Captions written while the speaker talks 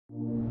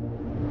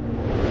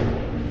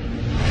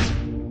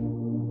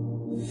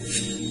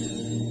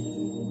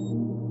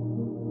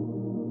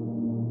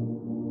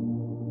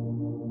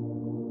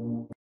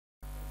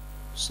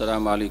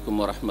अस्सलामु अलैकुम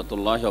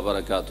वरहमतुल्लाहि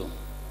वबरकातुह।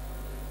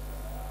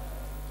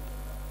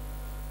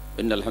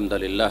 इन्नल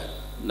हम्दुलिल्लाह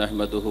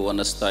नहमदुहु व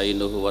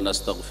नस्तईनुहु व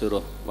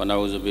नस्तगफिरुह व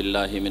नऊज़ु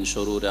बिल्लाहि मिन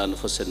शुरूरि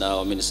अनफुसिना व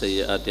मिन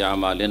सय्यिआति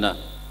अमालिना।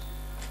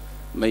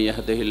 मन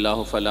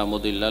यहदिहिल्लाहु फला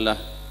मुदिल्ल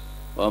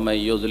लहु व मन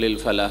युद्लिल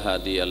फला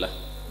हादिय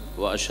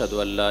लहु व अशहदु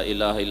अन ला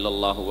इलाहा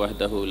इल्लल्लाहु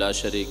वहदहु ला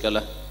शरीका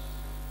लहु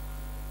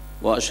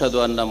व अशहदु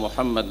अन्ना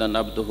मुहम्मदन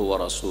अब्दुहु व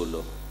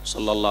रसूलुहु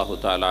सल्लल्लाहु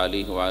तआला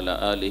अलैहि व अला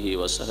आलिहि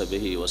व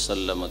सहबिहि व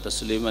सल्लम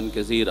तस्लीमन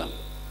कसीरा।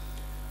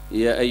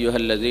 या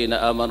अय्युहल्लज़ीना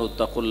आमनु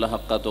तक़ुल्लाहा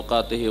हक़्क़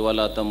तुक़ातिहि व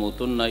ला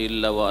तमूतुन्ना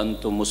इल्ला व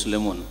अंतुम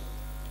मुस्लिमून।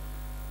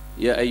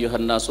 या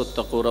अय्युहन्नासु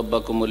इत्तक़ू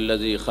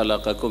रब्बकुमुल्लज़ी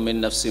ख़लक़कुम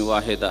मिन नफ्सिन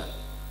वाहिदा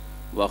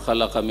व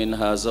ख़लक़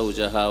मिनहा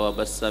ज़ौजहा व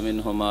बस्स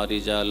मिनहुमा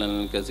रिजालन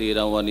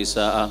कसीरन व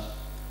निसाअ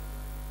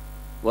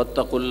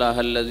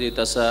वत्तक़ुल्लाहल्लज़ी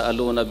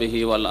तसाअलून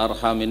बिहि वल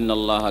अर्हाम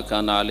इन्नल्लाहा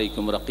काना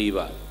अलैकुम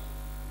रक़ीबा।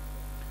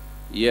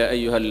 या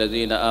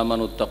अय्युहल्लज़ीना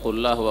आमनु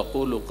इत्तक़ुल्लाहा व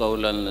क़ूलू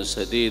क़ौलन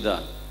सदीदा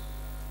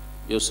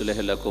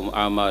युस्लिह लकुम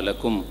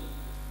आमालकुम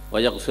व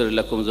यग़फ़िर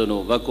लकुम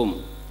ज़ुनूबकुम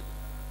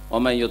व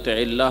मन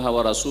युतिइल्लाह व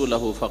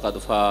रसूलहु फ़क़द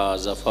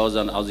फ़ाज़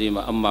फ़ौज़न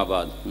अज़ीमा। अम्मा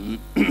बाद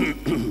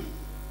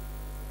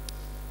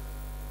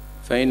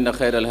फ़इन्न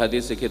खैरल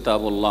हदीस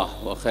किताबुल्लाह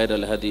व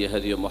खैरल हदी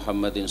हदी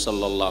मुहम्मदिन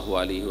सल्लल्लाहु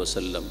अलैहि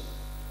वसल्लम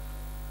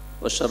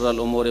व शर्रल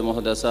उमूरि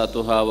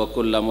मुहदसातुहा व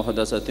कुल्ल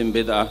मुहदसतिन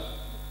बिदअह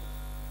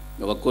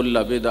व कुल्ल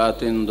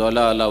बिदअतिन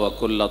दलाला व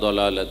कुल्ल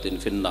दलालतिन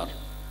फिन्नार।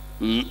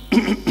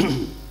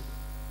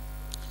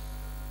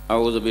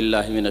 अऊज़ु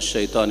बिल्लाहि मिनश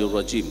शैतानिर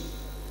रजीम।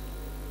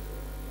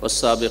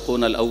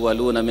 वस्साबिक़ूनल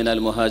अव्वलून मिनल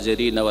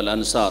मुहाजिरीन वल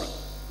अंसार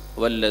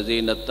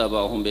वल्लज़ीना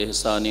इत्तबअहुम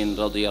बिइहसानिन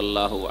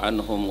रज़ियल्लाहु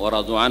अन्हुम व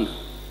रज़ू अन्हु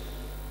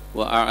व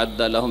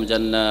अअद्द लहुम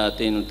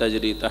जन्नातिन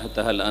तजरी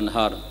तहतहल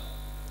अनहार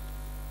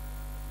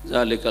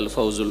ज़ालिकल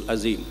फ़ौज़ुल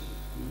अज़ीम।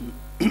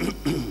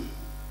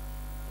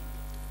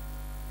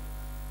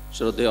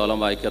 श्रद्धेय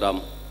उलामाए केराम,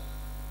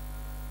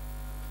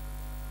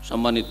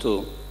 सम्मानित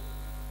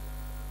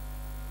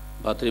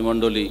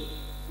भातृमंडলী,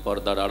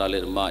 पर्दार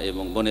आड़ालेर मा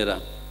एवं बोनेरा,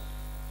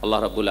 आल्लाह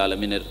रब्बुल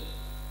आलमीनेर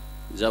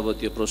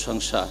जाबतीय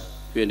प्रशंसा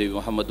प्रिय नबी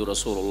मुहम्मदुर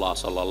रसूलुल्लाह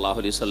सल्लल्लाहु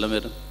अलैहि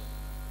वसल्लमेर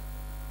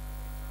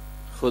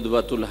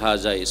खुतबातुल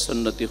हाजाय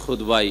सुन्नती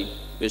खुतबाय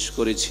पेश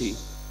करेছি।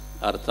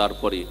 আর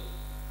তারপরে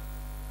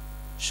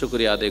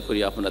শুকরিয়া আদায় করি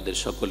আপনাদের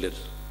সকলের,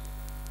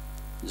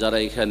 যারা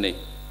এখানে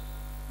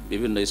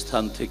বিভিন্ন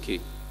স্থান থেকে,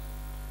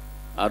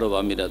 আরব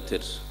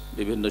আমিরাতের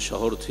বিভিন্ন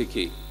শহর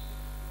থেকে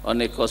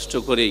অনেক কষ্ট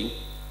করেই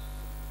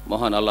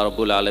মহান আল্লাহ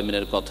রাব্বুল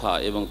আলামিনের কথা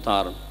এবং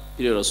তার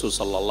প্রিয় রাসূল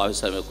সাল্লাল্লাহু আলাইহি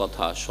ওয়াসাল্লামের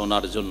কথা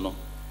শোনার জন্য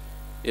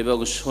এবং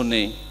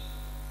শুনে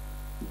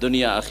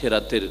দুনিয়া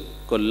আখিরাতের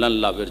কল্যাণ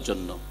লাভের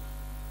জন্য,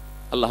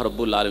 আল্লাহ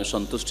রাব্বুল আলামিন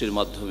সন্তুষ্টির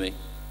মাধ্যমে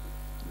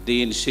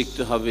দিন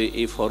শিখতে হবে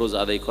এই ফরজ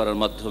আদায় করার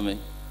মাধ্যমে,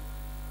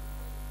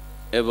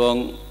 এবং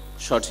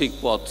সঠিক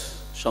পথ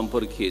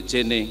সম্পর্কে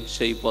জেনে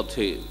সেই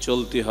পথে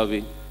চলতে হবে,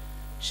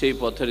 সেই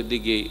পথের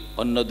দিকে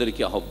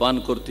অন্যদেরকে আহ্বান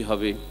করতে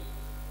হবে।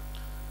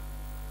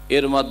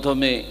 এর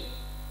মাধ্যমে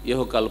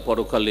ইহকাল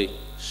পরকালে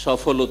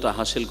সফলতা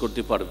হাসিল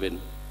করতে পারবেন।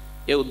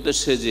 এ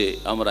উদ্দেশ্যে যে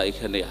আমরা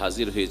এখানে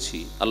হাজির হয়েছি,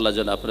 আল্লাহ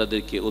যেন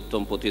আপনাদেরকে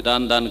উত্তম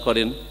প্রতিদান দান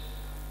করেন,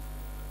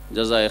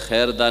 জাযায়ে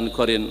খায়ের দান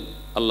করেন,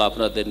 আল্লাহ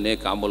আপনাদের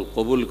নেক আমল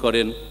কবুল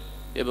করেন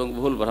এবং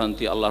ভুল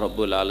ভ্রান্তি আল্লাহ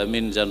রাব্বুল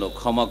আলামিন যেন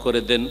ক্ষমা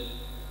করে দেন,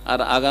 আর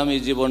আগামী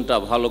জীবনটা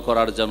ভালো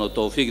করার যেন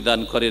তৌফিক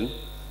দান করেন।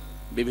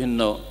 বিভিন্ন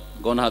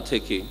গুনাহ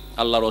থেকে,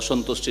 আল্লাহর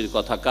অসন্তুষ্টির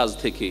কথা কাজ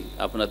থেকে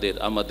আপনাদের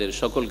আমাদের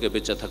সকলকে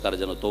বেঁচে থাকার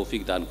যেন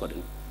তৌফিক দান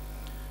করেন।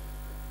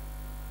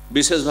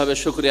 বিশেষভাবে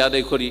শুকরিয়া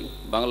আদায় করি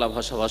বাংলা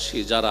ভাষাভাষী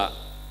যারা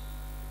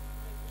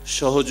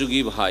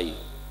সহযোগী ভাই,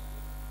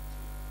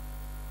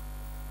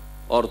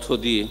 অর্থ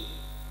দিয়ে,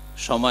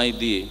 সময়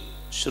দিয়ে,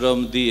 শ্রম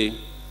দিয়ে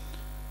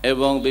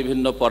এবং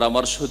বিভিন্ন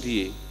পরামর্শ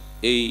দিয়ে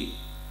এই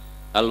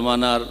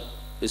আলমানার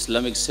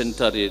ইসলামিক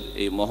সেন্টারের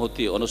এই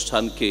মহতী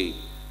অনুষ্ঠানকে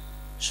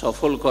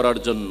সফল করার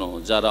জন্য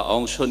যারা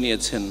অংশ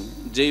নিয়েছেন,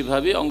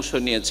 যেইভাবে অংশ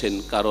নিয়েছেন,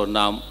 কারো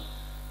নাম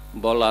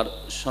বলার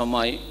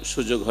সময়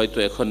সুযোগ হয়তো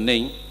এখন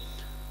নেই,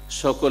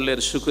 সকলের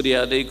শুকরিয়া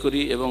আদায়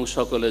করি এবং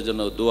সকলের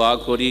জন্য দোয়া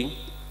করি।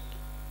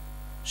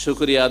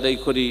 শুকরিয়া আদায়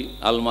করি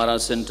আলমারা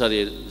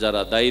সেন্টারের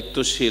যারা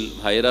দায়িত্বশীল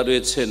ভাইয়েরা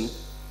রয়েছেন,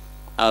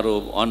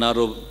 আরব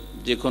অনারব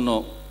যে কোনো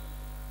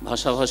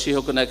ভাষাভাষী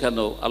হোক না কেন,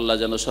 আল্লাহ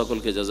যেন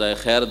সকলকে জাযায়ে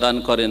খায়ের দান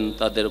করেন,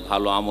 তাদের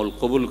ভালো আমল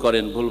কবুল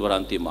করেন, ভুল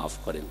ভ্রান্তি মাফ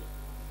করেন।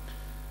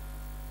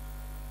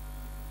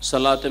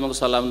 সালাত এবং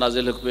সালাম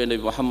নাজিল হোক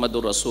নবী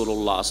মুহাম্মদুর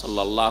রাসূলুল্লাহ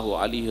সাল্লাল্লাহু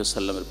আলাইহি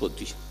ওয়াসাল্লামের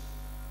প্রতি,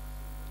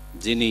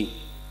 যিনি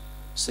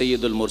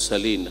সৈয়দুল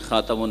মুরসালিন,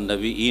 খাতামুন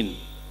নবীয়িন,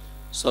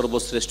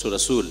 সর্বশ্রেষ্ঠ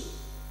রসুল,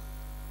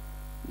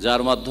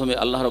 যার মাধ্যমে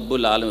আল্লাহ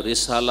রাব্বুল আলামিন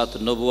রিসালাত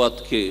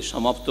নবুয়াতকে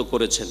সমাপ্ত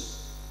করেছেন,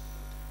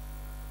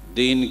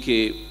 দ্বীনকে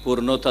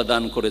পূর্ণতা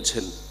দান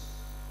করেছেন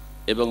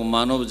এবং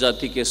মানব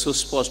জাতিকে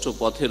সুস্পষ্ট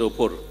পথের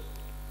ওপর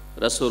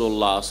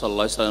রাসূলুল্লাহ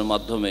সাল্লাল্লাহু আলাইহি ওয়াসাল্লামের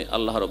মাধ্যমে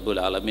আল্লাহ রাব্বুল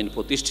আলামিন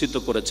প্রতিষ্ঠিত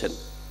করেছেন।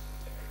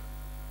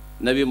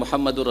 নবী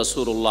মুহাম্মদুর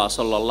রাসূলুল্লাহ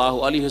সাল্লাল্লাহু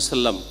আলাইহি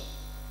ওয়াসাল্লাম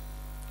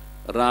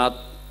রাত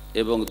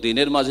এবং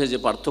দিনের মাঝে যে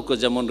পার্থক্য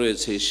যেমন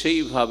রয়েছে,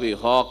 সেইভাবে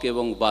হক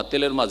এবং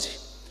বাতিলের মাঝে,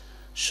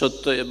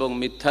 সত্য এবং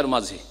মিথ্যার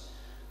মাঝে,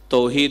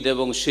 তৌহিদ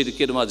এবং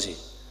শিরকের মাঝে,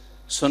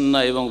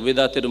 সুন্নাহ এবং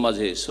বিদাতের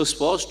মাঝে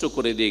সুস্পষ্ট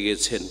করে দিয়ে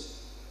গেছেন,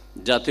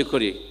 যাতে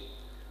করে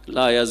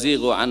লা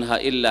ইয়াজিগু আনহা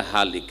ইল্লা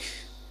হালিক,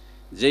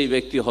 যেই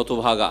ব্যক্তি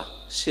হতভাগা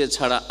সে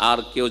ছাড়া আর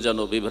কেউ যেন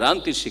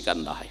বিভ্রান্তির শিকার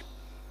না হয়।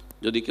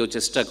 যদি কেউ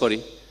চেষ্টা করে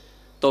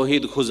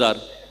তৌহিদ খোঁজার,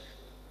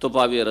 তো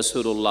পাবে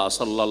রাসূলুল্লাহ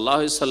সাল্লাল্লাহু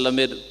আলাইহি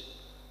সাল্লামের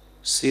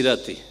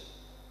সিরাতে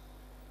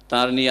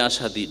তার নিয়ে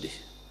আসা দিনে।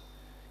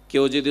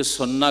 কেউ যদি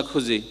সুন্নাহ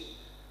খুঁজে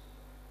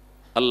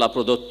আল্লাহ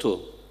প্রদত্ত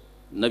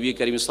নবী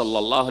করিম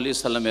সাল্লাল্লাহু আলাইহি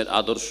সাল্লামের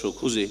আদর্শ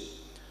খুঁজে,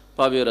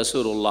 পাবে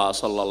রাসূলুল্লাহ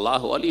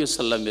সাল্লাল্লাহু আলাইহি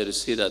সাল্লামের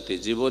সিরাতে,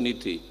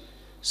 জীবনীতে,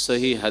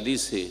 সহি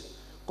হাদিসে,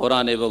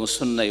 কোরআন এবং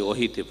সুন্নাহ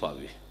ওহীতে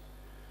পাবে।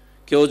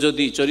 কেউ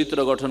যদি চরিত্র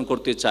গঠন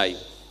করতে চায়,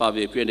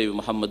 পাবে প্রিয় নবী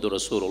মুহাম্মদুর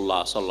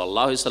রাসূলুল্লাহ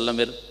সাল্লাল্লাহু আলাইহি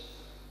সাল্লামের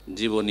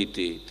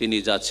জীবনীতে, তিনি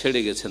যা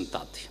ছেড়ে গেছেন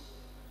তাতে।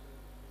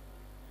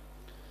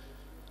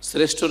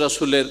 শ্রেষ্ঠ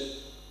রাসূলের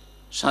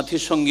সাথী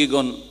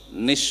সঙ্গীগণ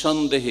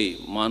নিঃসন্দেহে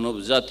মানব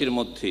জাতির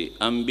মধ্যে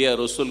আম্বিয়া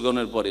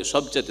রসুলগণের পরে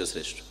সবচেয়ে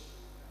শ্রেষ্ঠ।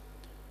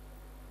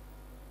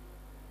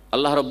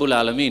 আল্লাহ রাব্বুল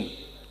আলামিন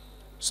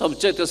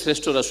সবচেয়ে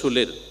শ্রেষ্ঠ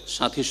রাসূলের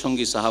সাথী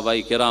সঙ্গী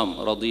সাহাবাই কেরাম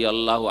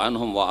রাদিয়াল্লাহু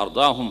আনহুম ওয়া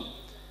আরদাহুম,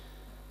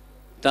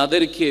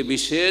 তাদেরকে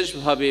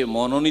বিশেষভাবে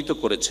মনোনীত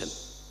করেছেন।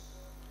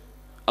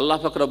 আল্লাহ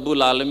পাক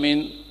রব্বুল আলামিন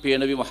প্রিয়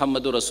নবী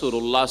মুহাম্মদুর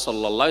রাসূলুল্লাহ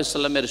সাল্লাল্লাহু আলাইহি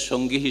সাল্লামের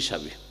সঙ্গী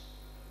হিসাবে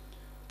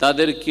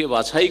তাদেরকে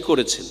বাছাই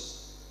করেছেন।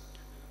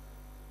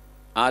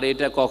 আর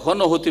এটা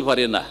কখনো হতে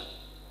পারে না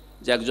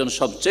যে একজন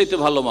সবচাইতে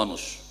ভালো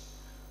মানুষ,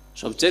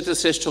 সবচাইতে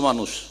শ্রেষ্ঠ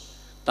মানুষ,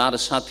 তার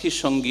সাথী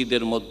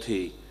সঙ্গীদের মধ্যে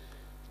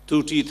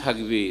ত্রুটি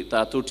থাকবে, তা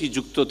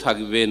ত্রুটিযুক্ত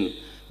থাকবেন,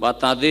 বা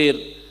তাদের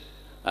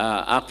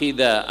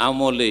আকীদা,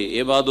 আমলে,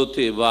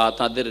 ইবাদতে বা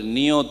তাদের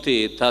নিয়তে,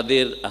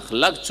 তাদের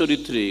আখলাক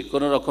চরিত্রে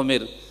কোনো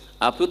রকমের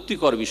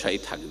আপত্তিকর বিষয়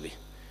থাকবে।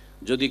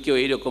 যদি কেউ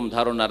এইরকম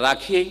ধারণা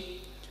রাখে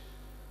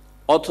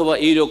অথবা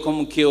এইরকম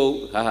কেউ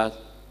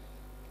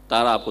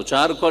তারা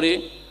প্রচার করে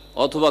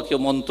অথবা কেউ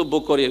মন্তব্য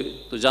করে,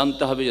 তো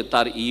জানতে হবে যে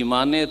তার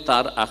ঈমানে,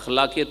 তার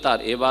আখলাকে, তার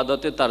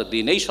ইবাদতে, তার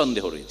দ্বীনেই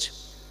সন্দেহ রয়েছে।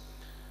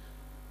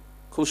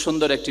 খুব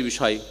সুন্দর একটি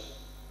বিষয়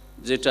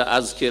যেটা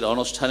আজকের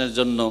অনুষ্ঠানের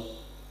জন্য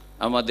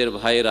আমাদের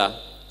ভাইয়েরা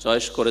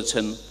চয়েস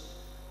করেছেন,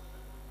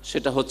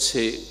 সেটা হচ্ছে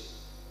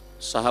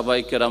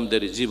সাহাবায়ে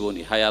কেরামদের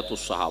জীবনী,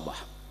 হায়াতুস সাহাবা।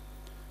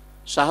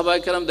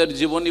 সাহাবায়ে কেরামদের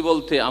জীবনী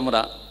বলতে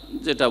আমরা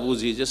যেটা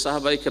বুঝি যে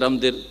সাহাবায়ে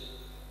কেরামদের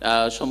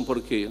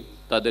সম্পর্কে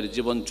তাদের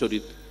জীবন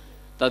চরিত্র,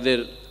 তাদের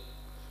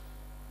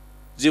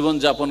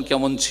জীবনযাপন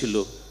কেমন ছিল,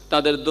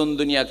 তাদের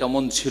দুনিয়া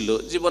কেমন ছিল,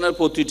 জীবনের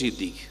প্রতিটি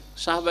দিক।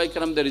 সাহাবায়ে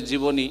কেরামদের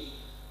জীবনী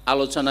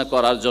আলোচনা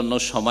করার জন্য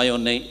সময়ও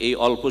নেই, এই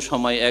অল্প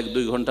সময়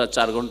 1-2 ঘন্টা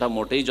 4 ঘন্টা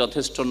মোটেই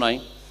যথেষ্ট নয়।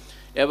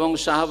 এবং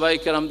সাহাবায়ে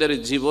কেরামদের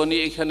জীবনী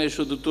এখানে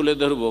শুধু তুলে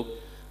ধরব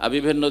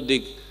বিভিন্ন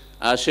দিক,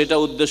 সেটা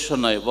উদ্দেশ্য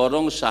নয়,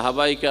 বরং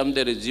সাহাবায়ে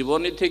কেরামদের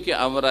জীবনী থেকে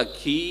আমরা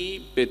কি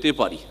পেতে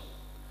পারি,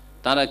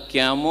 তারা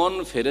কেমন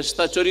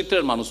ফেরেশতা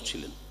চরিত্রের মানুষ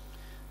ছিলেন,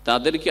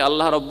 তাদেরকে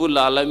আল্লাহ রাব্বুল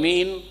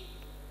আলামিন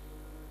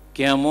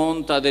কেমন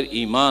তাদের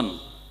ঈমান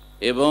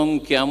এবং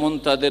কেমন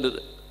তাদের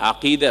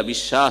আকীদা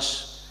বিশ্বাস,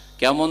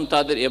 কেমন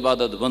তাদের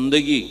ইবাদত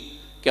বন্দেগী,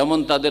 কেমন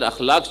তাদের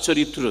আখলাক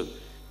চরিত্র,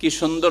 কি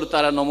সুন্দর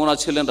তারা নমুনা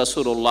ছিলেন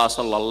রাসূলুল্লাহ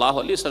সাল্লাল্লাহু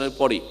আলাইহি ওয়াসাল্লামের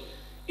পরে,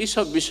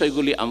 এইসব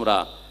বিষয়গুলি আমরা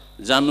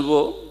জানব।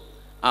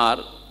 আর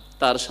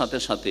তার সাথে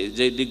সাথে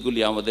যে দিকগুলি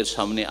আমাদের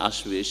সামনে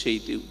আসবে সেই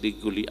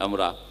দিকগুলি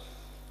আমরা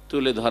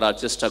তুলে ধরার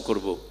চেষ্টা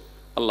করব।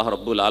 আল্লাহ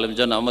রাব্বুল আলামিন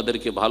যেন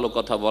আমাদেরকে ভালো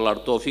কথা বলার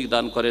তৌফিক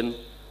দান করেন,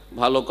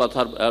 ভালো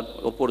কথার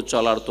ওপর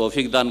চলার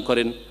তৌফিক দান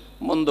করেন,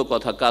 মন্দ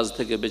কথা কাজ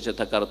থেকে বেঁচে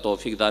থাকার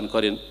তৌফিক দান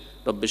করেন।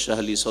 রব্বি ইশরাহ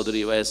লি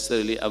সাদরি ওয়া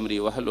ইয়াসসির লি আমরি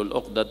ওয়াহলুল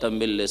উকদাতাম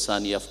মিন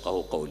লিসানি ইয়াফকাহু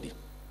কওলি।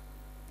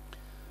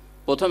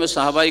 প্রথমে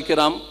সাহাবায়ে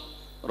কেরাম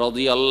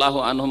রাদিয়াল্লাহু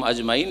আনহুম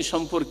আজমাইন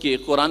সম্পর্কে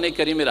কোরআনে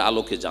কারীমের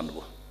আলোকে জানব।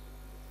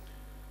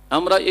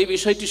 আমরা এই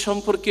বিষয়টি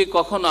সম্পর্কে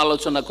কখনো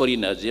আলোচনা করি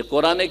না যে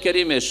কোরআনে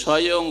কারীমে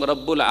স্বয়ং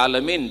রব্বুল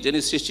আলামিন যিনি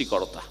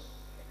সৃষ্টিকর্তা,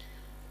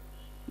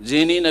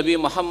 যিনি নবী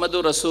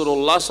মুহাম্মদুর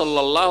রাসূলুল্লাহ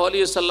সাল্লাল্লাহু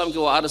আলাইহি ওয়াসাল্লামকে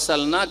ওয়া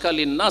আরসালনাকা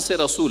লিন-নাসি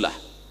রাসূলা,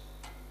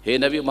 হে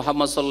নবী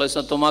মুহাম্মদ সাল্লাল্লাহু আলাইহি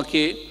ওয়াসাল্লাম,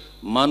 তোমাকে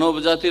মানব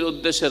জাতির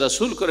উদ্দেশ্যে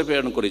রাসূল করে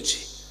প্রেরণ করেছি।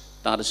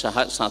 তার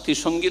সাথী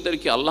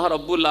সঙ্গীদেরকে আল্লাহ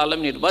রাব্বুল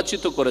আলামিন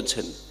নির্বাচিত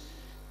করেছেন।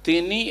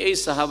 তিনি এই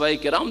সাহাবায়ে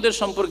কেরামদের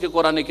সম্পর্কে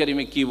কোরআনে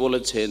কারীমে কি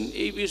বলেছেন,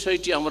 এই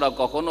বিষয়টি আমরা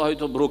কখনো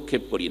হয়তো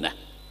ভ্রুক্ষেপ করি না।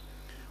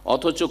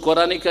 অথচ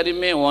কোরআনে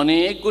কারীমে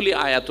অনেকগুলি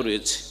আয়াত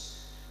রয়েছে।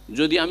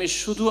 যদি আমি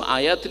শুধু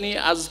আয়াত নিয়ে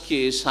আজকে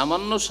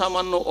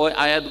সামান্য ওই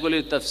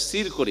আয়াতগুলির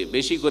তাফসীর করে,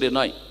 বেশি করে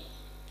নয়,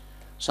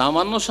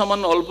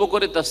 সামান্য অল্প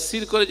করে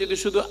তাফসীর করে যদি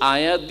শুধু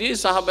আয়াত দিয়ে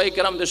সাহাবায়ে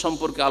কেরামদের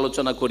সম্পর্কে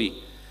আলোচনা করি,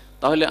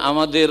 তাহলে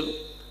আমাদের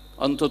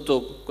অন্তত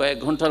কয়েক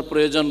ঘন্টার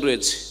প্রয়োজন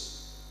রয়েছে।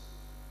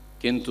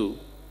 কিন্তু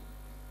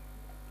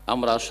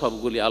আমরা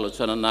সবগুলি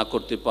আলোচনা না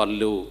করতে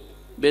পারলেও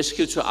বেশ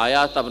কিছু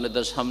আয়াত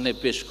আপনাদের সামনে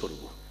পেশ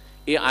করব।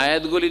 এই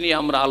আয়াতগুলি নিয়ে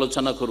আমরা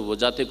আলোচনা করব,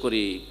 যাতে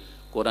করে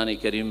কোরআনে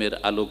কারীমের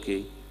আলোকে,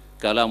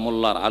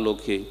 কালামুল্লাহর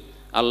আলোকে,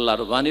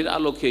 আল্লাহর বাণীর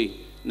আলোকে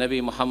নবী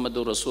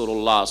মুহাম্মদুর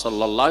রাসূলুল্লাহ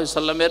সাল্লাল্লাহু আলাইহি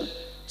সাল্লামের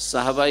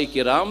সাহাবাই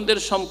কেরামদের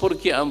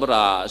সম্পর্কে আমরা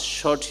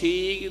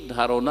সঠিক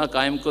ধারণা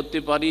কায়েম করতে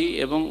পারি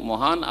এবং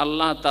মহান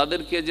আল্লাহ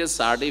তাদেরকে যে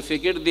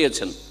সার্টিফিকেট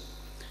দিয়েছেন,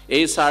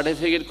 এই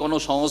সার্টিফিকেট কোনো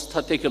সংস্থা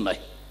থেকে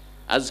নয়।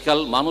 আজকাল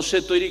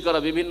মানুষের তৈরি করা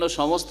বিভিন্ন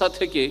সংস্থা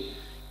থেকে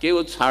কেউ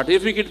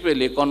সার্টিফিকেট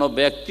পেলে, কোনো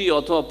ব্যক্তি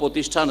অথবা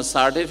প্রতিষ্ঠান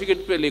সার্টিফিকেট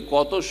পেলে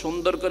কত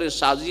সুন্দর করে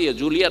সাজিয়ে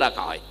ঝুলিয়ে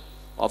রাখা হয়।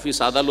 অফিস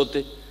আদালতে,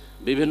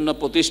 বিভিন্ন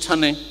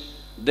প্রতিষ্ঠানে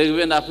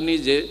দেখবেন আপনি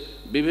যে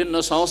বিভিন্ন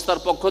সংস্থার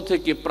পক্ষ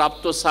থেকে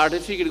প্রাপ্ত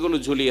সার্টিফিকেটগুলো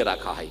ঝুলিয়ে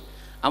রাখা হয়।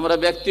 আমরা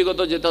ব্যক্তিগত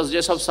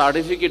যেসব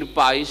সার্টিফিকেট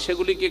পাই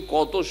সেগুলিকে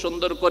কত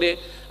সুন্দর করে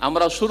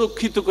আমরা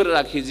সুরক্ষিত করে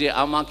রাখি যে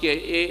আমাকে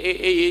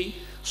এই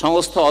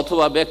সংস্থা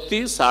অথবা ব্যক্তি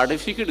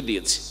সার্টিফিকেট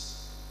দিয়েছে।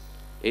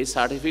 এই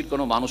সার্টিফিকেট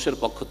কোনো মানুষের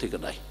পক্ষ থেকে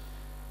নয়,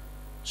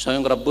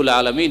 স্বয়ং রব্বুল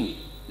আলামিন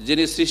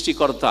যিনি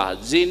সৃষ্টিকর্তা,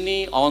 যিনি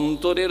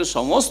অন্তরের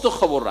সমস্ত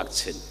খবর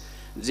রাখছেন,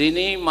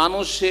 যিনি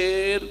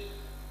মানুষের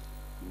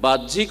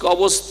বাহ্যিক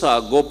অবস্থা,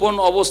 গোপন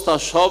অবস্থা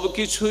সব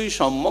কিছুই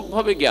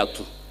সম্যকভাবে জ্ঞাত,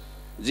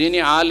 যিনি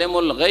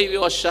আলেমুল গায়বি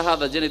ওয়াশ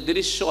শাহাদা, যিনি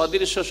দৃশ্য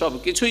অদৃশ্য সব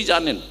কিছুই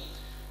জানেন,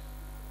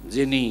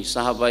 যিনি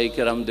সাহাবাই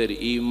কেরামদের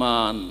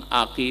ঈমান,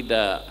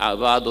 আকীদা,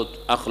 ইবাদত,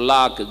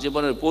 আখলাক,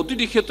 জীবনের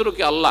প্রতিটি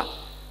ক্ষেত্রকে আল্লাহ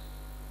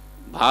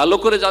ভালো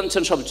করে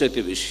জানছেন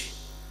সবচেয়ে বেশি,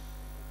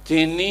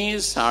 তিনি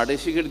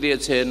সার্টিফিকেট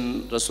দিয়েছেন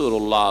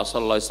রাসূলুল্লাহ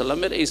সাল্লাল্লাহু আলাইহি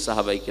সাল্লামের এই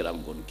সাহাবাই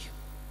কেরামগণকে।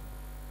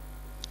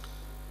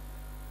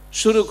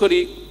 শুরু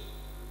করি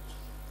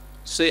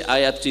সেই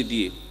আয়াতটি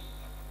দিয়ে,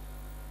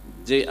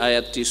 যে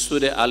আয়াতটি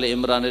সূরা আলে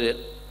ইমরানের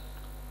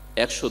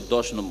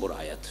 110 নম্বর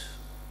আয়াত।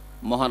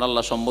 মহান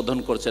আল্লাহ সম্বোধন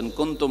করছেন,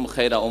 কুনতুম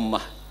খায়রা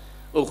উম্মাহ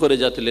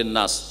উখরিজাত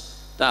লিন-নাস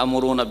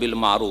তা'মুরুনা বিল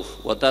মারুফ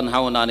ওয়া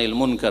তানহাউনা আনিল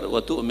মুনকার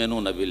ওয়া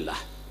তু'মিনুনা বিল্লাহ।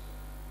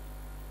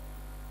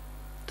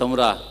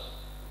 তোমরা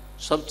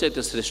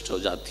সবচাইতে শ্রেষ্ঠ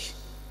জাতি,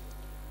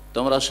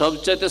 তোমরা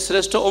সবচাইতে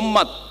শ্রেষ্ঠ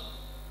উম্মত।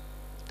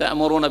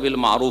 তা'মুরুনা বিল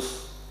মারুফ,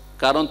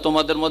 কারণ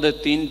তোমাদের মধ্যে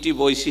তিনটি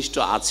বৈশিষ্ট্য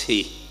আছে।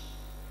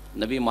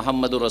 নবী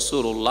মুহাম্মদুর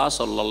রাসূলুল্লাহ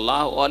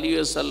সাল্লাল্লাহু আলাইহি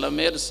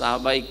ওয়াসাল্লামের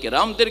সাহাবাই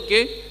কেরামদেরকে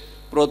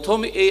প্রথম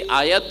এই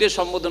আয়াত দিয়ে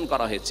সম্বোধন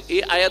করা হয়েছে।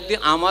 এই আয়াত দিয়ে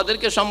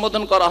আমাদেরকে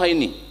সম্বোধন করা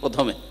হয়নি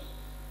প্রথমে,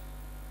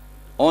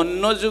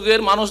 অন্য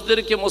যুগের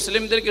মানুষদেরকে,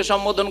 মুসলিমদেরকে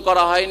সম্বোধন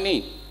করা হয়নি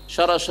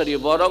সরাসরি,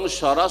 বরং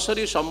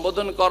সরাসরি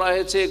সম্বোধন করা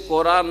হয়েছে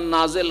কোরআন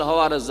নাজেল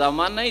হওয়ার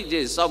জামানায় যে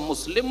সব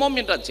মুসলিম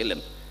মুমিনরা ছিলেন,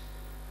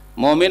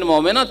 মুমিন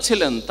মুমিনাত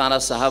ছিলেন, তারা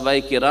সাহাবাই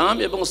কেরাম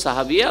এবং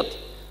সাহাবিয়াত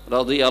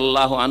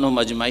রাদিয়াল্লাহু আনহুম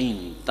আজমাইন,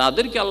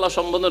 তাদেরকে আল্লাহ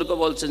সম্বোধন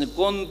করে বলছেন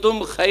কুনতুম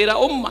খায়রা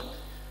উম্মাহ।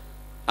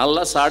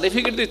 আল্লাহ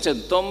সার্টিফিকেট দিচ্ছেন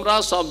তোমরা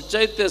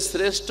সবচাইতে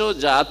শ্রেষ্ঠ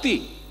জাতি।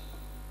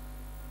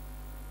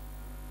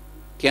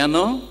 কেন?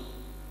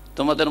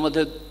 তোমাদের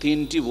মধ্যে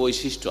তিনটি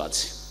বৈশিষ্ট্য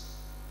আছে।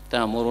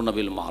 তা'মুরুনা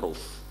বিল মারুফ,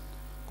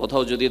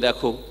 কোথাও যদি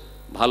দেখো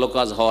ভালো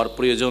কাজ হওয়ার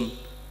প্রয়োজন,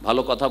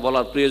 ভালো কথা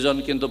বলার প্রয়োজন,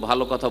 কিন্তু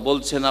ভালো কথা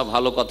বলছে না,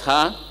 ভালো কথা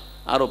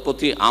আরও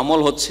প্রতি আমল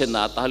হচ্ছে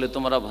না, তাহলে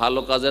তোমরা ভালো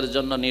কাজের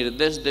জন্য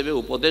নির্দেশ দেবে,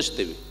 উপদেশ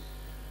দেবে।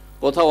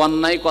 কোথাও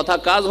অন্যায় কথা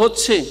কাজ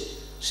হচ্ছে,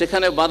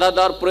 সেখানে বাধা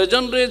দেওয়ার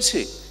প্রয়োজন রয়েছে,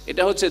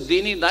 এটা হচ্ছে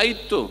দ্বীনি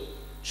দায়িত্ব,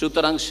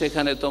 সুতরাং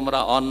সেখানে তোমরা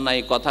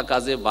অন্যায় কথা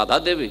কাজে বাধা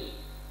দেবে।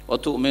 ওয়া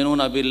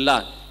তু'মিনুনা বিল্লাহ,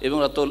 এবং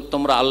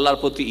তোমরা আল্লাহর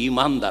প্রতি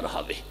ঈমানদার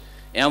হবে।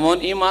 এমন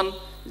ঈমান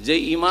যে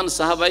ঈমান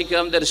সাহাবাই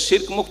কেরামদের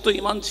শিরক মুক্ত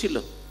ঈমান ছিল,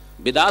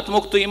 বিদআত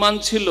মুক্ত ঈমান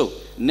ছিল,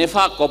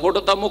 নেফাক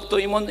কপটতা মুক্ত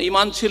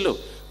ঈমান ছিল,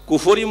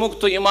 কুফরি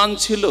মুক্ত ঈমান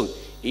ছিল,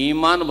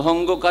 ঈমান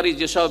ভঙ্গকারী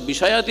যেসব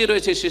বিষয়াদি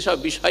রয়েছে সেসব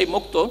বিষয়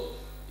মুক্ত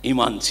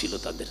ঈমান ছিল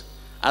তাদের।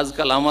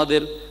 আজকাল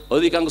আমাদের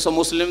অধিকাংশ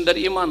মুসলিমদের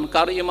ঈমান,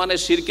 কারো ঈমানে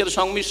শিরকের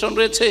সংমিশ্রণ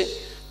রয়েছে,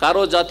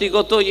 কারো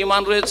জাতিগত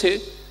ঈমান রয়েছে,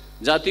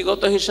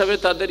 জাতিগত হিসাবে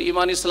তাদের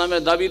ঈমান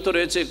ইসলামের দাবি তো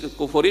রয়েছে,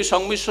 কুফরি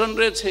সংমিশ্রণ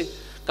রয়েছে,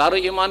 কারো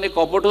ঈমানে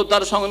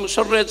কপটতার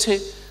সংমিশ্রণ রয়েছে,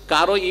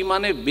 কারো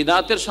ঈমানে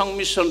বিদআতের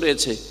সংমিশ্রণ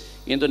রয়েছে।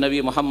 কিন্তু নবী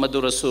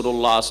মুহাম্মদুর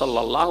রাসূলুল্লাহ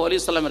সাল্লাল্লাহু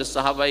আলাইহি সাল্লামের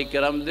সাহাবাই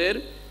কেরামদের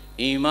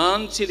ঈমান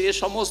ছিল এ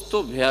সমস্ত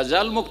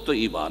ভেজাল মুক্ত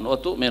ঈমান। ওয়া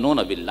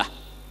তু'মিনুনা বিল্লাহ,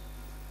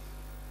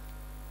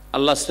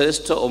 আল্লাহ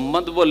শ্রেষ্ঠ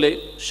উম্মত বলে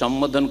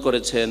সম্বোধন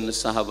করেছেন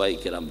সাহাবাই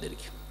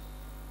কেরামদেরকে।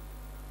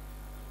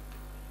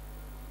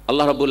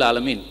 আল্লাহ রাব্বুল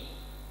আলামিন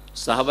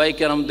সাহাবাই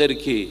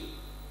কেরামদেরকে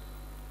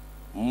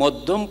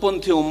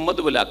মধ্যমপন্থী উম্মত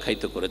বলে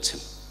আখ্যায়িত করেছেন।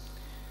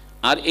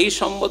 আর এই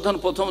সম্বোধন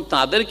প্রথম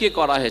তাদেরকে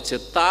করা হয়েছে,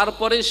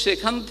 তারপরে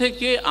সেখান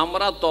থেকে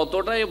আমরা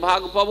ততটাই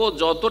ভাগ পাবো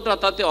যতটা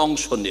তাতে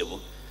অংশ নেব।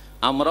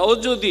 আমরাও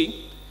যদি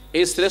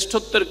এই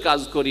শ্রেষ্ঠত্বের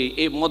কাজ করি,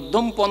 এই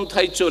মধ্যম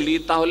পন্থায় চলি,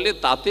 তাহলে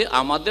তাতে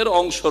আমাদের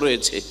অংশ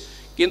রয়েছে।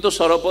 কিন্তু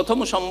সর্বপ্রথম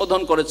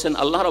সম্বোধন করেছেন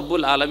আল্লাহ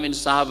রাব্বুল আলামিন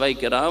সাহাবাই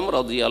কেরাম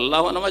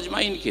রাদিয়াল্লাহু আনহুম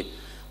আজমাইনকে।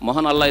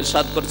 মহান আল্লাহ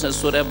ইরশাদ করেছেন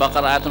সূরা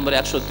বাকারা আয়াত নম্বর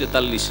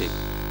 143-এ,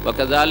 ওয়া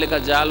কাযালিকা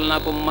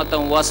জাআলনাকুম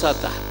উম্মাতান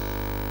ওয়াসাতা।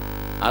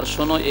 আর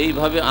শোনো,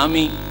 এইভাবে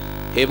আমি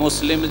হে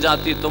মুসলিম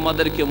জাতি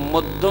তোমাদেরকে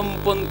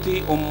মধ্যমপন্থী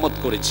উম্মত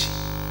করেছি।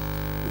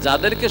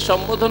 যাদেরকে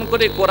সম্বোধন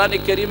করে কোরআনে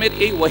কারীমের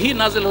এই ওহী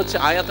নাযিল হচ্ছে,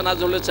 আয়াত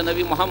নাযিল হচ্ছে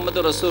নবী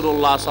মুহাম্মদুর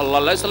রাসূলুল্লাহ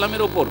সাল্লাল্লাহু আলাইহি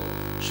সাল্লামের উপর।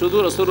 শুধু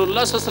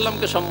রাসূলুল্লাহ সাল্লাল্লাহু আলাইহি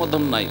সাল্লামকে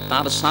সম্বোধন নয়,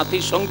 তার সাথী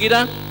সঙ্গীরা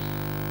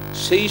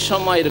সেই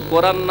সময়ের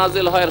কোরআন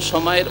নাযিল হওয়ার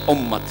সময়ের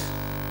উম্মত।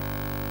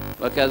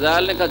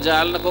 ওয়াকাযালিকা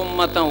জাআলনাকুম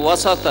উম্মাতান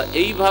ওয়াসাতা,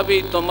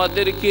 এইভাবেই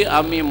তোমাদেরকে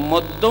আমি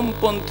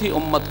মধ্যমপন্থী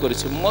উম্মত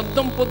করেছি।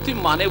 মধ্যমপন্থী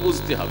মানে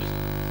বুঝতে হবে।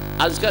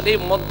 আজকাল এই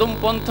মধ্যম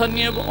পন্থা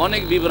নিয়ে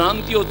অনেক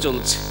বিভ্রান্তিও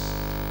চলছে।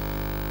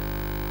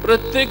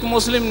 প্রত্যেক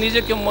মুসলিম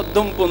নিজেকে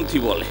মধ্যমপন্থী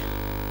বলে।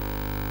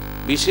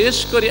 বিশেষ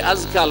করে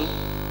আজকাল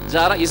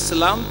যারা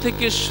ইসলাম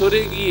থেকে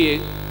সরে গিয়ে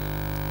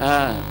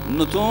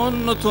নতুন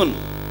নতুন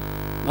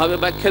ভাবে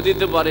ব্যাখ্যা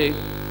দিতে পারে,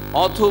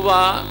 অথবা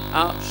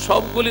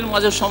সবগুলির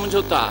মাঝে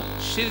সমঝোতা,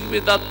 শিরক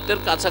বিদআতের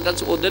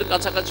কাছাকাছি, ওদের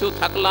কাছাকাছিও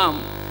থাকলাম,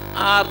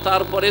 আর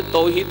তারপরে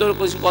তৌহিদের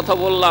কিছু কথা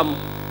বললাম,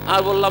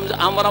 আর বললাম যে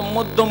আমরা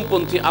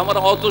মধ্যমপন্থী, আমরা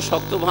অত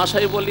শক্ত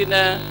ভাষায় বলি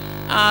না,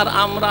 আর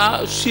আমরা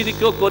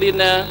শিরকও করি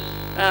না,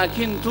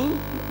 কিন্তু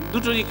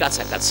দুটোরই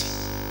কাছাকাছি,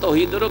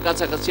 তৌহিদেরও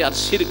কাছাকাছি, আর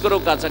শিরকেরও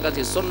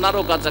কাছাকাছি,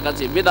 সুন্নাহরও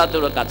কাছাকাছি,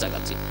 বিদআতেরও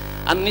কাছাকাছি।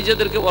 আর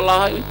নিজেদেরকে বলা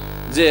হয়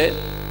যে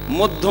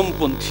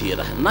মধ্যমপন্থী।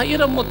 এরা না,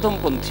 এরা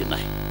মধ্যমপন্থী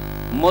নয়।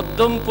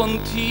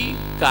 মধ্যমপন্থী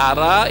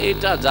কারা,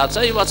 এটা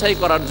যাচাই বাছাই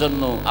করার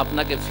জন্য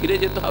আপনাকে ফিরে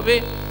যেতে হবে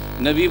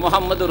নবী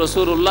মুহাম্মদ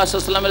রাসূলুল্লাহ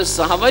সাল্লাল্লাহু আলাইহি ওয়াসাল্লামের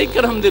সাহাবায়ে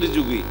কেরামদের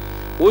যুগে।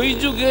 ওই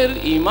যুগের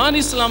ঈমান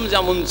ইসলাম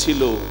যেমন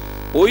ছিল,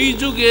 ওই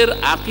যুগের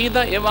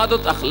আকীদা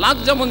ইবাদত আখলাক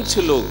যেমন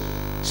ছিল,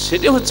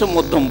 সেটা হচ্ছে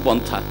মধ্যম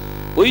পন্থা।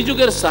 ওই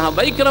যুগের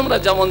সাহাবায়ে কেরামরা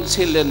যেমন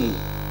ছিলেন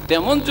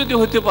তেমন যদি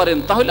হতে পারেন,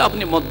 তাহলে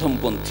আপনি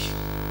মধ্যমপন্থী।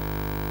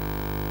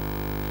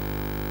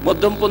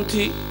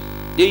 মধ্যমপন্থী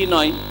এই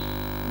নয়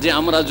যে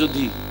আমরা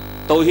যদি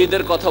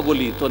তৌহিদের কথা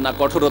বলি তো না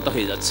কঠোরতা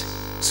হয়ে যাচ্ছে,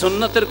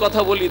 সুন্নাতের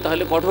কথা বলি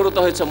তাহলে কঠোরতা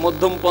হয়েছে,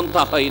 মধ্যম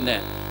পন্থা হয় না।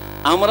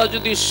 আমরা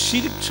যদি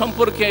শিরক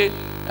সম্পর্কে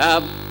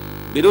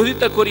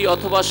বিরোধিতা করি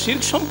অথবা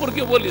শিরক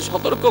সম্পর্কে বলি,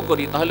 সতর্ক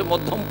করি, তাহলে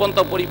মধ্যম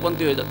পন্থা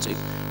পরিপন্থী হয়ে যাচ্ছে।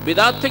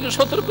 বিদআত থেকে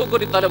সতর্ক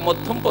করি তাহলে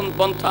মধ্যম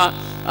পন্থা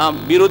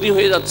বিরোধী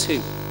হয়ে যাচ্ছে।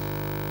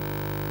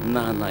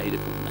 না না,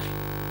 এরকম নাই।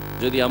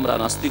 যদি আমরা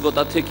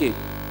নাস্তিকতা থেকে,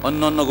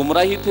 অন্যান্য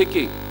গুমরাহি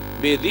থেকে,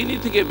 বেদিনী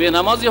থেকে,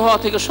 বেনামাজি হওয়া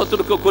থেকে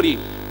সতর্ক করি,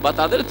 বা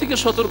তাদের থেকে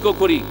সতর্ক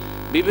করি,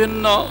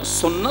 বিভিন্ন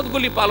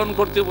সুন্নাতগুলি পালন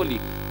করতে বলি,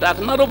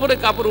 টাকনার উপরে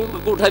কাপড়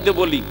উঠাইতে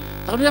বলি,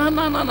 তাহলে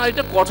না না না,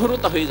 এটা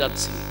কঠোরতা হয়ে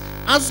যাচ্ছে।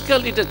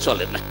 আজকাল এটা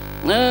চলে না।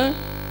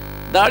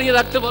 দাঁড়িয়ে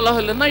রাখতে বলা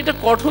হলে না, এটা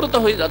কঠোরতা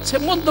হয়ে যাচ্ছে।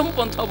 মধ্যম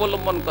পন্থা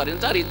অবলম্বন করেন,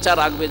 যার ইচ্ছা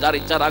রাখবে, যার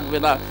ইচ্ছা রাখবে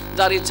না,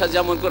 যার ইচ্ছা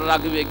যেমন করে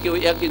রাখবে। কেউ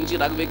 1 ইঞ্চি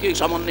রাখবে, কেউ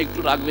সামান্য একটু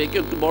রাখবে,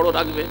 কেউ একটু বড়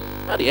রাখবে।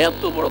 আর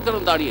এত বড় কেন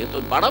দাঁড়িয়ে, তো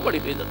বাড়াবাড়ি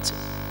হয়ে যাচ্ছে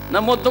না।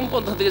 মধ্যম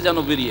পন্থা থেকে যেন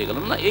বেরিয়ে গেল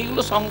না,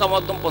 এইগুলো সংজ্ঞা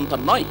মধ্যম পন্থা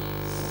নয়।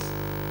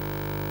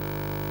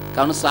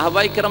 কারণ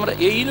সাহাবায়ে কেরামরা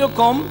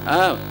এইরকম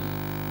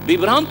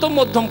বিভ্রান্ত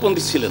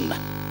মধ্যমপন্থী ছিলেন না,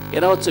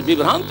 এরা হচ্ছে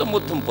বিভ্রান্ত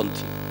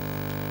মধ্যমপন্থী।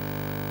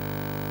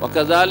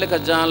 ওয়াকাযালিকা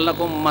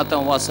জাআলনাকুম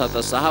উম্মাতান ওয়াসাতা,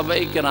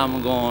 সাহাবায়ে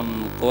কেরামগণ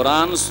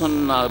কোরআন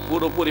সুন্নাহ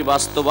পুরোপুরি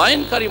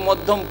বাস্তবায়নকারী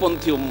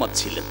মধ্যমপন্থী উম্মত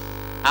ছিলেন।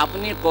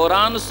 আপনি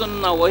কোরআন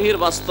সুন্নাহ ওহীর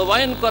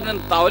বাস্তবায়ন করেন,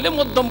 তাহলে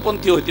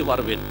মধ্যমপন্থী হতে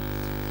পারবেন।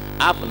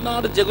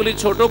 আপনার যেগুলি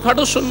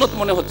ছোটোখাটো সুন্নত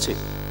মনে হচ্ছে,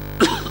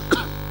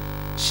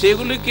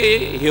 সেগুলিকে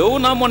হেও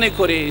না মনে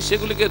করে,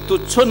 সেগুলিকে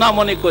তুচ্ছ না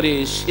মনে করে,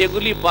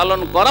 সেগুলি পালন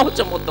করা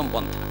হচ্ছে মধ্যম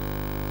পন্থা।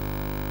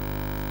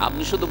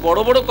 আপনি শুধু বড়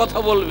বড় কথা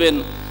বলবেন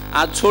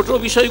আর ছোট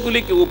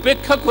বিষয়গুলিকে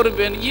উপেক্ষা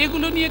করবেন,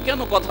 এগুলো নিয়ে কেন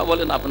কথা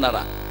বলেন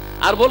আপনারা?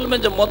 আর বলবেন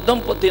যে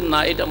মধ্যমপন্থী না,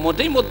 এটা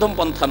মোটেই মধ্যম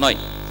পন্থা নয়।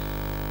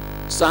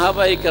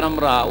 সাহাবায়ে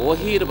কেরামরা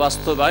ওহীর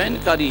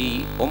বাস্তবায়নকারী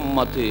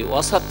উম্মতে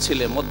ওয়াসাত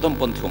ছিলেন,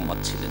 মধ্যমপন্থী উম্মত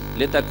ছিলেন।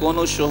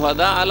 লিতাকুনু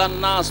শুহাদা আলান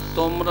নাস,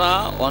 তোমরা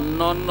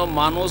অন্যান্য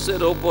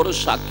মানুষের ওপর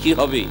সাক্ষী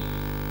হবে।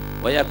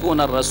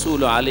 ওয়ায়াকুনা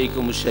রাসূলু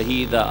আলাইকুম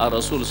শাহীদা, আর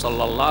রাসূল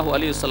সাল্লাল্লাহু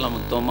আলাইহি ওয়াসাল্লাম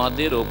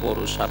তোমাদের ওপর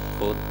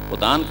সাক্ষ্য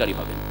প্রদানকারী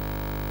হবেন।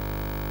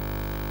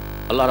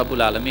 আল্লাহ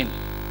রাব্বুল আলামিন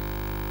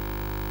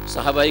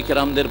সাহাবায়ে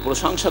কেরামদের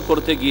প্রশংসা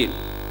করতে গিয়ে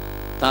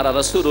তাঁরা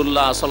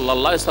রাসূলুল্লাহ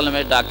সাল্লাল্লাহু আলাইহি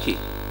ওয়াসাল্লামের ডাকে,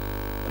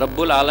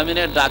 রব্বুল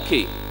আলামিনের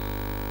ডাকে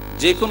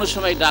যে কোনো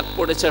সময় ডাক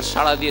পড়েছে আর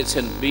সাড়া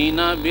দিয়েছেন,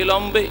 বিনা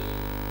বিলম্বে,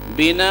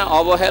 বিনা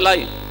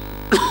অবহেলায়,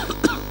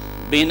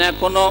 বিনা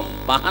কোনো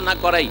বাহানা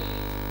করাই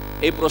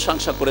এই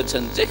প্রশংসা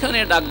করেছেন। যেখানে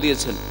ডাক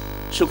দিয়েছেন,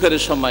 সুখের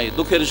সময়,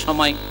 দুঃখের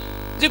সময়,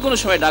 যে কোনো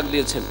সময় ডাক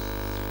দিয়েছেন।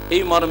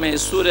 এই মর্মে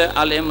সূরা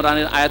আলে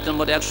ইমরানের আয়াত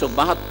নম্বর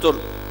 172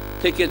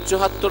 থেকে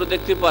 74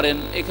 দেখতে পারেন।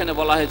 এখানে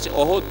বলা হয়েছে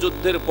ওহদ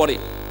যুদ্ধের পরে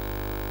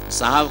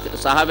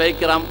সাহাবায়ে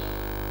কেরাম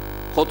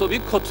ক্ষত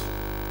বিক্ষত,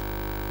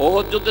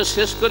 ওহদ যুদ্ধ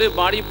শেষ করে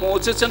বাড়ি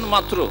পৌঁছেছেন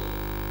মাত্র,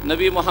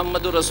 নবী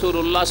মুহাম্মদুর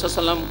রাসূলুল্লাহ সাল্লাল্লাহু আলাইহি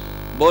ওয়াসাল্লাম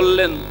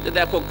বললেন যে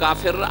দেখো,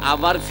 কাফেররা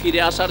আবার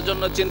ফিরে আসার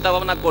জন্য চিন্তা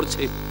ভাবনা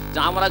করছে, যে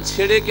আমরা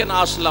ছেড়ে কেন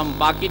আসলাম,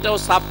 বাকিটাও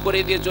সাফ করে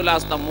দিয়ে চলে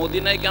আসতাম,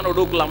 মদিনায় কেন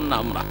ঢুকলাম না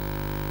আমরা?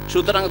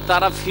 সুতরাং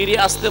তারা ফিরে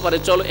আসতে পারে,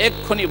 চলো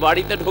এক্ষুনি,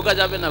 বাড়িতে ঢোকা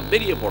যাবে না,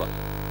 বেরিয়ে পড়ো।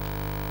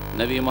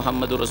 নবী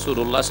মুহাম্মদুর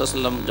রাসূলুল্লাহ সাল্লাল্লাহু আলাইহি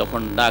ওয়াসাল্লাম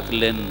যখন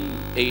ডাকলেন,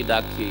 এই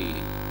ডাকে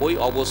ওই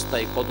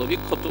অবস্থায় ক্ষত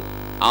বিক্ষত,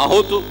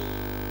 আহত,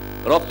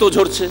 রক্ত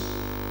ঝরছে,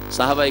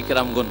 সাহাবায়ে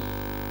কেরামগণ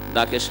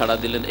ডাকে সাড়া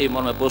দিলেন। এই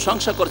মর্মে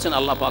প্রশংসা করছেন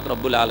আল্লাহ পাক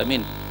রব্বুল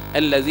আলামিন,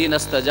 আল্লাযীনা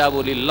ইসতাজাবু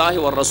লিল্লাহি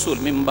ওয়ার রাসূল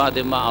মিন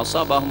বাদি মা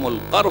আসাবাহুমুল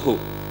কারহু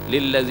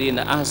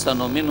লিল্লাযীনা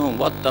আহসানু মিনহুম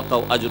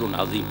ওয়াত্তাকাউ আজরুন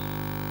আযীম।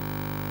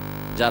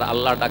 যারা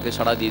আল্লাহর ডাকে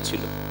সাড়া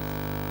দিয়েছিল,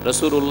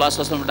 রাসূলুল্লাহ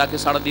সাল্লাল্লাহু আলাইহি ওয়াসাল্লাম ডাকে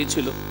সাড়া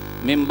দিয়েছিল,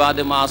 মিন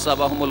বাদি মা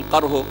আসাবাহুমুল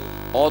কারহু,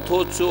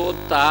 অথচ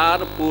তার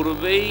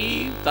পূর্বেই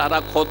তারা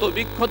ক্ষত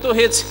বিক্ষত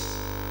হয়েছে,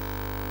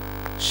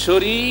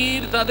 শরীর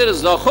তাদের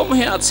জখম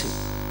হয়ে আছে।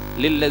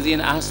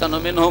 লিল্লাযিনা আহসানু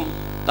মিনহুম,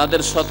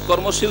 তাদের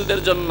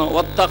সৎকর্মশীলদের জন্য,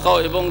 ওয়াত্তাকাও,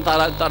 এবং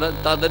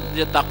তাদের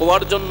যে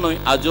তাকওয়ার জন্য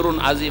আজরুন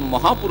আজিম,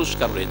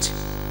 মহাপুরস্কার রয়েছে।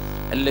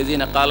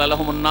 আল্লাযিনা ক্বালা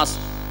লাহুমুন নাস,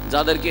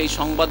 যাদেরকে এই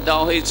সংবাদ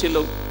দেওয়া হয়েছিল,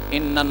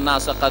 ইন্নান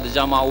নাসা কাদ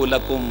জামাউ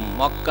লাকুম,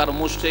 মক্কার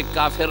মুশরিক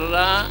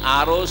কাফেররা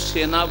আরো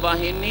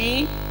সেনাবাহিনী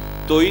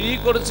তৈরি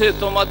করেছে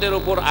তোমাদের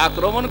উপর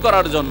আক্রমণ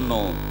করার জন্য।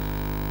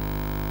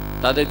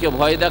 তাদেরকে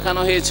ভয়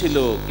দেখানো হয়েছিল,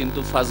 কিন্তু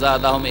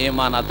ফাজাদাহুম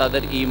ঈমানা,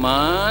 তাদের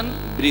ঈমান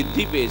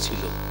বৃদ্ধি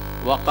পেয়েছিল।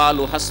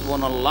 ওয়াকালু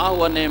হাসবুনাল্লাহু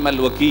ওয়া নি'মাল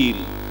ওয়াকিল,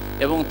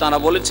 এবং তারা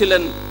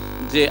বলেছিলেন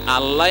যে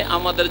আল্লাহ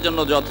আমাদের জন্য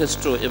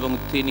যথেষ্ট এবং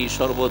তিনি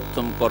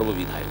সর্বোত্তম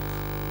কর্মবিধায়ক।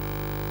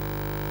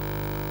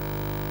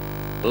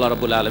 আল্লাহ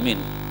রাব্বুল আলামিন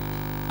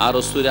আর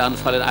সূরা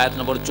আনফালের আয়াত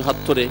নম্বর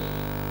 ৭৪-এ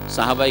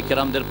সাহাবায়ে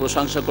কেরামদের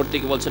প্রশংসা করতে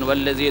গিয়ে বলছেন,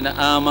 ওয়াল্লাযিনা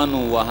আমানু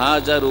ওয়া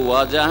হাজারু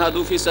ওয়া জাহাদু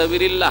ফি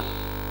সাবিলিল্লাহ,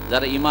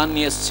 যারা ঈমান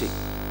নিয়ে এসেছে,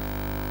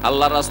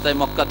 আল্লাহর রাস্তায়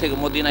মক্কা থেকে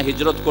মদিনা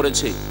হিজরত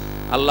করেছে,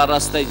 আল্লাহর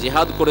রাস্তায়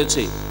জিহাদ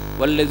করেছে।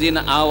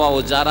 ওয়াল্লাযিনা আওয়াও,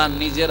 যারা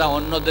নিজেরা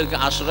অন্যদেরকে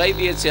আশ্রয়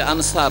দিয়েছে,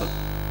 আনসার।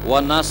 ওয়া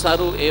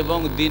নাসারু, এবং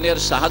দ্বীনের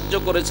সাহায্য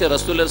করেছে,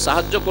 রাসূলের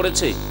সাহায্য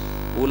করেছে।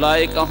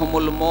 উলাইকা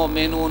হুমুল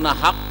মুমিনুনা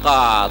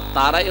হাক্কা,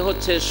 তারাই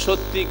হচ্ছে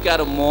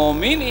সত্যিকার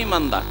মুমিন,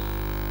 ঈমানদার।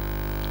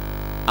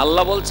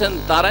 আল্লাহ বলছেন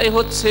তারাই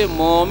হচ্ছে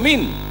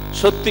মুমিন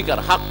সত্যিকার,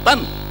 হাক্কান,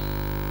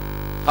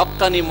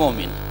 হক্কানি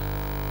মুমিন।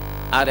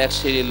 আর এক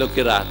শ্রেণীর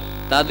লোকেরা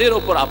তাদের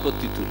ওপর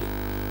আপত্তি তুলে,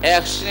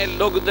 এক শ্রেণীর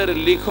লোকদের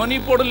লিখনি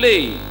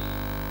পড়লেই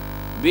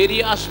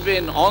বেরিয়ে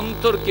আসবেন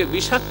অন্তরকে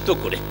বিষাক্ত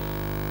করে।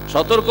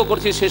 সতর্ক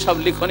করছি সেসব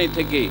লিখনি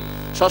থেকে,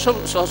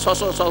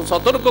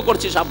 সতর্ক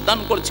করছি, সাবধান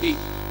করছি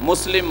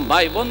মুসলিম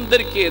ভাই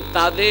বোনদেরকে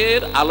তাদের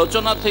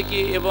আলোচনা থেকে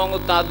এবং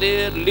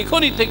তাদের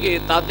লিখনি থেকে,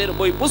 তাদের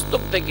বই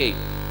পুস্তক থেকে,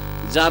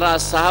 যারা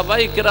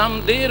সাহাবায়ে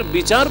কেরামদের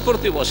বিচার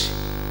করতে বসে।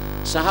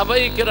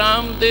 সাহাবায়ে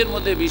কেরামদের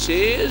মধ্যে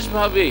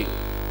বিশেষভাবে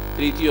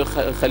তৃতীয়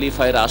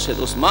খলিফায়ে রাশেদ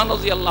উসমান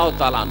রাদিয়াল্লাহু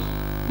তাআলা আনহু,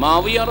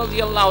 মুআবিয়া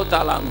রাদিয়াল্লাহু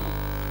তাআলা আনহু,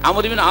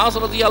 আমর ইবনে আস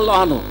রাদিয়াল্লাহু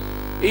আনহু,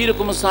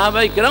 এইরকম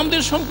সাহাবায়ে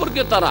কেরামদের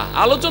সম্পর্কে তারা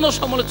আলোচনা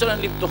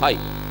সমালোচনায় লিপ্ত হয়।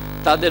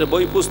 তাদের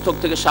বই পুস্তক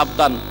থেকে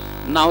সাবধান,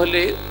 না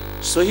হলে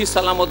সহি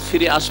সালামত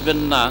ফিরে আসবেন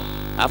না,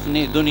 আপনি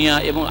দুনিয়া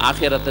এবং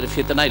আখিরাতের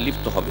ফিতনায়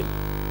লিপ্ত হবেন।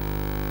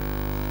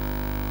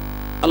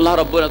 আল্লাহ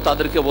রাব্বুল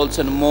তাদেরকে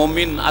বলছেন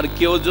মুমিন, আর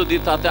কেউ যদি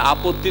তাতে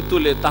আপত্তি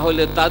তুলে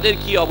তাহলে তাদের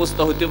কি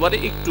অবস্থা হতে পারে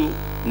একটু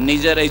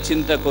নিজেরাই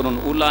চিন্তা করুন।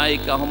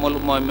 উলাইকা হুমুল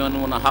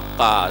মুমিনুনা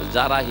হাক্কা,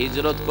 যারা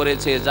হিজরত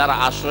করেছে, যারা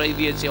আশ্রয়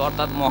দিয়েছে,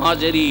 অর্থাৎ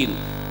মুহাজিরিন,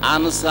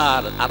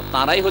 আনসার, আর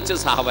তারাই হচ্ছে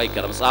সাহাবায়ে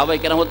কেরাম। সাহাবায়ে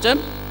কেরাম হচ্ছেন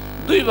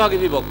দুই ভাগে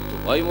বিভক্ত,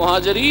 হয়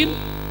মুহাজিরিন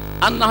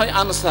আর না হয়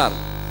আনসার।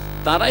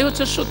 তারাই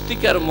হচ্ছে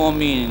সত্যিকার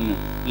মুমিন।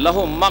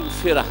 লাহুম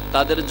মাগফিরাহ,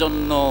 তাদের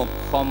জন্য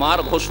ক্ষমার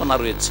ঘোষণা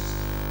রয়েছে।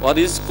 ওয়া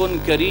রিজকুন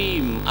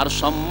কারীম, আর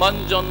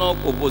সম্মানজনক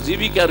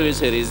উপজীবিকা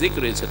রয়েছে, রিজিক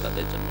রয়েছে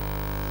তাদের জন্য।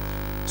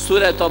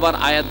 সূরা তওবার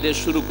আয়াত দিয়ে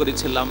শুরু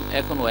করেছিলাম,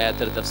 এখন ওই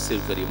আয়াতের তাফসীর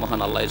করি। মহান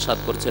আল্লাহ ইরশাদ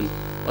করছেন,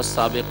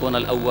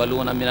 ওয়াস-সাবিকুনাল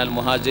আউয়ালুনা মিনাল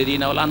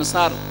মুহাজিরিন ওয়াল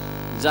আনসার,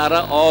 যারা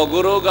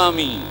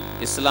অগ্রগামী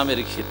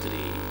ইসলামের ক্ষেত্রে,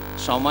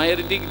 সময়ের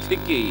দিক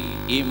থেকে,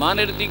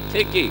 ঈমানের দিক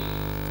থেকে,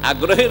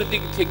 আগ্রহের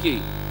দিক থেকে,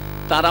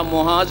 তারা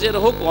মুহাজির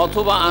হোক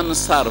অথবা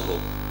আনসার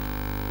হোক।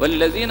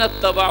 ওয়াল্লাযিনা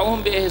তাবাউহুম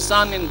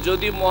বিইহসানিন,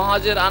 যদি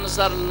মুহাজির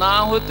আনসার না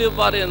হতে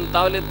পারেন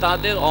তাহলে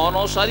তাদের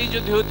অনুসারী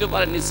যদি হতে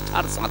পারেন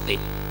নিষ্ঠার সাথে,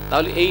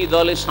 তাহলে এই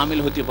দলে শামিল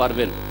হতে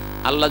পারবেন।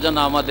 আল্লাহ যেন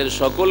আমাদের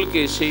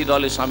সকলকে সেই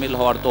দলে শামিল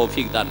হওয়ার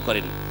তৌফিক দান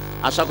করেন।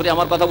 আশা করি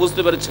আমার কথা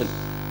বুঝতে পেরেছেন।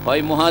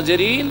 হয়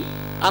মুহাজিরিন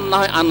আর না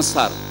হয়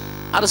আনসার।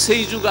 আর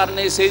সেই যুগ আর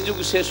নেই, সেই যুগ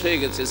শেষ হয়ে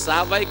গেছে,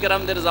 সাহাবায়ে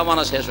কেরামদের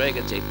জামানা শেষ হয়ে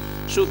গেছে।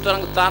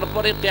 সুতরাং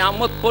তারপরে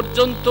কিয়ামত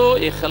পর্যন্ত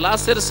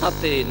ইখলাসের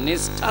সাথে,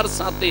 নিষ্ঠার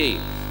সাথে,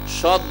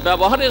 সৎ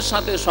ব্যবহারের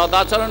সাথে,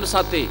 সদাচরণের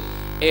সাথে,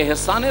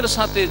 ইহসানের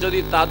সাথে যদি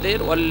তাদের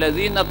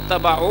ওয়াল্লাযিনা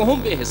তাবাউহুম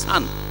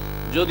বিইহসান,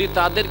 যদি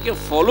তাদেরকে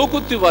ফলো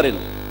করতে পারেন,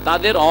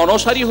 তাদের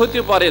অনুসারী হতে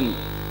পারেন,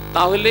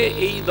 তাহলে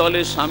এই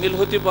দলে শামিল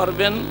হতে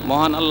পারবেন।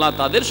 মহান আল্লাহ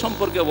তাদের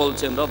সম্পর্কে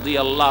বলছেন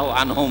রাদিয়াল্লাহু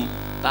আনহুম,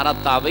 তারা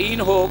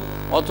তাবেঈন হোক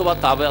অথবা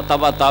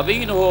তাবা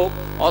তাবেঈন হোক,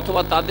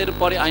 অথবা তাদের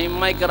পরে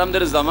আইম্মায়ে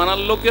কেরামদের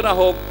জামানার লোকেরা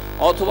হোক,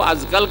 অথবা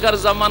আজকালকার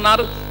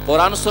জামানার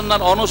কোরআন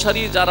সুন্নাহর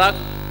অনুসারী যারা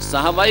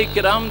সাহাবায়ে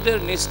কেরামদের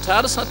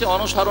নিষ্ঠার সাথে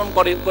অনুসরণ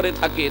করে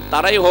থাকে,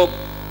 তারাই হোক,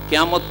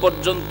 কিয়ামত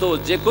পর্যন্ত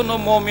যে কোনো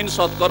মুমিন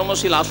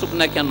সৎকর্মশীল আসুক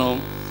না কেন,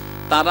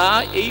 তারা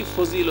এই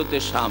ফজিলতে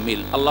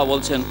শামিল। আল্লাহ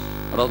বলছেন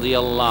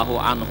রাদিয়াল্লাহু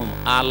আনহুম,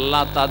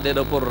 আল্লাহ তাদের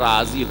উপর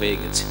রাজি হয়ে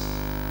গেছে।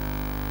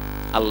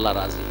 আল্লাহ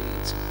রাজি হয়ে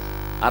গেছে।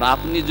 আর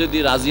আপনি যদি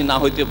রাজি না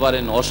হইতে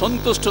পারেন,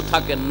 অসন্তুষ্ট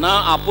থাকেন, না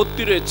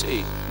আপত্তি রয়েছে,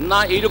 না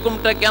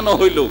এইরকমটা কেন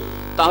হইল,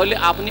 তাহলে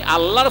আপনি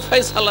আল্লাহর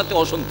ফয়সালাতে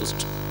অসন্তুষ্ট।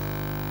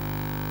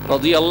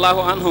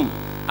 রাদিয়াল্লাহু আনহুম,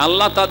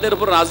 আল্লাহ তাদের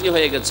উপর রাজি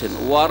হয়ে গেছেন।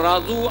 ওয়া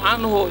রাদু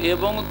আনহু,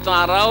 এবং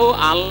তারাও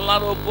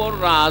আল্লাহর উপর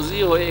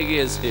রাজি হয়ে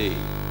গিয়েছে।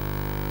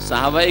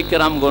 সাহাবায়ে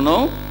কেরামগণ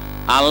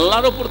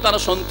আল্লাহর উপর তারা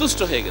সন্তুষ্ট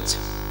হয়ে গেছে।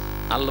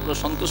 আল্লাহর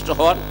উপর সন্তুষ্ট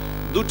হওয়ার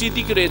দুটি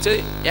দিক রয়েছে।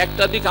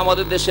 একটা দিক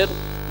আমাদের দেশের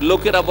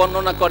লোকেরা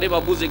বর্ণনা করে বা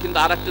বুঝে, কিন্তু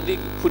আর একটা দিক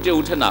ফুটে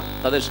উঠে না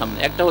তাদের সামনে।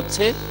 একটা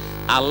হচ্ছে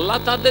আল্লাহ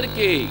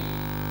তাদেরকে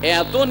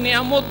এত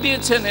নিয়ামত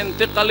দিয়েছেন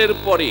ইন্তেকালের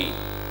পরে,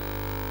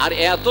 আর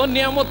এত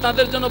নিয়ামত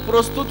তাদের জন্য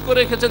প্রস্তুত করে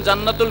রেখেছেন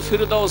জান্নাতুল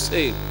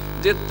ফিরদাউসে,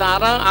 যে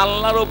তারা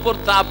আল্লাহর ওপর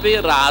তাপে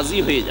রাজি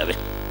হয়ে যাবে।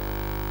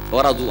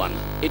 ওয়ারাদুয়ান,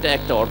 এটা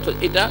একটা অর্থ।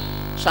 এটা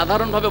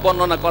সাধারণভাবে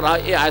বর্ণনা করা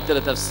হয় এই আয়াতের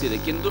তাফসিরে,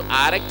 কিন্তু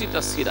আর একটি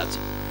তাফসির আছে,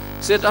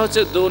 সেটা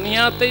হচ্ছে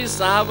দুনিয়াতেই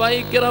সাহাবাই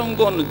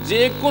কেরামগণ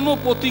যে কোনো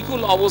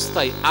প্রতিকূল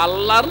অবস্থায়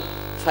আল্লাহর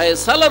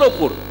ফয়সালার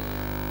ওপর,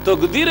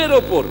 তকদিরের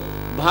ওপর,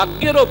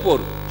 ভাগ্যের ওপর,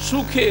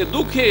 সুখে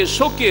দুঃখে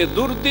শোকে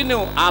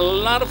দুর্দিনেও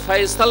আল্লাহর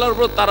ফয়সালার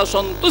উপর তারা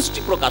সন্তুষ্টি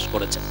প্রকাশ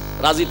করেছেন,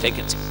 রাজি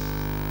থেকেছেন।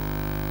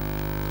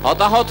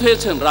 হতাহত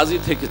হয়েছেন, রাজি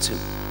থেকেছেন।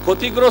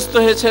 ক্ষতিগ্রস্ত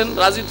হয়েছেন,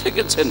 রাজি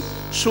থেকেছেন।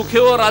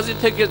 সুখেও রাজি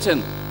থেকেছেন,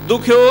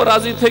 দুঃখেও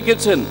রাজি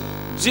থেকেছেন।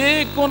 যে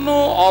কোনো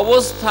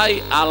অবস্থায়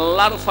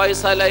আল্লাহর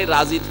ফয়সালায়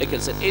রাজি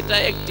থেকেছেন। এটা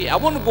একটি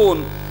এমন গুণ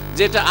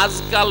যেটা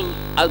আজকাল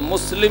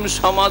মুসলিম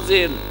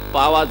সমাজের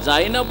পাওয়া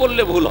যায় না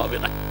বললে ভুল হবে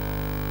না।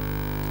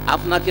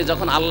 আপনাকে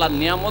যখন আল্লাহর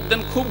নিয়ামত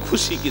দেন খুব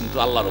খুশি কিন্তু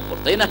আল্লাহর উপর,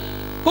 তাই না?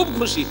 খুব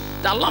খুশি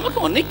যে আল্লাহ আমাকে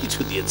অনেক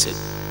কিছু দিয়েছে,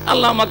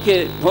 আল্লাহ আমাকে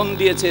ধন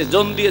দিয়েছে,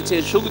 জন দিয়েছে,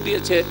 সুখ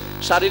দিয়েছে,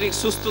 শারীরিক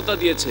সুস্থতা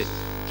দিয়েছে।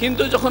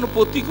 কিন্তু যখন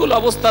প্রতিকূল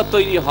অবস্থা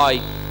তৈরি হয়,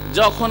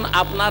 যখন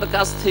আপনার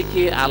কাছ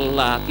থেকে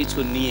আল্লাহ কিছু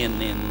নিয়ে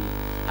নেন,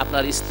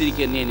 আপনার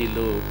স্ত্রীকে নিয়ে নিল,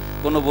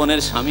 কোনো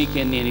বোনের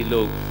স্বামীকে নিয়ে নিল,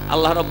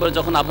 আল্লাহ রাব্বুল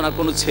যখন আপনার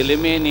কোনো ছেলে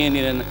মেয়ে নিয়ে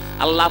নিলেন,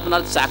 আল্লাহ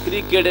আপনার চাকরি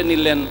কেড়ে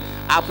নিলেন,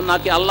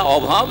 আপনাকে আল্লাহ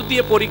অভাব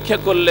দিয়ে পরীক্ষা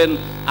করলেন,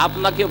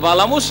 আপনাকে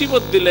বালা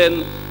মুসিবত দিলেন,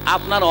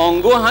 আপনার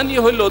অঙ্গহানি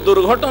হইল,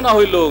 দুর্ঘটনা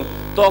হইল,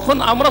 তখন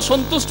আমরা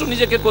সন্তুষ্ট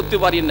নিজেকে করতে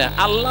পারি না।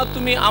 আল্লাহ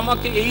তুমি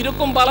আমাকে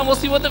এইরকম বালা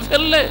মুসিবতে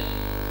ফেললে,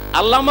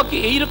 আল্লাহ আমাকে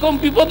এইরকম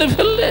বিপদে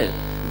ফেললে,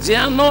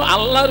 যেন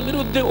আল্লাহর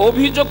বিরুদ্ধে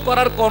অভিযোগ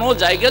করার কোনো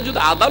জায়গা যদি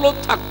আদালত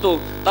থাকতো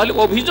তাহলে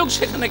অভিযোগ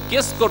সেখানে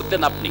কেস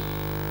করতেন আপনি।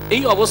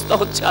 এই অবস্থা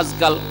হচ্ছে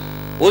আজকাল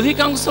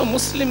অধিকাংশ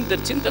মুসলিমদের।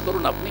 চিন্তা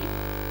করুন আপনি,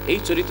 এই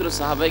চরিত্র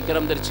সাহাবায়ে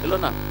কেরামদের ছিল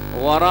না?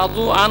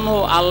 ওয়ারাদু আনহু,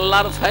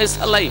 আল্লাহর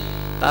ফয়সালায়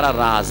তারা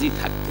রাজি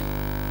থাকতেন।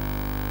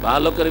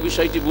 ভালো করে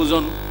বিষয়টি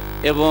বুঝুন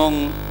এবং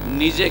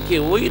নিজেকে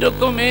ওই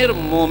রকমের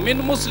মুমিন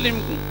মুসলিম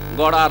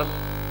গড়ার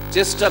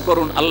চেষ্টা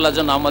করুন। আল্লাহ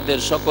যেন আমাদের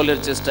সকলের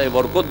চেষ্টায়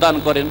বরকত দান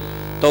করেন,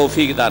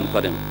 তৌফিক দান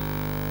করেন।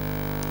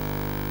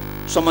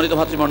 সম্মানিত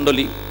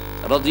ভাতৃমণ্ডলী,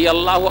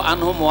 রাদিয়াল্লাহু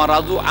আনহুম ওয়া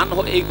রাদু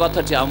আনহু, এই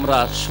কথাটি আমরা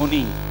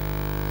শুনি,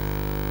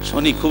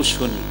 খুব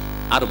শুনি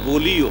আর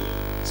বলিও।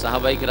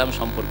 সাহাবায়ে কেরাম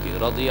সম্পর্কে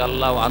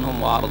রাদিয়াল্লাহু আনহুম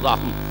ওয়া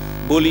আরদাহুম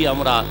বলি,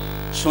 আমরা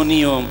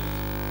শুনিও,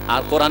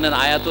 আর কোরআনের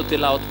আয়াতও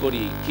তেলাওয়াত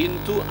করি,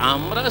 কিন্তু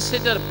আমরা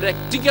সেটার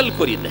প্র্যাকটিক্যাল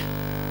করি না,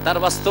 তার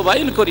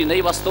বাস্তবায়ন করি না।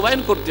 এই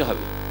বাস্তবায়ন করতে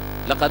হবে।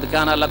 লাকাদ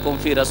কানা লাকুম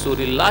ফি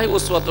রাসূলিল্লাহি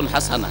উসওয়াতুন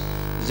হাসানা,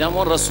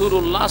 যেমন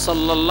রাসূলুল্লাহ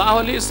সাল্লাল্লাহু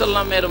আলাইহি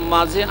সাল্লামের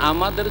মাঝে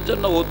আমাদের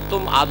জন্য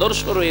উত্তম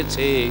আদর্শ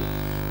রয়েছে,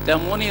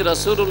 তেমনি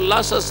রাসূলুল্লাহ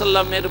সাল্লাল্লাহু আলাইহি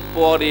সাল্লামের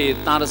পরে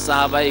তার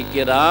সাহাবায়ে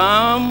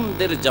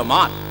কেরামদের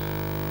জামাত,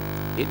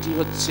 এটি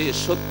হচ্ছে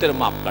সত্যের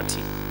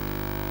মাপকাঠি।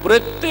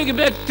 প্রত্যেক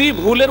ব্যক্তি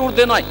ভুলের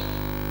ঊর্ধ্বে নয়।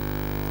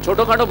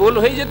 ছোটখাটো ভুল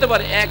হয়ে যেতে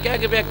পারে, এক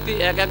এক ব্যক্তি,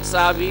 এক এক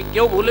সাহাবী,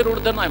 কেউ ভুলের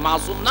ঊর্ধ্বে নয়,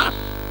 মাসুম না,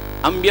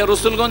 আম্বিয়া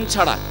রসুলগণ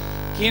ছাড়া।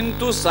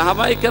 কিন্তু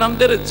সাহাবায়ে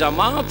কেরামদের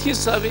জামাত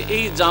হিসাবে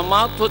এই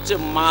জামাত হচ্ছে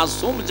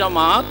মাসুম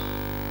জামাত,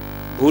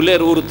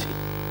 ভুলের ঊর্ধ্বে।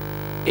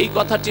 এই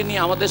কথাটি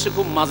নিয়ে আমাদের দেশে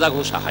খুব মাজা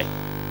ঘষা হয়।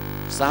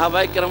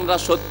 সাহাবায়ে কেরামরা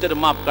সত্যের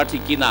মাপকাঠি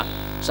কিনা,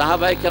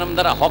 সাহাবায়ে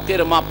কেরামরা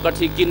হকের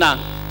মাপকাঠি কিনা,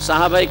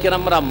 সাহাবায়ে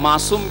কেরামরা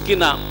মাসুম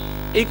কিনা,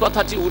 এই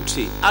কথাটি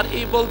উঠছে। আর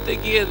এই বলতে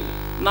গিয়ে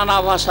নানা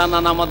ভাষা,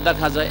 নানা মত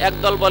দেখা যায়।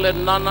 একদল বলেন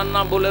না না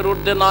না, ভুলের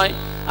ঊর্ধ্বে নয়,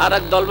 আর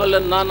এক দল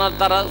বলেন না না,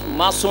 তারা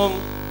মাসুম।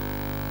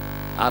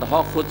 আর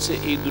হক হচ্ছে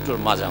এই দুটোর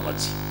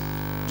মাঝামাঝি।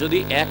 যদি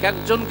এক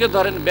একজনকে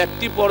ধরেন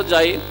ব্যক্তি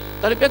পর্যায়ে,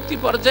 তাহলে ব্যক্তি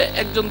পর্যায়ে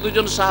একজন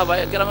দুজন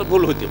সাহাবায়ে কেরামের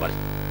ভুল হতে পারে।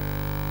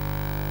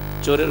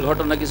 চোরের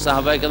ঘটনা কি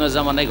সাহাবায়ে কেরামের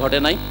জামানায় ঘটে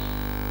নাই?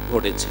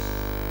 ঘটেছে,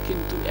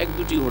 কিন্তু এক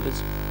দুটি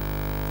ঘটেছে।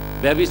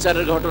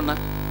 ব্যভিচারের ঘটনা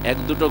এক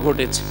দুটো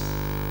ঘটেছে।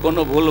 কোনো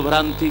ভুল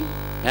ভ্রান্তি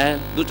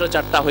দুটো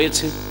চারটা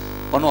হয়েছে,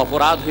 কোনো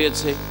অপরাধ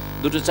হয়েছে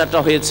দুটো চারটা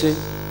হয়েছে,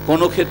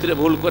 কোনো ক্ষেত্রে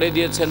ভুল করে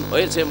দিয়েছেন,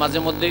 হয়েছে, মাঝে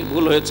মধ্যে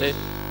ভুল হয়েছে।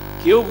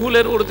 কেউ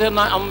ভুলের ঊর্ধ্বে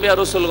নয় আম্বিয়া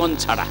রসুলগণ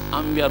ছাড়া।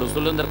 আম্বিয়া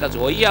রসুলগণদের কাছে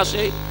ওহী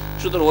আসে,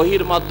 শুধু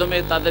ওহীর মাধ্যমে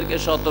তাদেরকে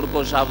সতর্ক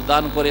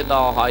সাবধান করে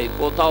দেওয়া হয়।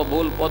 কোথাও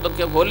ভুল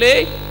পদক্ষেপ হলে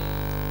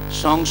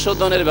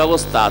সংশোধনের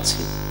ব্যবস্থা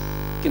আছে,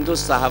 কিন্তু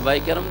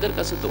সাহাবায়ে কেরামদের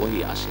কাছে তো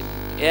ওহী আসে।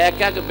 এক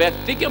এক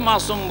ব্যক্তিকে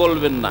মাসুম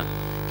বলবেন না,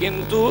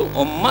 কিন্তু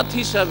উম্মত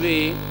হিসাবে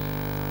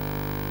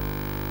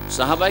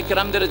সাহাবায়ে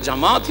কেরামদের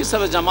জামাত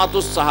হিসাবে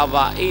জামাতুস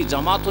সাহাবা, এই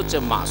জামাত হচ্ছে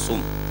মাসুম।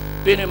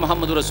 প্রিয়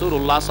মুহাম্মদ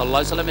রাসূলুল্লাহ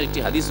সাল্লাল্লাহু আলাইহি ওয়াসাল্লামের একটি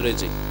হাদিস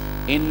রয়েছে,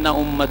 ইন্না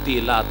উম্মতি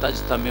লা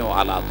তাজতামিউ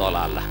আলা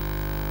দালালাহ,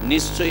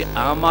 নিশ্চয়ই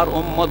আমার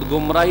উম্মত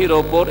গুমরাহির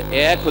ওপর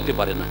এক হতে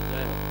পারে না।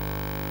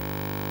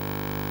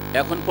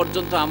 এখন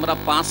পর্যন্ত আমরা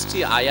 5টি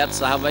আয়াত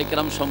সাহাবায়ে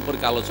কেরাম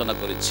সম্পর্কে আলোচনা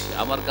করেছি।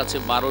 আমার কাছে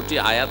 12টি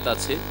আয়াত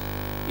আছে,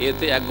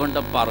 এতে 1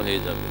 ঘন্টা পার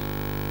হয়ে যাবে।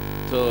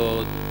 তো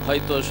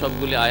হয়তো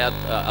সবগুলি আয়াত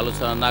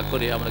আলোচনা না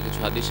করে আমরা কিছু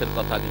হাদিসের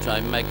কথা, কিছু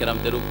আইম্মায়ে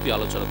কেরামদের উক্তি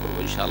আলোচনা করব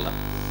ইনশাআল্লাহ।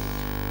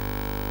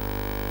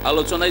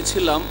 আলোচনায়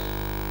ছিলাম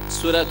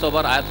সূরা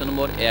তওবার আয়াত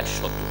নম্বর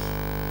 100।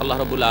 আল্লাহ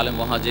রাব্বুল আলামিন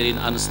মুহাজিরিন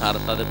আনসার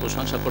তাদের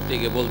প্রশংসা করতে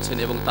গিয়ে বলছেন,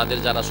 এবং তাদের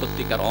যারা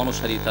সত্যিকার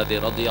অনুসারী তাদের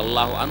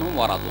রাদিয়াল্লাহু আনহুম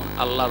ওয়া রাদওয়ান,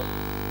 আল্লাহ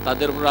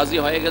তাদের উপর রাজি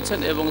হয়ে গেছেন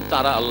এবং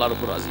তারা আল্লাহর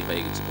উপর রাজি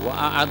হয়ে গেছেন। ওয়া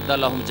আ'আদ্দা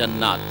লাহুম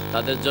জান্নাত,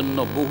 তাদের জন্য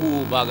বহু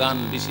বাগান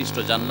বিশিষ্ট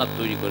জান্নাত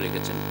তৈরি করে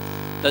রেখেছেন।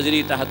 তাজরি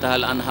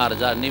তাহতাহাল আনহার,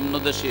 যার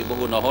নিম্নদেশে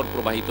বহু নহর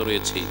প্রবাহিত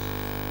রয়েছে।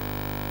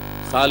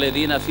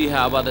 খালিদিনা ফিহা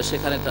আবাদা,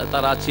 সেখানে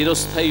তারা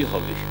চিরস্থায়ী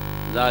হবে।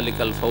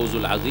 যালিকাল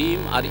ফাউজুল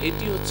আযীম, আর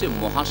এটি হচ্ছে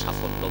মহা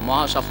সাফল্য।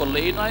 মহা সাফল্য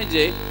এই নয়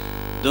যে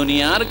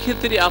দুনিয়ার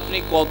ক্ষেত্রে আপনি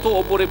কত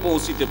ওপরে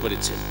পৌঁছিতে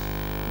পেরেছেন,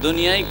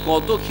 দুনিয়ায়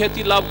কত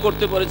খ্যাতি লাভ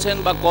করতে পেরেছেন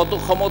বা কত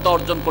ক্ষমতা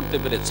অর্জন করতে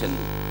পেরেছেন।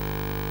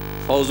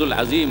 ফৌজুল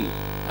আজিম,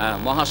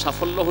 মহা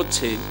সাফল্য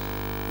হচ্ছে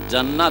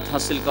জান্নাত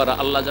হাসিল করা।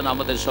 আল্লাহ যেন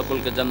আমাদের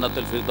সকলকে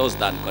জান্নাতুল ফিরদৌস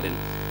দান করেন।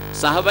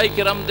 সাহাবাই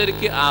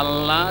কেরামদেরকে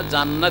আল্লাহ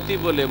জান্নাতি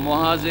বলে,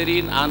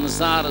 মুহাজিরিন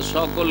আনসার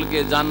সকলকে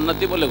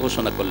জান্নাতি বলে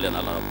ঘোষণা করলেন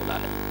আল্লাহ রাব্বুল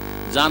আলামিন।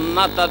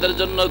 জান্নাত তাদের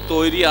জন্য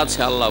তৈরি আছে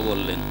আল্লাহ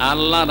বললেন,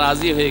 আল্লাহ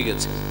রাজি হয়ে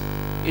গেছেন।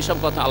 এসব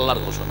কথা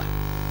আল্লাহর ঘোষণা।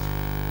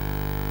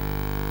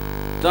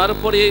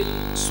 তারপরে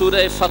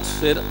সূরা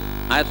ফাতহের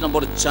আয়াত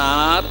নম্বর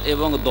 4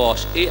 এবং 10,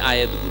 এই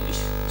আয়াতগুলি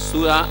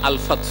সূরা আল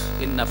ফাতহ,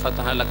 ইন্না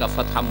ফাতাহনা লাকা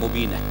ফাতহাম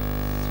মুবিনা।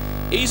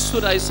 এই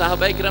সূরায়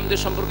সাহাবায়ে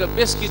কেরামদের সম্পর্কে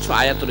বেশ কিছু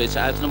আয়াত রয়েছে।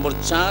 আয়াত নম্বর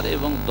 4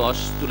 এবং 10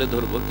 তুলে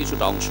ধরব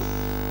কিছুটা অংশ।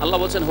 আল্লাহ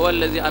বলেন,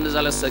 হুয়াল্লাযী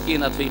আনজালা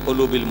সাকিনাতা ফি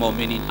কুলুবিল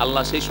মুমিনিন,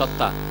 আল্লাহ সেই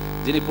সত্তা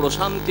যিনি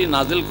প্রশান্তি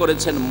নাজিল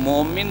করেছেন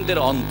মুমিনদের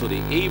অন্তরে।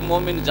 এই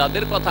মুমিন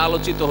যাদের কথা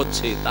আলোচিত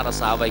হচ্ছে তারা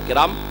সাহাবায়ে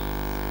কেরাম।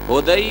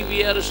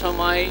 হুদাইবিয়ার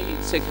সময়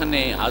সেখানে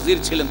হাজির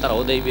ছিলেন তারা,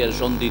 হুদাইবিয়ার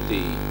সন্ধিতে।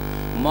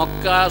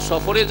 মক্কা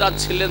সফরে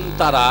যাচ্ছিলেন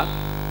তারা,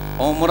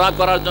 ওমরা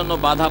করার জন্য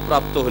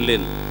বাধাপ্রাপ্ত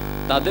হলেন।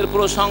 তাদের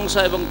প্রশংসা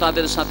এবং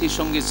তাদের সাথী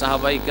সঙ্গী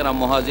সাহাবায়ে কেরাম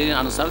মুহাজিরিন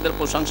আনসারদের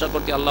প্রশংসা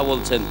করতে আল্লাহ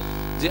বলছেন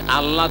যে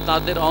আল্লাহ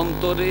তাদের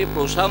অন্তরে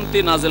প্রশান্তি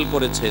নাজিল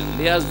করেছেন।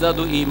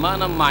 লিয়াজদাদু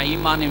ঈমানাম মা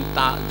ঈমানিহিম,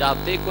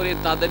 যাতে করে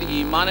তাদের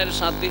ঈমানের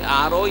সাথে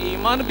আরো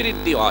ঈমান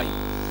বৃদ্ধি হয়।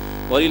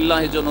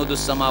 ওয়ালিল্লাহি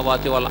জুনুদুস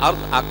সামাওয়াতি ওয়াল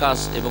আরদ, আকাশ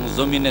এবং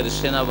জমিনের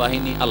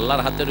সেনাবাহিনী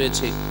আল্লাহর হাতে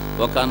রয়েছে।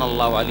 ওয়া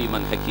কানাল্লাহু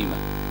আলিমান হাকীমা।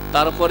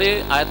 তারপরে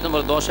আয়াত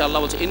নম্বর 10 এ আল্লাহ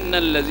বলছে,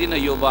 ইন্নাল্লাযীনা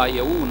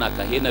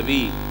ইউবাইউনাকা, হে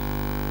নবী,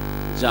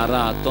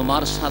 যারা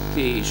তোমার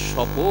সাথে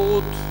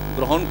শপথ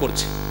গ্রহণ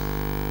করছে,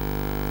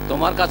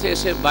 তোমার কাছে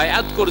এসে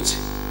বায়াত করছে।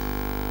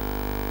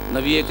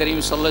 নবী করিম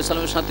সাল্লাল্লাহু আলাইহি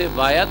ওয়াসাল্লামের সাথে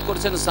বায়াত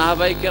করছেন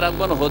সাহাবায়ে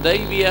কেরামগণ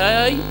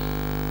হুদাইবিয়ায়।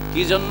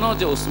 কি জন্য?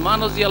 যে ওসমান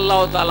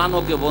রাদিয়াল্লাহু তাআলা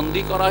আনহুকে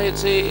বন্দী করা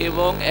হয়েছে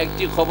এবং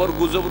একটি খবর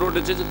গুজব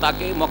রটেছে যে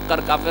তাকে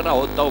মক্কার কাফেররা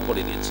হত্যাও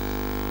করে দিয়েছে।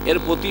 এর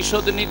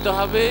প্রতিশোধ নিতে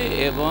হবে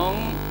এবং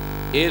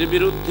এর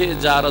বিরুদ্ধে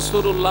যা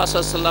রাসূলুল্লাহ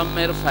সাল্লাল্লাহু আলাইহি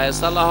ওয়াসাল্লামের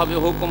ফয়সালা হবে,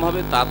 হুকুম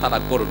হবে, তা তারা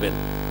করবেন।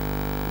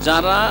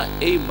 যারা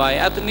এই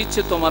বায়াত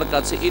নিচ্ছে তোমার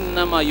কাছে,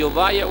 ইন্নামা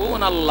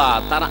ইউবাইউন আল্লাহ,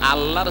 তারা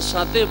আল্লাহর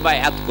সাথে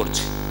বায়াত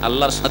করছে,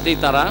 আল্লাহর সাথেই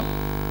তারা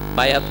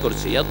বায়াত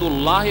করছে।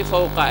 ইয়াদুল্লাহি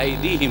ফাওকা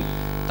আইদিহিম,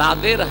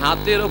 তাদের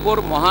হাতের ওপর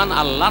মহান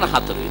আল্লাহর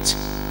হাত রয়েছে।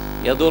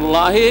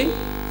 ইয়াদুল্লাহি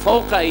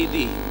ফাওকা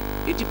আইদিহিম,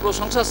 এটি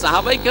প্রশংসা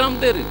সাহাবায়ে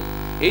কেরামদের।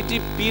 এটি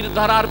পীর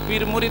ধারার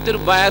পীর মুরিদের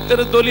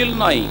বায়াতের দলিল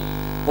নয়।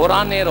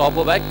 কোরআনের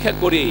অপব্যাখ্যা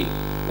করে,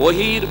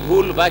 ওহীর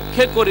ভুল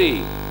ব্যাখ্যা করে,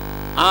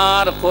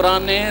 আর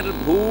কোরআনের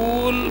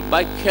ভুল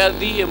ব্যাখ্যা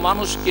দিয়ে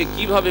মানুষকে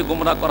কিভাবে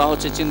গোমরা করা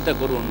হচ্ছে চিন্তা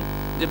করুন।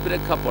 যে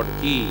প্রেক্ষাপট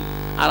কি,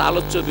 আর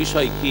আলোচ্য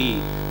বিষয় কি,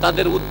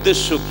 তাদের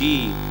উদ্দেশ্য কি,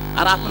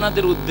 আর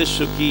আপনাদের উদ্দেশ্য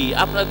কি?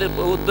 আপনাদের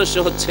উদ্দেশ্য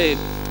হচ্ছে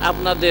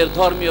আপনাদের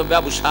ধর্মীয়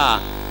ব্যবসা,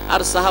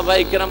 আর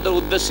সাহাবায়ে কেরামদের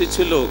উদ্দেশ্য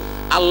ছিল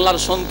আল্লাহর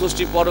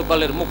সন্তুষ্টি,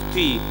 পরকালের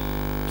মুক্তি।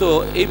 তো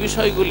এই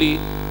বিষয়গুলি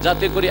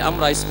যাতে করে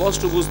আমরা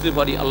স্পষ্ট বুঝতে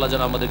পারি, আল্লাহ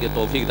যেন আমাদেরকে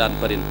তৌফিক দান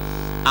করেন।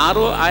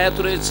 আরও আয়াত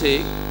রয়েছে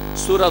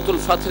সূরাতুল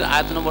ফাতহের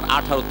আয়াত নম্বর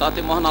 18, তাতে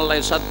মহান আল্লাহ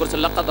ইরশাদ করেছেন,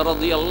 লাকাদ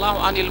রাদিয়াল্লাহু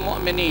আনিল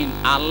মুমিনিন,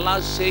 আল্লাহ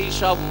সেই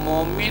সব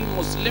মুমিন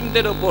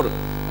মুসলিমদের উপর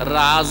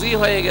রাজি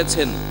হয়ে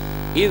গেছেন।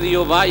 ইয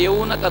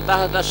ইউবাইউনাকা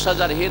তাহতাশ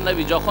শাজার, হে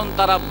নবী, যখন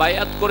তারা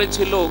বায়াত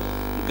করেছিল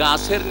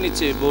গাছের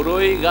নিচে,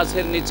 বড়ই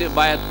গাছের নিচে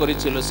বায়াত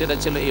করেছিল, সেটা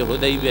ছিল এই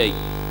হুদাইবিয়ায়।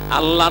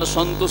 আল্লাহর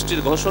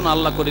সন্তুষ্টির ঘোষণা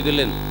আল্লাহ করে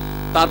দিলেন।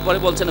 তারপরে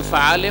বলছেন,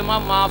 ফাআলিমা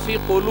মা ফি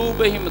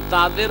কুলুবিহিম,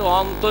 তাদের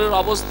অন্তরের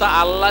অবস্থা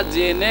আল্লাহ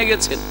জেনে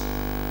গেছেন,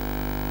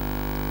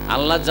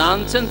 আল্লাহ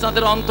জানছেন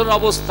তাদের অন্তরের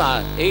অবস্থা।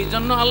 এই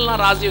জন্য আল্লাহ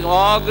রাজি,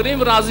 অগ্রিম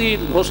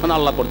রাজির ঘোষণা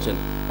আল্লাহ করছেন,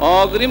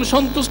 অগ্রিম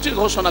সন্তুষ্টির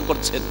ঘোষণা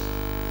করছেন।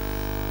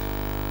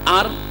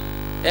 আর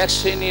এক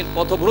শ্রেণীর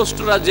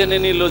পথভ্রষ্টরা জেনে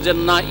নিল যে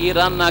না,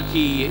 এরা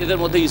নাকি, এদের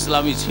মধ্যে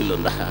ইসলামই ছিল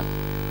না,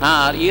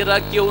 আর এরা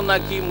কেউ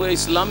নাকি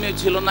ইসলামই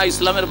ছিল না,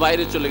 ইসলামের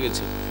বাইরে চলে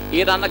গেছে,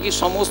 এরা নাকি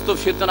সমস্ত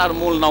ফিতনার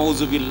মূল,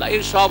 নাউজুবিল্লাহ।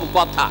 এই সব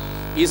কথা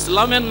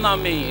ইসলামের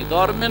নামে,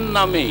 ধর্মের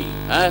নামে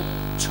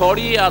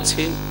ছড়িয়ে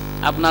আছে,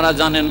 আপনারা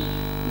জানেন,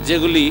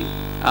 যেগুলি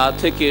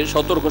থেকে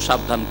সতর্ক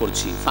সাবধান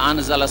করছি।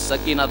 ফাআনজালাস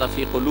সাকিনাতা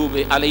ফি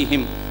কুলুবি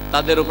আলাইহিম,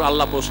 তাদের উপর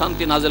আল্লাহ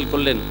প্রশান্তি নাজিল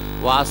করলেন।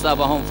 ওয়া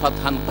আসাবাহুম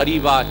ফাতহান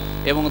করিবা,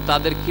 এবং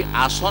তাদেরকে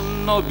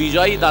আসন্ন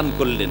বিজয় দান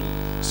করলেন।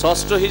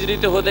 6ষ্ঠ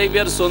হিজরিতে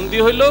হুদাইবিয়ার সন্ধি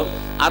হইল,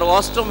 আর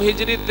 8ম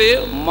হিজরিতে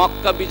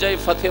মক্কা বিজয়,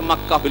 ফাতহে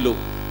মক্কা হইল।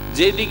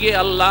 যেদিকে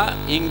আল্লাহ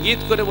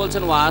ইঙ্গিত করে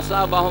বলছেন ওয়া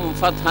আসাবাহুম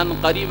ফাতহান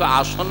করিবা,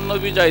 আসন্ন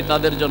বিজয়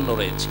তাদের জন্য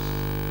রয়েছে।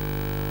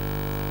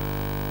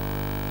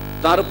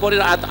 তারপরে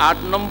আয়াত 8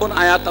 নম্বর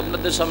আয়াত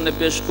আপনাদের সামনে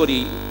পেশ করি,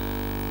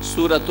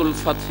 সূরাতুল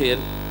ফাতহের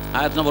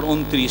আয়াত নম্বর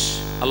 29।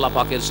 আল্লাহ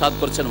পাক ইরশাদ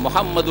করছেন,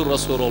 মুহাম্মাদুর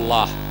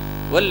রাসূলুল্লাহ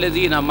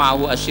ওয়াল্লাযীনা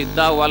মাআহু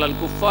আশিদ্দাউ আলাল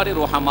কুফফারি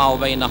রুহামাউ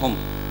বাইনাহুম।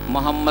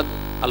 মুহাম্মদ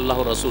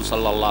আল্লাহর রাসূল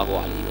সাল্লাল্লাহু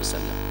আলাইহি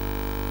ওয়াসাল্লাম,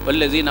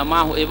 ওয়াল্লাযীনা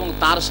মাআহু এবং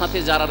তার সাথে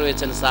যারা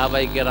রয়েছেন,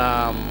 সাহাবায়ে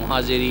কেরাম,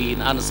 মুহাজিরিন,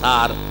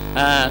 আনসার,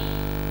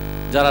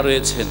 যারা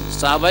রয়েছেন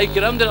সাহাবায়ে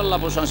কেরামদের আল্লাহ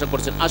প্রশংসা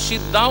করছেন।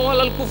 আশিদ্দাউ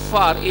আলাল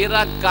কুফফার,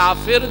 এরা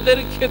কাফেরদের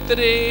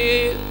ক্ষেত্রে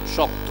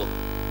শক্ত,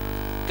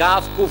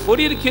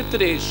 কুফরির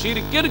ক্ষেত্রে,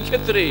 শিরকের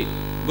ক্ষেত্রে,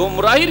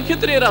 গোমরাহির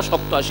ক্ষেত্রে এরা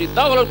শক্ত।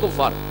 আশিদ্দাউ আলাল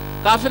কুফফার,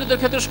 কাফেরদের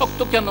ক্ষেত্রে শক্ত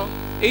কেন?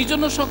 এই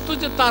জন্য শক্ত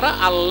যে তারা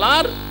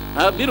আল্লাহর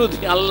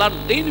বিরোধী, আল্লাহর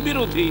দ্বীন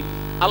বিরোধী,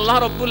 আল্লাহ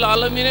রাব্বুল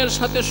আলামিনের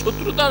সাথে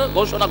শত্রুতা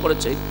ঘোষণা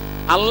করেছে।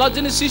 আল্লাহ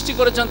যিনি সৃষ্টি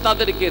করেছেন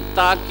তাদেরকে,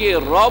 তাকে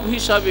রব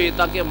হিসাবে,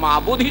 তাকে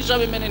মাবুদ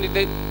হিসাবে মেনে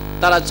নিতে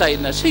তারা চায়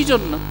না। সেই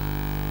জন্য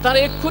তারা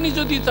এক্ষুনি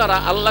যদি তারা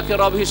আল্লাহকে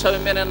রব হিসাবে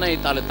মেনে নেয়,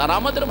 তাহলে তারা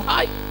আমাদের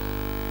ভাই।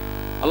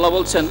 আল্লাহ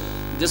বলছেন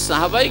যে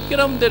সাহাবায়ে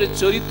কেরামদের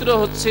চরিত্র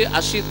হচ্ছে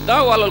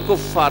আশিদ্দাউ আলাল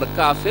কুফফার,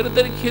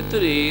 কাফেরদের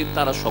ক্ষেত্রে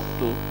তারা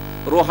শক্ত,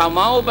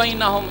 রুহামাউ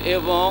বাইনাহুম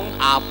এবং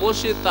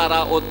আপোষে তারা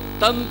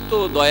অত্যন্ত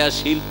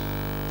দয়াশীল,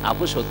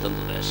 আপোষে অত্যন্ত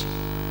দয়াশীল।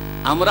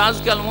 আমরা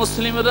আজকাল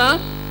মুসলিমরা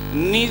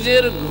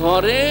নিজের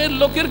ঘরের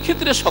লোকের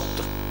ক্ষেত্রে শক্ত,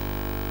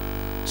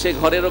 সে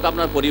ঘরের লোক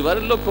আপনার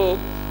পরিবারের লোক হোক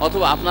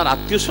অথবা আপনার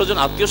আত্মীয়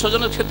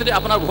স্বজনের ক্ষেত্রে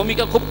আপনার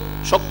ভূমিকা খুব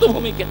শক্ত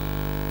ভূমিকা,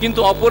 কিন্তু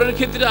অপরের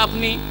ক্ষেত্রে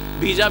আপনি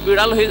ভিজা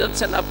বিড়াল হয়ে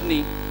যাচ্ছেন। আপনি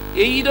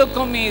এই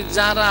রকমই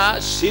যারা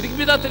শিরক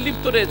বিদআতে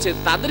লিপ্ত রয়েছে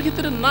তাদের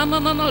ক্ষেত্রে না না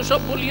না না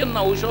ওসব বলিয়েন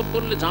না, ওইসব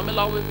করলে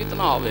ঝামেলা হবে,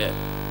 ফিতনা হবে,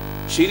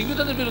 শিরক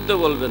বিদআতের বিরুদ্ধে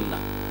বলবেন না।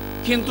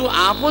 কিন্তু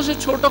আপোষে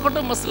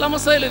ছোটখাটো মাসলা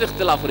মাসাইলের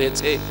ইখতিলাফ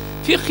রয়েছে,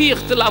 ফিকহি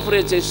ইখতিলাফ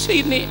রয়েছে,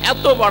 সেই নিয়ে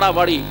এত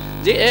বাড়াবাড়ি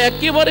যে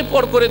একেবারে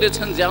পর করে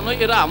দিয়েছেন যেন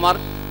এরা আমার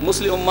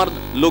মুসলিম উম্মার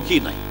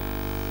লোকই নাই।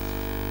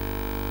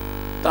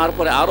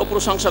 তারপরে আরো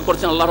প্রশংসা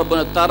করছেন আল্লাহ রাব্বুল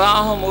আলামিন,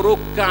 তারাহুম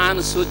রুকআন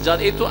সুজ্জাদ।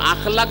 এই তো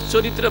আখলাক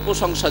চরিত্রের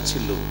প্রশংসা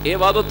ছিল,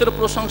 ইবাদতের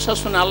প্রশংসা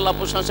শুনে আল্লাহ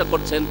প্রশংসা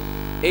করছেন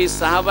এই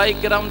সাহাবায়ে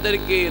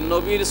কেরামদেরকে,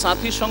 নবীর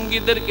সাথী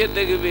সঙ্গীদেরকে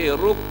দেখবে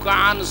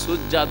রুকআন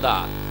সুজ্জাদা,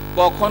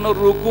 কখনো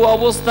রুকু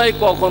অবস্থায়,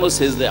 কখনো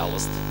সিজদা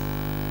অবস্থায়,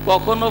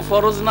 কখনো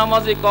ফরজ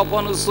নামাজে,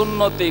 কখনো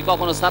সুন্নতে,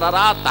 কখনো সারা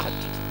রাত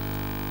তাহাজ্জুদ।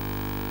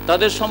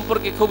 তাদের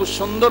সম্পর্কে খুব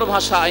সুন্দর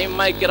ভাষা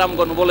আইম্মায়ে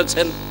কেরামগণ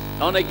বলেছেন,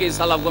 অনেকেই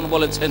সালাফগণ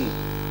বলেছেন,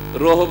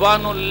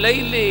 রহবানুল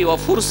লাইলি ওয়া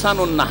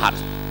ফুরসানুন নাহার,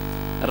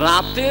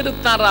 রাতের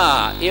তারা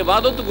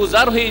ইবাদত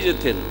গুজার হয়ে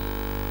যেতেন,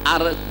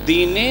 আর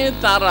দিনে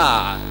তারা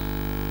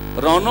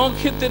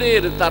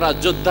রণক্ষেত্রের তারা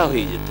যোদ্ধা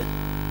হয়ে যেতেন,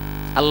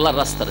 আল্লাহর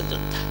রাস্তার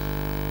যোদ্ধা।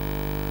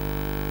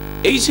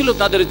 এই ছিল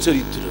তাদের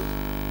চরিত্র।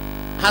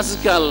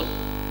 আজকাল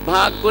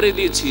ভাগ করে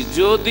দিয়েছি,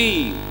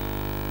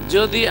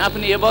 যদি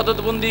আপনি ইবাদত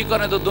বন্দি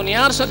করেন তো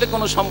দুনিয়ার সাথে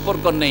কোনো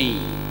সম্পর্ক নেই,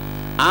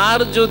 আর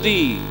যদি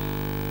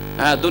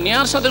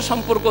দুনিয়ার সাথে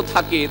সম্পর্ক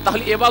থাকে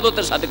তাহলে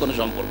ইবাদতের সাথে কোনো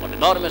সম্পর্ক নেই,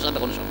 ধর্মের সাথে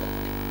কোনো সম্পর্ক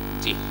নেই।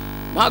 জি,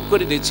 ভাগ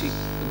করে দিয়েছি।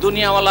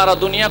 দুনিয়াওয়ালারা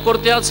দুনিয়া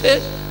করতে আছে,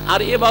 আর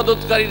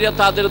ইবাদতকারীরা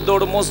তাদের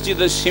দৌড়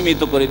মসজিদে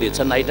সীমিত করে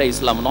দিয়েছে। না, এটা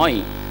ইসলাম নয়।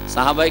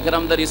 সাহাবায়ে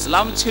কেরামদের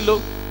ইসলাম ছিল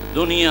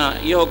দুনিয়া,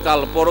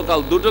 ইহকাল, পরকাল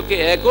দুটোকে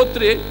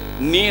একত্রে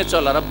নিয়ে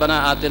চলা। রব্বানা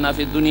আতিনা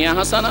ফিদ দুনিয়া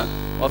হাসানা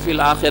ওয়া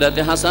ফিল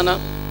আখিরাতি হাসানা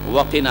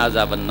ওয়া কিনা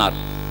আযাবান নার।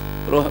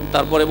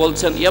 তারপরে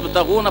বলছেন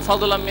ইয়াবতাগুনা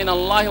ফাদলাম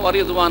মিনাল্লাহি ওয়া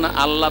রিদওয়ানা,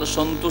 আল্লাহর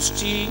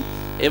সন্তুষ্টি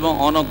এবং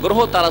অনুগ্রহ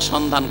তারা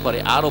সন্ধান করে।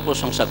 আরও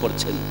প্রশংসা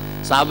করছেন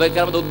সাহাবায়ে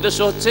কেরামদের উদ্দেশ্য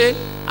হচ্ছে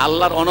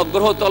আল্লাহর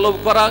অনুগ্রহ তলব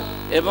করা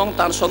এবং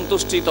তার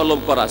সন্তুষ্টি তলব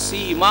করা।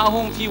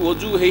 সীমাহুম ফি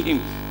ওজুহিহিম,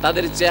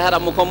 তাদের চেহারা,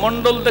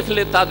 মুখমণ্ডল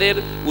দেখলে তাদের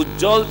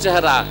উজ্জ্বল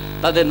চেহারা,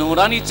 তাদের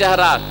নূরানি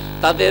চেহারা,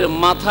 তাদের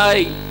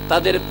মাথায়,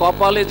 তাদের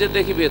কপালে যে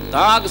দেখবে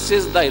দাগ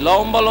সিজদায়,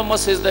 লম্বা লম্বা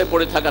সিজদায়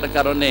পড়ে থাকার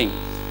কারণে,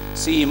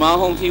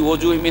 সীমাহুম ফি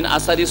ওজুহিহিম মিন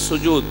আসারিস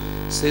সুজুদ,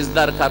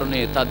 সিজদার কারণে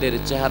তাদের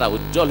চেহারা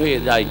উজ্জ্বল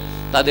হয়ে যায়।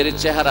 তাদের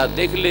চেহারা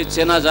দেখলে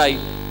চেনা যায়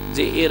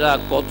যে এরা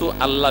কত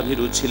আল্লাহ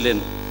ভীরু ছিলেন।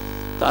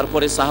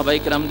 তারপরে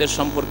সাহাবায়ে কেরামদের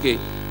সম্পর্কে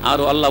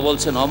আরো আল্লাহ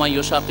বলছেন, ওয়া মান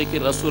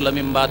ইউশাকিকির রাসূল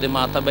মিন বাদি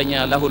মা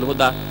তাবাyyana লাহুল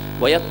হুদা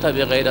ওয়া ইয়াত্তাবি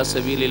গায়রা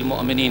সাবিলিল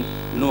মুমিনিন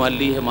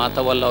নুআল্লিহি মা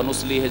তাওয়াল্লা ওয়া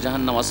নুসলিহি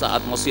জাহান্নাম ওয়া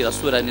সাআত মাসীরা,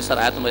 সূরা নিসার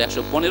আয়াত নম্বর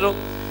 115।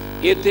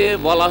 এতে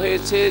বলা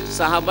হয়েছে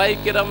সাহাবায়ে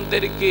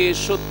কেরামদেরকে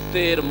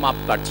সত্যের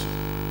মাপকাঠি,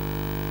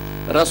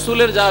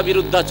 রাসূলের যারা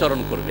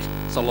বিরুদ্ধাচরণ করবে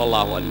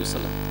সাল্লাল্লাহু আলাইহি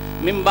ওয়াসাল্লাম,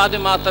 মিন বাদি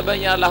মা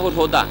তাবাyyana লাহুল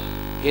হুদা,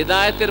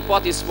 হেদায়েতের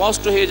পথ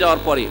স্পষ্ট হয়ে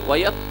যাওয়ার পরে,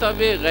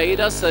 ওয়ায়াত্তাবি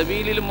গায়রা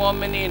সাবিলিল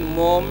মুমিনিন,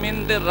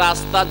 মুমিনদের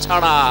রাস্তা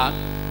ছাড়া,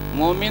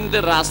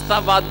 মুমিনদের রাস্তা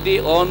বাদ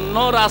দিয়ে অন্য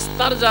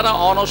রাস্তার যারা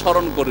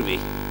অনুসরণ করবে।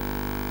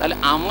 তাহলে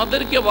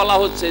আমাদেরকে বলা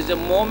হচ্ছে যে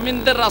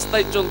মুমিনদের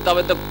রাস্তায় চলতে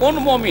হবে। তো কোন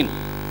মুমিন?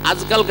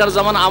 আজকালকার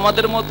জামানা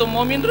আমাদের মতো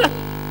মুমিনরা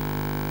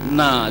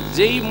না,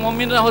 যেই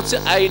মুমিনরা হচ্ছে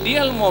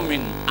আইডিয়াল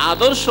মুমিন,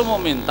 আদর্শ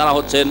মুমিন, তারা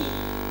হচ্ছেন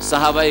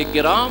সাহাবায়ে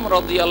কেরাম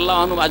রাদিয়াল্লাহু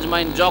আনহুম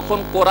আজমাইন। যখন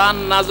কোরআন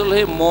নাযিল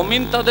হয়ে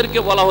মুমিন তাদেরকে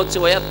বলা হচ্ছে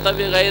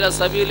ওয়ায়াত্তাবি গায়রা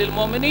সাবিলিল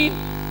মুমিনিন,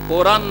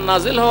 কোরআন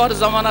নাযিল হওয়ার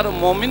জামানার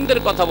মুমিনদের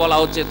কথা বলা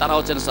হচ্ছে, তারা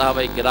হচ্ছেন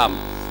সাহাবায়ে কেরাম।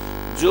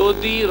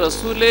 যদি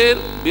রাসূলের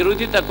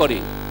বিরোধিতা করে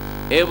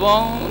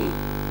এবং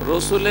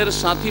রসুলের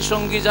সাথী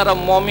সঙ্গী যারা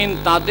মমিন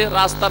তাদের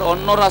রাস্তার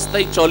অন্য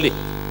রাস্তায় চলে,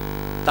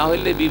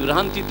 তাহলে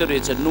বিভ্রান্তিতে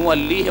রয়েছে।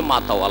 নুয়াল্লিহে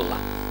মাতাওয়াল্লাহ,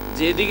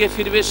 যেদিকে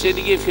ফিরবে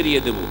সেদিকে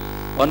ফিরিয়ে দেব।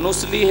 ও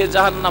নুসলিহে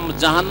জাহান্নাম,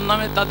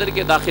 জাহান্নামে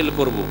তাদেরকে দাখিল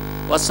করব।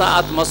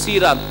 ওয়াসাআত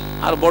মাসিরাত,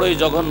 আর বড়ই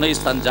জঘন্য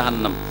স্থান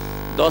জাহান্নাম।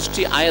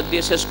 10টি আয়াত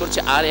দিয়ে শেষ করছে।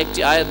 আর একটি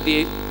আয়াত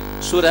দিয়ে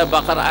সূরা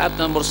বাকারা আয়াত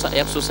নম্বর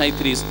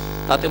 137,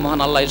 তাতে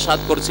মহান আল্লাহ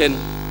ইরশাদ করছেন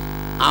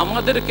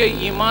আমাদেরকে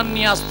ঈমান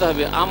নিয়ে আসতে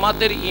হবে।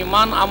 আমাদের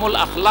ঈমান আমল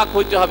আখলাক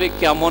হইতে হবে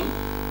কেমন,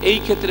 এই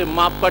ক্ষেত্রে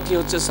মাপকাঠি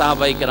হচ্ছে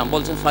সাহাবায়ে কেরাম।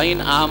 বলছেন ফাইন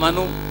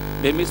আমানু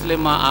বেমিসলে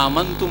মা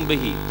আমানতুম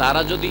বিহি,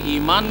 তারা যদি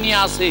ঈমান নিয়ে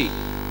আসে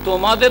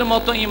তোমাদের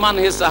মতো ঈমান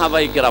হে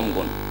সাহাবায়ে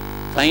কেরামগণ।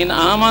 ফাইন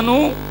আমানু,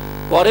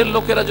 পরের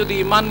লোকেরা যদি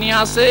ঈমান নিয়ে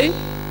আসে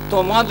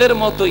তোমাদের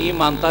মতো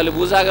ঈমান, তাহলে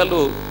বোঝা গেল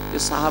যে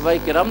সাহাবায়ে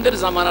কেরামদের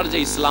জামানার যে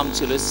ইসলাম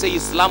ছিল সেই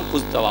ইসলাম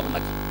খুঁজতে হবে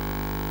আপনাকে।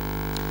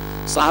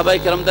 সাহাবায়ে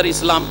কেরামদের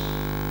ইসলাম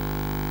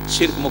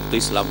শিরক মুক্ত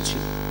ইসলাম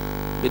ছিল,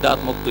 বিদআত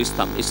মুক্ত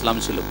ইসলাম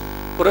ছিল।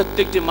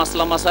 প্রত্যেকটি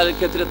মাসলা মাসাইলের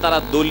ক্ষেত্রে তারা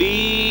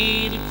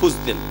দলিল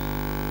খুঁজতেন,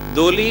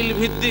 দলিল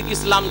ভিত্তিক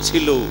ইসলাম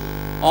ছিল।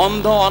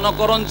 অন্ধ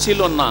অনুকরণ ছিল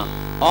না,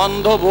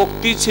 অন্ধ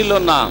ভক্তি ছিল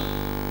না,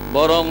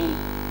 বরং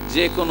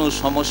যে কোনো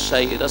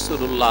সমস্যায়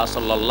রাসূলুল্লাহ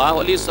সাল্লাল্লাহু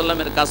আলাইহি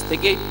সাল্লামের কাছ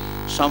থেকে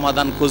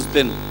সমাধান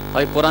খুঁজতেন।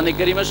 হয় কোরআনে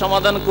কারীমের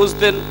সমাধান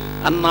খুঁজতেন,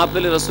 আর না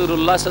পেলে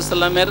রাসূলুল্লাহ সাল্লাল্লাহু আলাইহি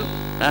সাল্লামের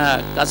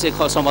কাছে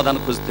সমাধান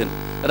খুঁজতেন।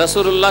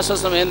 রাসূলুল্লাহ সাল্লাল্লাহু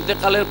আলাইহি সাল্লামের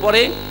ইন্তেকালের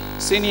পরে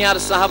সিনিয়র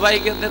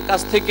সাহাবাইদের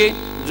কাছ থেকে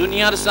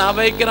জুনিয়র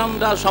সাহাবায়ে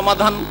কেরামরা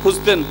সমাধান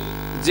খুঁজতেন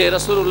যে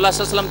রাসূলুল্লাহ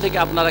সাল্লাল্লাহু আলাইহি সাল্লাম থেকে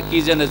আপনারা কি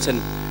জেনেছেন।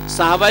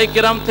 সাহাবায়ে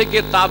কেরাম থেকে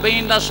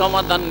তাবেঈনরা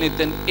সমাধান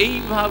নিতেন।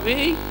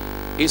 এইভাবেই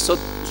এই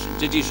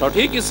যেটি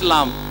সঠিক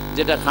ইসলাম,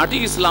 যেটা খাঁটি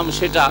ইসলাম,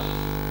 সেটা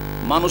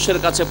মানুষের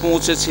কাছে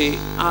পৌঁছেছে।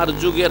 আর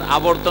যুগের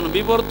আবর্তন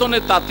বিবর্তনে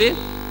তাতে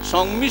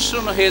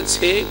সংমিশ্রণ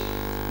হয়েছে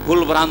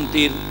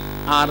ভুলভ্রান্তির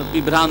আর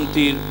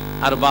বিভ্রান্তির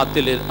আর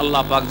বাতিলের।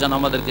 আল্লাহ পাক যেন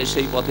আমাদেরকে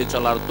সেই পথে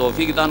চলার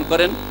তৌফিক দান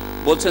করেন।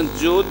 বলছেন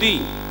যদি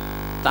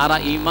তারা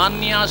ঈমান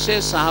নিয়ে আসে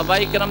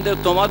সাহাবায়ে কেরামদের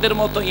তোমাদের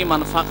মতো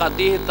ঈমান, ফাকাদ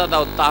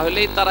ইহতাদাও,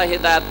 তাহলেই তারা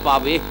হেদায়েত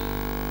পাবে।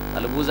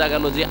 তাহলে বোঝা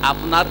গেল যে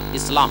আপনার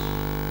ইসলাম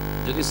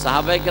যদি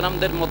সাহাবায়ে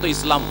কেরামদের মতো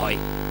ইসলাম হয়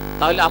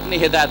তাহলে আপনি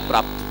হেদায়েত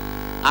প্রাপ্ত।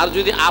 আর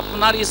যদি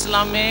আপনার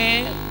ইসলামে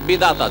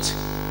বিদআত আছে,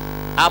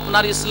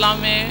 আপনার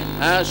ইসলামে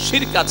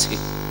শিরক আছে,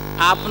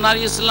 আপনার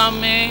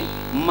ইসলামে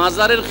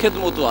মাজারের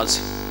খেদমতও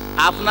আছে,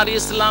 আপনার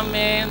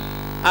ইসলামে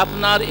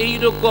আপনার এই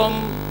রকম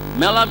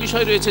মেলা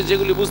বিষয় রয়েছে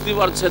যেগুলি বুঝতে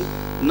পারছেন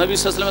নবী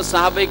সাল্লাল্লাহু আলাইহি ওয়াসাল্লামের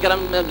সাহাবায়ে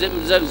কেরাম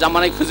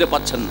জামানায় খুঁজে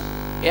পাচ্ছেন না।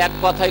 এক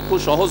কথায় খুব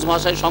সহজ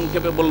ভাষায়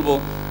সংক্ষেপে বলবো,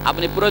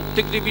 আপনি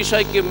প্রত্যেকটি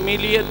বিষয়কে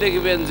মিলিয়ে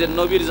দেখবেন যে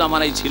নবীর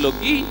জামানায় ছিল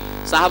কি,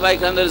 সাহাবায়ে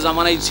কেরামদের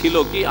জামানায় ছিল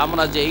কি।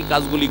 আমরা যে এই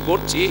কাজগুলি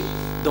করছি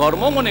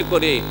ধর্ম মনে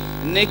করে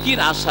নেকির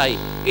আশায়,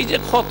 এই যে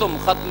খতম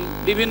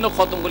বিভিন্ন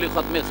খতমগুলি,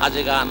 খতমে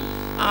খাজেগান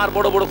আর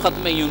বড় বড়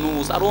খতমে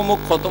ইউনুস আর অমুক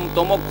খতম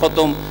তমুক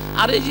খতম,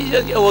 আর এই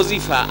যে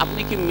ওজিফা,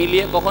 আপনি কি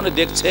মিলিয়ে কখনো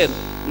দেখছেন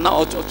না?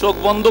 চোখ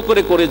বন্ধ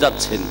করে করে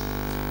যাচ্ছেন।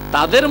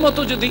 তাদের মতো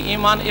যদি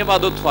ঈমান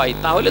ইবাদত হয়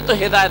তাহলে তো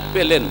হেদায়েত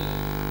পেলেন।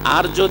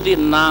 আর যদি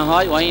না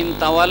হয় ওয়াইন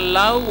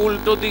তাওয়াল্লাউ,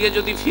 উল্টো দিকে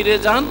যদি ফিরে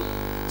যান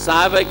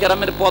সাহাবায়ে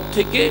কেরামের পথ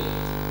থেকে,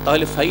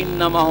 তাহলে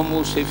ফাইন্নামা হুম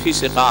ফি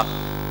শিকাক,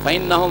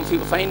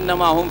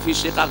 ফাইন্নামা হুম ফি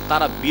শিকাক,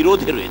 তারা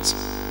বিরোধে রয়েছে।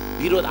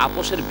 বিরোধ,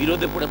 আপোষের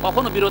বিরোধে পড়ে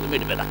কখনো বিরোধ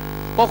মিটবে না,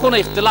 কখনো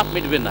ইখতিলাফ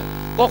মিটবে না,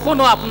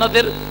 কখনো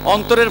আপনাদের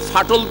অন্তরের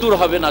ফাটল দূর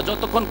হবে না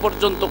যতক্ষণ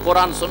পর্যন্ত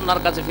কোরআন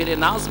সুন্নাহর কাছে ফিরে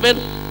না আসবেন,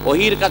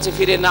 ওহীর কাছে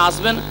ফিরে না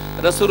আসবেন,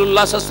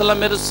 রাসূলুল্লাহ সাল্লাল্লাহু আলাইহি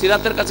ওয়াসাল্লামের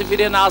সিরাতের কাছে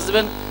ফিরে না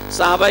আসবেন,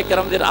 সাহাবায়ে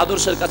কেরামদের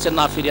আদর্শের কাছে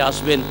না ফিরে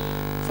আসবেন।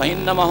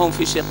 ফাইন্নামা হুম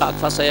ফি শিকাক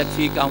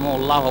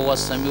ফাসায়াকফিকাহুমুল্লাহু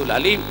ওয়াস সামিউল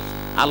আলিম,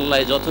 আল্লাহ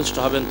যথেষ্ট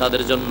হবেন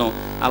তাদের জন্য।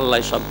 আল্লাহ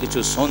সব কিছু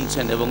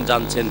শুনছেন এবং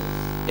জানছেন।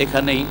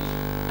 এখানেই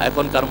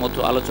এখনকার মতো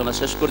আলোচনা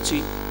শেষ করছি।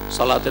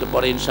 সালাতের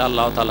পরে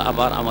ইনশাআল্লাহ তাআলা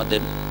আবার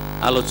আমাদের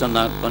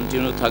আলোচনা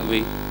কন্টিনিউ থাকবে।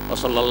 ওয়া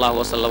সাল্লাল্লাহু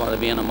ওয়া সাল্লাম আলা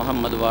নবিয়িনা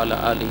মুহাম্মদ ওয়া আলা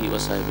আলিহি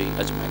ওয়া সাহবিহি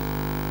আজমাইন।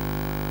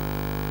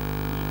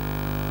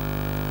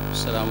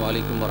 আসসালামু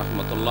আলাইকুম ওয়া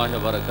রাহমাতুল্লাহি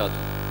ওয়া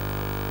বারাকাতুহু।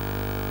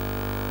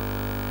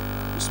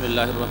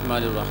 বিসমিল্লাহির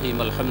রহমানির রহিম।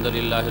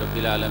 আলহামদুলিল্লাহি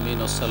রাব্বিল আলামিন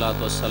ওয়াস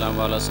সালাতু ওয়াস সালামু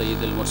আলা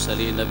সাইয়্যিদিল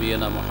মুরসালিন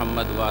নবিয়িনা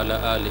মুহাম্মদ ওয়া আলা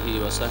আলিহি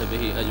ওয়া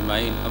সাহবিহি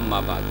আজমাইন। আম্মা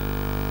বা'দ।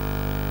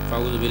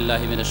 আউযু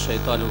বিল্লাহি মিনাশ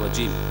শাইতানির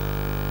রাজীম।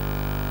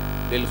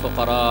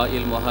 للفقراء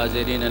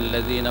المهاجرين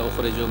الذين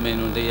أخرجوا من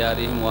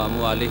ديارهم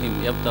وأموالهم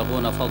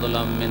يبتغون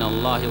فضلا من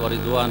الله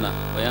ورضوانه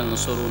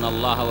وينصرون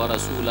الله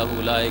ورسوله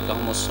أولئك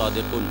هم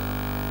الصادقون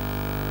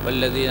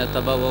والذين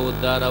تبوأوا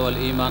الدار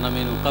والإيمان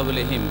من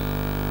قبلهم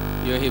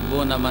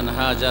يحبون من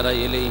هاجر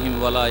إليهم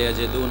ولا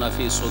يجدون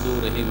في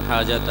صدورهم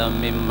حاجة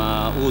مما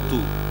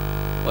أوتوا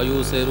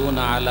ويؤثرون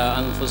على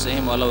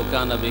أنفسهم ولو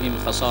كان بهم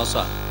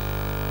خصاصة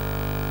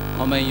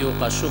ومن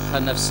يوق شح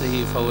نفسه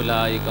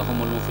فأولئك هم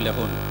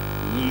المفلحون।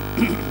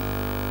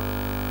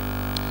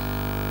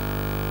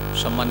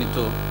 সম্মানিত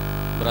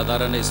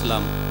ব্রাদারান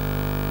ইসলাম,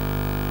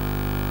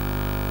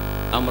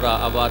 আমরা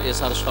আবার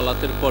এশার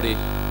সালাতের পরে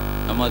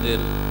আমাদের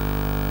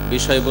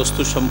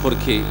বিষয়বস্তু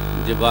সম্পর্কে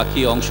যে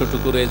বাকি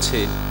অংশটুকু রয়েছে,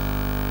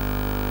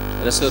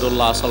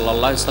 রাসূলুল্লাহ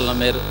সাল্লাল্লাহু আলাইহি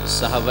সাল্লামের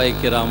সাহাবায়ে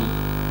কেরাম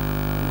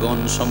গণ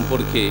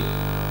সম্পর্কে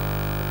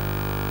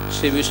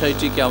সে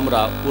বিষয়টিকে আমরা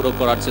পুরো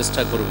করার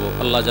চেষ্টা করব।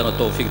 আল্লাহ যেন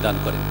তৌফিক দান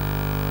করেন।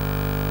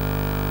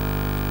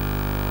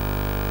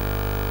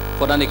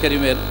 কোরআন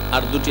কারীমের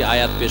আর দুটি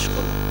আয়াত পেশ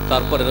করব,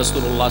 তারপরে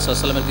রাসূলুল্লাহ সাল্লাল্লাহু আলাইহি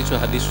ওয়াসাল্লামের কিছু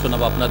হাদিস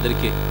শোনাবো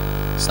আপনাদেরকে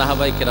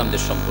সাহাবায়ে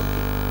কেরামদের সম্পর্কে।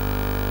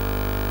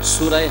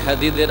 সূরা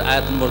হাদীদের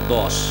আয়াত নম্বর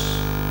 10,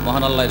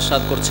 মহান আল্লাহ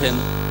ইরশাদ করছেন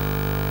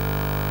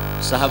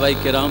সাহাবায়ে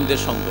কেরামদের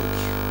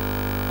সম্পর্কে,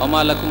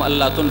 ওমা লাকুম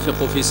আল্লা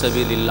তুনফিকু ফি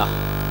সাবিলিল্লাহ,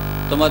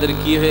 তোমাদের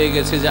কি হয়ে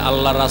গেছে যে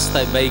আল্লাহর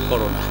রাস্তায় ব্যয়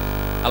করো না,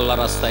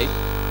 আল্লাহর রাস্তায়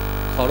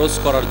খরচ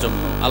করার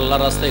জন্য।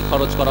 আল্লাহর রাস্তায়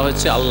খরচ করা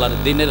হচ্ছে আল্লাহর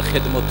দ্বীনের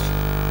খেদমতে,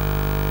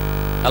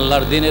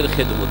 আল্লাহর দ্বীনের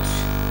খেদমত,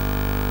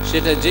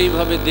 সেটা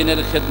যেইভাবে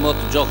দ্বীনের খেদমত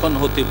যখন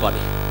হতে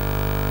পারে,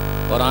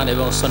 কোরআন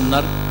এবং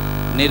সুন্নাহর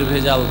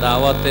নির্ভেজাল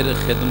দাওয়াতের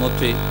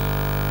খেদমতে,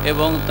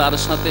 এবং তার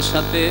সাথে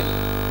সাথে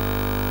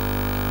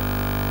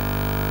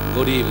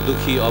গরিব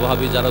দুঃখী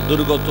অভাবী যারা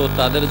দুর্গত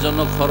তাদের জন্য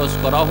খরচ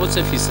করা হচ্ছে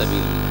ফি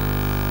সাবিলিল্লাহ।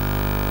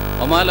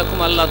 ওমা লাকুম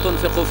আল্লা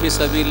তুনফিকু ফি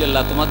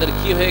সাবিলিল্লাহ, তোমাদের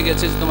কি হয়ে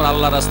গেছে যে তোমরা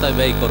আল্লাহর রাস্তায়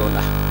ব্যয় করো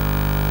না।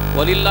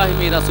 ওয়ালিল্লাহি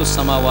মিরাসুস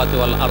সামাওয়াতি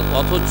ওয়াল আরদ,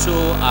 অথচ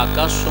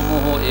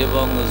আকাশসমূহ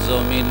এবং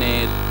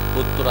জমিনের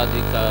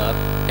উত্তরাধিকার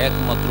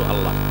একমাত্র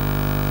আল্লাহ।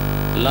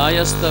 লা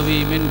ইয়াস্তাবি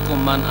মিনকুম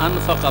মান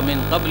আনফাকা মিন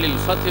ক্বাবলিল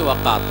ফাতি ওয়া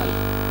কাতাল,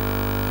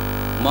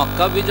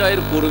 মক্কা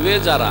বিজয়ের পূর্বে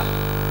যারা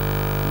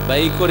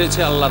ব্যয় করেছে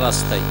আল্লাহর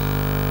রাস্তায়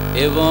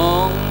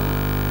এবং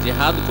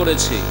জিহাদ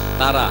করেছে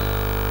তারা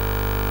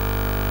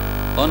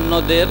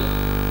অন্যদের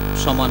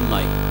সমান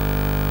নয়।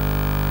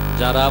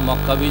 যারা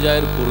মক্কা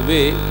বিজয়ের পূর্বে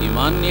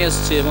ঈমান নিয়ে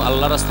এসছে এবং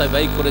আল্লাহর রাস্তায়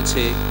ব্যয়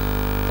করেছে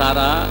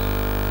তারা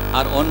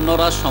আর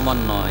অন্যরা সমান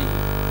নয়।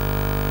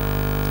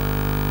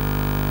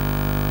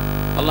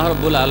 আল্লাহ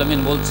রাব্বুল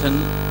আলামিন বলছেন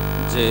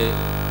যে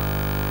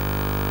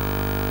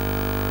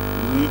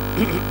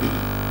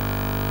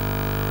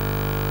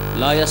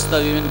লা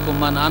ইয়াস্তাবি মিনকুম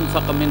মান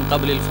আনফাকা মিন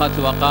ক্বাবলিল ফাতি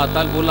ওয়া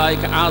কাতাল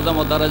উলাইকা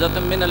আযামু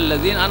দারাজাতাম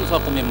মিনাল্লাযিনা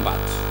আনফাকু মিন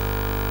বাদ,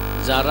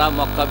 যারা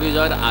মক্কা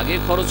বিজয়ের আগে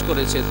খরচ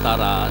করেছে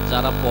তারা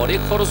যারা পরে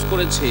খরচ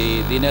করেছে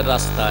দ্বীনের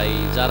রাস্তায়,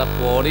 যারা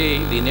পরে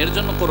দ্বীনের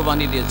জন্য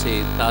কোরবানি দিয়েছে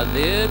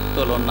তাদের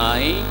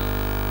তুলনায়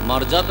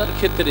মর্যাদার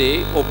ক্ষেত্রে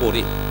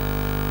ওপরে।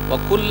 ওয়া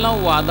কুল্লাউ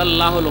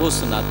ওয়াদাল্লাহুল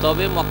হুসনা,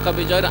 তবে মক্কা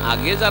বিজয়ের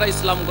আগে যারা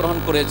ইসলাম গ্রহণ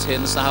করেছেন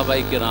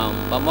সাহাবায়ে কেরাম,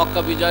 বা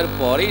মক্কা বিজয়ের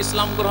পরে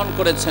ইসলাম গ্রহণ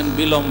করেছেন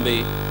বিলম্বে,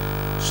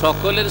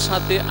 সকলের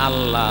সাথে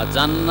আল্লাহ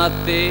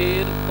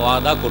জান্নাতের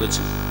ওয়াদা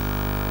করেছেন।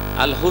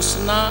 আল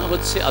হুসনা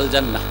হচ্ছে আল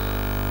জান্নাহ,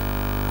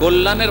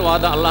 কল্যাণের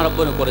ওয়াদা আল্লাহ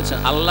রাব্বুল করেছেন।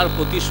 আল্লাহর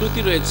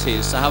প্রতিশ্রুতি রয়েছে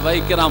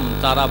সাহাবায়ে কেরাম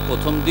তারা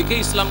প্রথম দিকে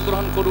ইসলাম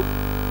গ্রহণ করুক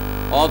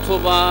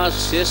অথবা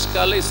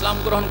শেষকালে ইসলাম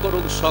গ্রহণ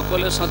করুক,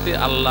 সকলের সাথে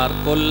আল্লাহর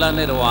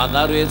কল্যাণের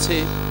ওয়াদা রয়েছে।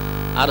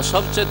 আর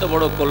সবচেয়ে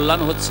বড়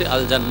কল্যাণ হচ্ছে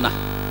আল জান্নাহ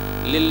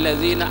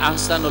লিল্লাযিনা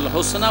আহসানুল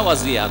হুসনা ওয়া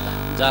জিয়াদা,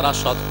 যারা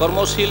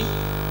সৎকর্মশীল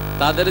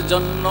তাদের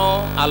জন্য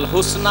আল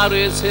হুসনা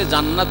রয়েছে,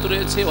 জান্নাত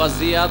রয়েছে, ওয়া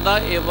জিয়াদা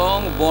এবং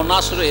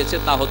বোনাস রয়েছে,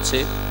 তা হচ্ছে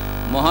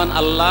মহান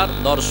আল্লাহর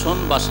দর্শন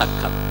বা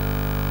সাক্ষাৎ।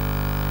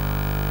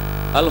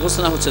 আল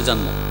হুসনা হচ্ছে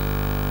জান্নাত।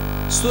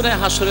 সূরা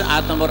হাশরের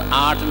আয়াত নম্বর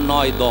 8,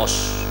 9, 10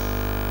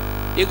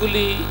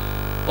 এগুলি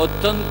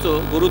অত্যন্ত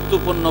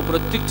গুরুত্বপূর্ণ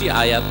প্রত্যেকটি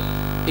আয়াত।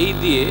 এই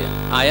দিয়ে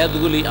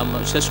আয়াতগুলি আমরা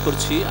শেষ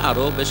করছি,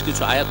 আরও বেশ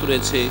কিছু আয়াত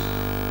রয়েছে।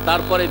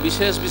 তারপরে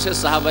বিশেষ বিশেষ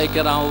সাহাবায়ে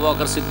কেরাম, আবু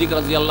বকর সিদ্দিক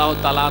রাদিয়াল্লাহু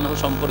তাআলা আনহু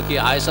সম্পর্কে,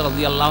 আয়েশা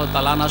রাদিয়াল্লাহু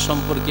তাআলা আনহা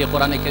সম্পর্কে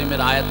কোরআনে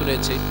কারীমের আয়াত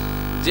রয়েছে,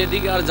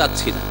 যেদিকে আর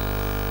যাচ্ছি না।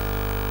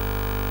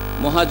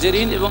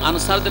 মুহাজিরিন এবং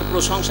আনসারদের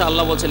প্রশংসা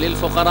আল্লাহ বলছে লিল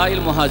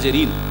ফুকারাইল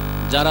মুহাজিরিন,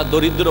 যারা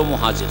দরিদ্র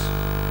মুহাজির,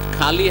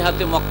 খালি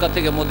হাতে মক্কা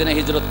থেকে মদিনা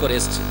হিজরত করে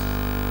এসেছে।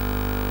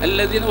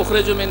 আল্লাযীনা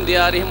উখরিজু মিন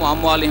দিয়ারিহিম ওয়া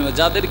আমওয়ালিহিম,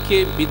 যাদেরকে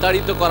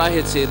বিতাড়িত করা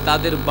হয়েছে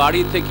তাদের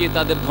বাড়ি থেকে,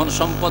 তাদের ধন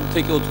সম্পদ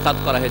থেকে উৎখাত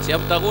করা হয়েছে।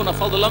 ইয়াবতাগুনা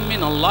ফাদলাম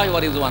মিনাল্লাহি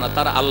ওয়া রিজওয়ানা,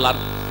 তারা আল্লাহর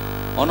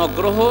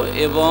অনুগ্রহ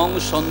এবং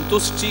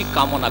সন্তুষ্টি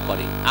কামনা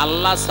করে।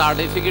 আল্লাহ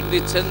সার্টিফিকেট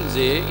দিচ্ছেন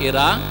যে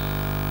এরা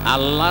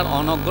আল্লাহর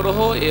অনুগ্রহ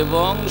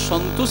এবং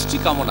সন্তুষ্টি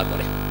কামনা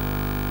করে।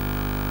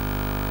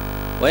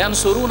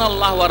 ওয়ায়ানসুরুন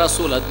আল্লাহ ওয়া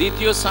রাসূলা,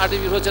 দ্বিতীয়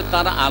সার্টিফিকেট হচ্ছে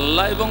তারা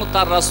আল্লাহ এবং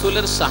তার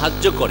রাসূলের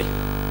সাহায্য করে,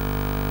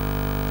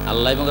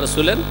 আল্লাহ এবং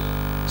রাসূলের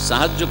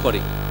সাহায্য করে।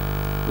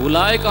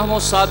 উলাইকা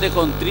হুমুস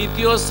সাদিকুন,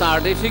 তৃতীয়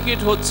সার্টিফিকেট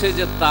হচ্ছে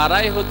যে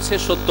তারাই হচ্ছে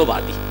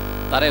সত্যবাদী,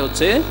 তারাই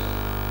হচ্ছে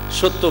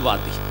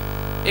সত্যবাদী।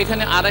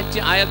 এখানে আরেকটি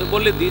আয়াত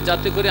বলে দিই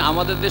যাতে করে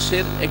আমাদের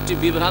দেশের একটি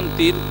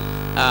বিভ্রান্তির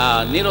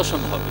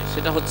নিরসন হবে।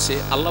 সেটা হচ্ছে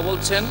আল্লাহ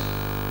বলছেন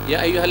ইয়া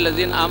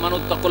আইয়ুহাল্লাযীনা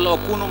আমানুত্তাকুল্লাহ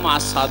ওয়া কুনু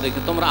মা'আস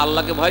সাদিকিন, তোমরা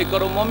আল্লাহকে ভয়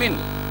করো মুমিন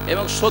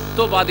এবং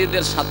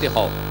সত্যবাদীদের সাথে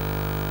হও।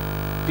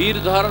 পীর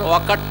ধরার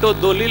অকাট্য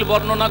দলিল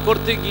বর্ণনা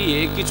করতে গিয়ে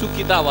কিছু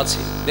কিতাব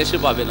আছে, দেশে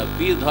পাবে না,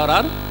 পীর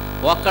ধরার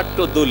অকাট্য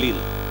দলিল।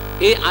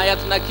 এই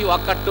আয়াত নাকি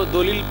অকাট্য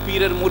দলিল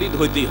পীরের মুরিদ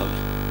হইতেই হবে,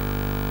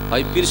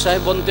 হয় পীর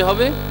সাহেব বনতে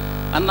হবে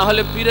আর না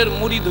হলে পীরের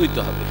মুরিদ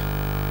হইতে হবে।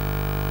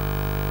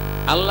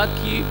 আল্লাহ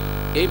কি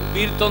এই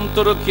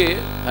পীরতন্ত্রকে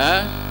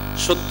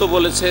সত্য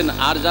বলেছেন,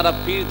 আর যারা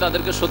পীর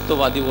তাদেরকে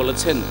সত্যবাদী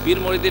বলেছেন? পীর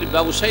মুরিদের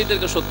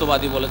ব্যবসায়ীদেরকে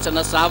সত্যবাদী বলেছেন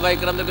না সাহাবায়ে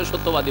কেরামদেরকে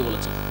সত্যবাদী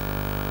বলেছেন?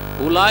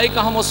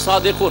 উলাইকা হুমুস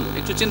সাদিকুন,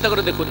 একটু চিন্তা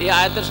করে দেখুন এই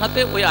আয়াতের সাথে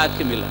ওই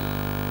আয়াতকে মিলান।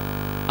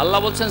 আল্লাহ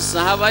বলছেন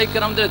সাহাবায়ে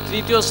কেরামদের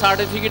তৃতীয়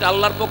সার্টিফিকেট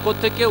আল্লাহর পক্ষ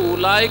থেকে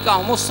উলাইকা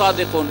হুমুস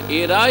সাদিকুন,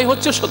 এরাই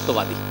হচ্ছে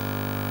সত্যবাদী।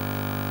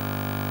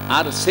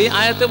 আর সেই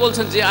আয়াতে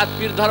বলছেন যে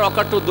আয়াতটির ধারা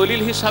অকাট্য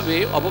দলিল হিসাবে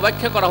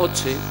অপব্যাখ্যা করা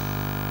হচ্ছে,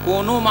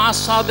 কোনো মাস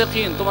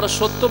সাদিকিন, তোমরা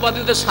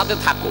সত্যবাদীদের সাথে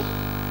থাকো।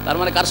 তার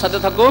মানে কার সাথে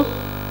থাকো?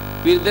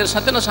 পীরদের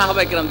সাথে না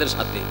সাহাবায়ে কেরামদের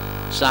সাথে?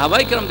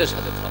 সাহাবায়ে কেরামদের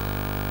সাথে থাকো।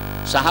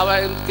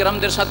 সাহাবায়ে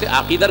কেরামদের সাথে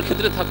আকীদার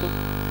ক্ষেত্রে থাকো,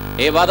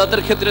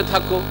 ইবাদতের ক্ষেত্রে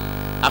থাকো,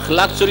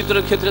 আখলাক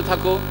চরিত্রের ক্ষেত্রে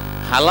থাকো,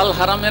 হালাল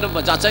হারামের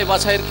যাচাই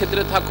বাছাইয়ের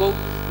ক্ষেত্রে থাকো,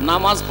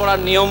 নামাজ পড়ার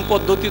নিয়ম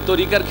পদ্ধতি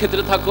তরিকার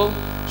ক্ষেত্রে থাকো,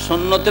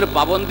 সুন্নতের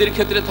পাবন্দির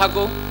ক্ষেত্রে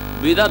থাকো,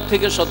 বিদআত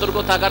থেকে সতর্ক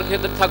থাকার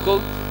ক্ষেত্রে থাকো।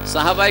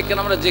 সাহাবায়ে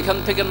কেরামরা যেখান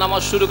থেকে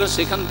নামাজ শুরু করে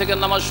সেখান থেকে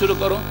নামাজ শুরু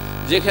করো,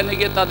 যেখানে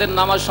গিয়ে তাদের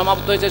নামাজ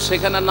সমাপ্ত হয়েছে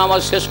সেখানে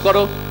নামাজ শেষ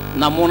করো।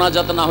 না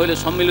মোনাজাত না হইলে,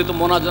 সম্মিলিত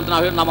মোনাজাত না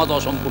হইলে নামাজ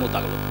অসম্পূর্ণ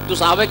থাকলো। তো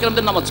সাহাবায়ে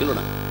কেরামদের নামাজ ছিল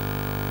না।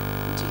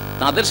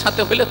 তাদের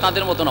সাথে হইলে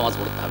তাদের মতো নামাজ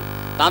পড়তে হবে,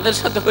 তাদের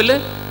সাথে হইলে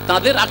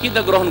তাদের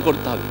আকীদা গ্রহণ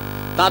করতে হবে,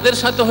 তাদের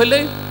সাথে হইলে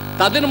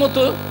তাদের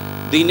মতো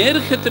দিনের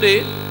ক্ষেত্রে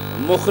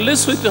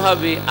মুখলিস হইতে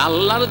হবে।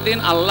 আল্লাহর দিন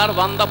আল্লাহর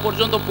বান্দা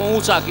পর্যন্ত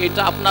পৌঁছাক,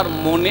 এটা আপনার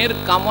মনের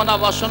কামনা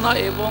বাসনা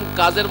এবং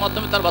কাজের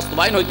মাধ্যমে তার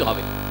বাস্তবায়ন হইতে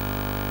হবে।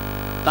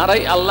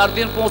 তারাই আল্লাহর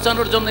দিন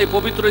পৌঁছানোর জন্য এই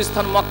পবিত্র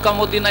স্থান মক্কা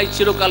মদিনায়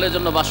চিরকালের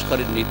জন্য বাস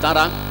করেননি।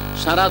 তারা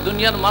সারা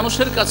দুনিয়ার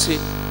মানুষের কাছে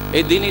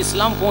এই দিন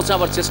ইসলাম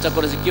পৌঁছাবার চেষ্টা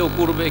করেছে। কেউ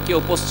পূর্বে, কেউ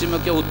পশ্চিমে,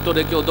 কেউ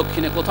উত্তরে, কেউ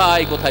দক্ষিণে,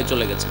 কোথায় কোথায়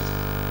চলে গেছে।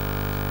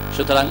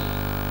 সুতরাং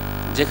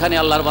যেখানে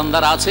আল্লাহর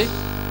বান্দারা আছে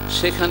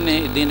সেখানে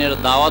দিনের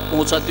দাওয়াত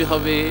পৌঁছাতে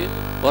হবে,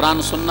 কোরআন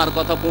সুন্নাহর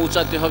কথা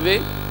পৌঁছাতে হবে।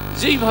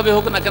 যেইভাবে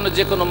হোক না কেন,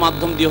 যে কোনো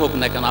মাধ্যম দিয়ে হোক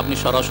না কেন, আপনি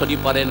সরাসরি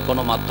পারেন,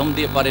 কোনো মাধ্যম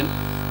দিয়ে পারেন।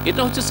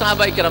 এটা হচ্ছে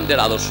সাহাবায়ে কেরামদের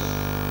আদর্শ।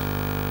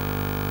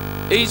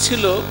 এই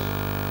ছিল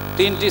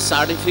 3টি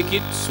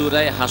সার্টিফিকেট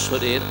সূরা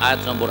হাশরের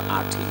আয়াত নম্বর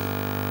 8।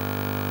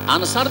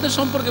 আনসারদের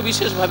সম্পর্কে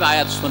বিশেষভাবে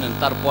আয়াত শোনেন।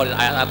 তারপরে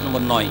আয়াত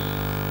নম্বর 9,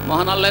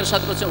 মহান আল্লাহর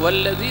সাথে বলছেন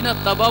ওয়াল্লাযীনা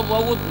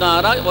তাবাওয়াউদ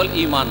দারা ওয়াল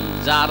ঈমান,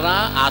 যারা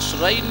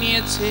আশ্রয়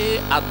নিয়েছে।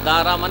 আর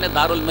দারা মানে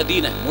দারুল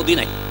মদিনা,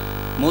 মদিনায়,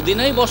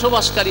 মদিনায়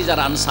বসবাসকারী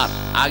যারা আনসার,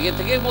 আগে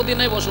থেকে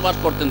মদিনায় বসবাস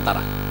করতেন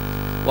তারা।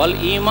 ওয়াল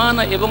ঈমান,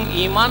 এবং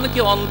ঈমানকে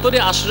অন্তরে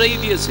আশ্রয়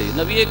দিয়েছে।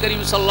 নবী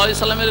করিম সাল্লাল্লাহু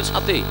আলাইহি সাল্লামের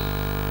সাথে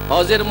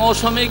হজের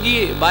মৌসুমে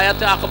গিয়ে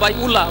বায়াতে আকবায়ে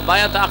উলা,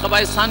 বায়াতে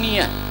আকবায়ে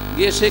সানিয়া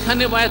গিয়ে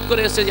সেখানে বায়াত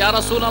করে এসেছে, ইয়া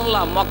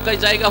রাসূলুল্লাহ, মক্কায়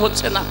জায়গা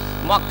হচ্ছে না,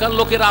 মক্কার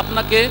লোকেরা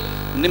আপনাকে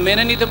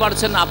মেনে নিতে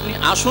পারছেন না, আপনি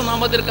আসুন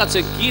আমাদের কাছে,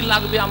 কি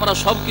লাগবে আমরা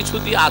সব কিছু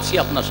দিয়ে আছি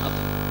আপনার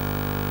সাথে।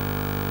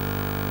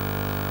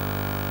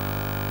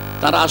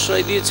 তারা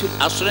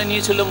আশ্রয়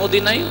নিয়েছিল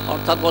মদিনায়,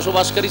 অর্থাৎ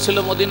বসবাসকারী ছিল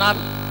মদিনার,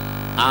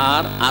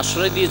 আর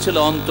আশ্রয় দিয়েছিল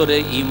অন্তরে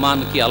ঈমান।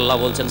 কি আল্লাহ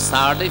বলছেন,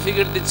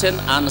 সার্টিফিকেট দিচ্ছেন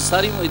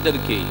আনসারী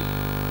মুমিনদেরকে।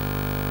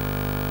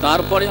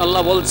 তারপরে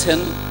আল্লাহ বলছেন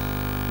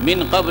মিন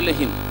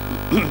ক্বাবলিহিম,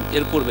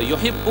 এর পূর্বে,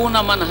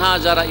 ইউহিব্বুনা মান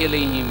হাজারা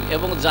ইলাইহিম,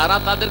 এবং যারা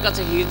তাদের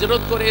কাছে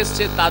হিজরত করে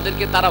এসেছে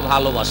তাদেরকে তারা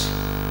ভালোবাসে।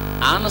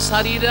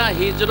 আনসারীরা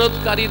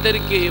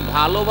হিজরতকারীদেরকে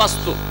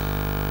ভালোবাসত।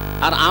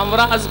 আর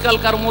আমরা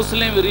আজকালকার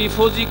মুসলিম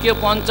রিফিউজিকে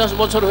 50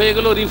 বছর হয়ে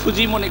গেল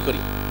রিফিউজি মনে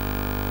করি,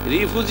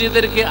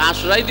 রিফিউজিদেরকে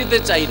আশ্রয় দিতে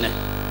চাই না,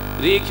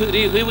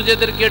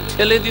 রিফিউজিদেরকে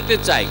ঠেলে দিতে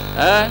চাই।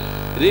 হ্যাঁ,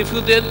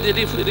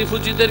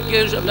 রিফিউজিদেরকে,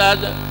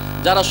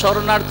 যারা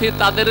শরণার্থী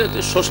তাদের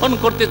শোষণ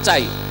করতে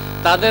চাই,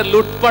 তাদের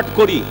লুটপাট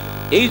করি।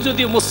 এই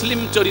যদি মুসলিম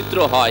চরিত্র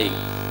হয়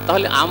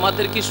তাহলে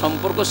আমাদের কি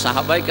সম্পর্ক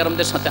সাহাবায়ে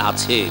কেরামদের সাথে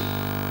আছে?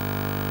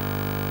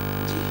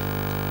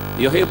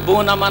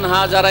 ইউহিব্বুনা মান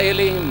হাজারা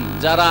ইলাইহিম,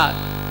 যারা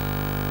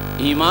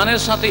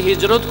ঈমানের সাথে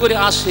হিজরত করে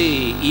আসে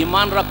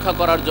ঈমান রক্ষা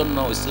করার জন্য,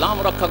 ইসলাম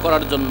রক্ষা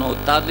করার জন্য,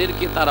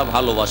 তাদেরকে তারা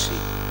ভালোবাসে।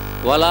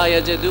 ওয়ালা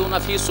ইয়াজিদুনা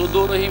ফি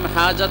সুদুরিহিম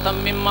হাজাতাম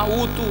মিম্মা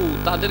উতু,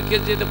 তাদেরকে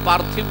যে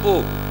পার্থিব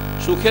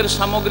সুখের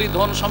সামগ্রী,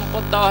 ধন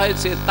সম্পদ দেওয়া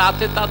হয়েছে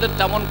তাতে তাদের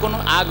তেমন কোনো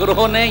আগ্রহ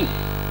নেই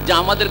যে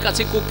আমাদের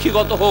কাছে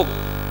কুক্ষিগত হোক,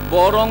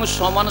 বরং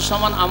সমান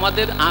সমান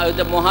আমাদের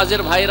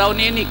মুহাজির ভাইরাও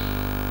নিয়ে নিক।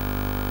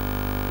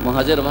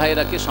 মুহাজির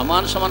ভাইরাকে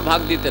সমান সমান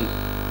ভাগ দিতেন।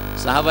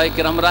 সাহাবায়ে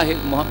কেরামরা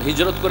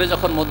হিজরত করে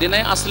যখন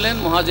মদিনায় আসলেন,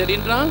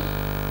 মুহাজিরিনরা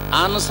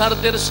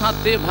আনসারদের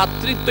সাথে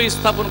ভ্রাতৃত্ব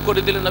স্থাপন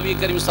করে দিলেন নবী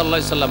করিম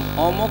সাল্লাল্লাহু আলাইহি সাল্লাম।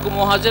 অমুক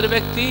মুহাজির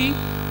ব্যক্তি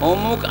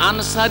অমুক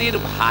আনসারীর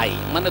ভাই,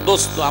 মানে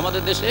দোস্ত,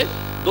 আমাদের দেশে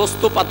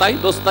দোস্ত পাতাই,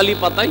 দোস্তালি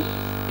পাতাই,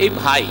 এই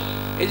ভাই,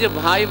 এই যে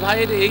ভাই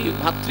ভাইয়ের এই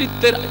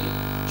ভ্রাতৃত্বের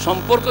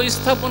সম্পর্ক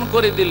স্থাপন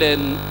করে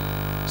দিলেন।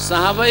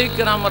 সাহাবায়ে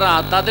কেরামরা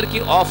তাদেরকে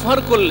অফার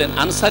করলেন,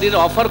 আনসারীরা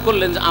অফার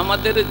করলেন যে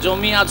আমাদের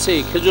জমি আছে,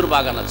 খেজুর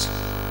বাগান আছে,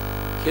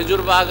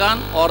 খেজুর বাগান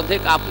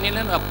অর্ধেক আপনি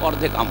নেন,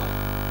 অর্ধেক আমার।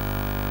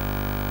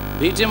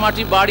 ভিটে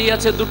মাটি বাড়ি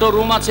আছে, 2টো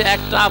রুম আছে,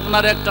 একটা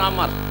আপনার একটা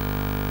আমার।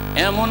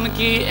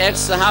 এমনকি এক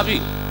সাহাবী,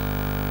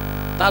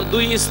 তার 2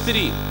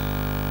 স্ত্রী,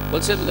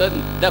 বলছে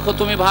দেখো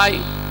তুমি ভাই,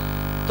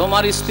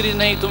 তোমার স্ত্রী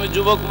নেই, তুমি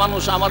যুবক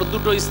মানুষ, আমার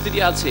 2টো স্ত্রী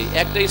আছে,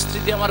 একটা স্ত্রী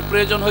দিয়ে আমার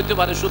প্রয়োজন হইতে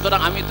পারে, সুতরাং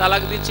আমি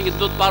তালাক দিচ্ছি,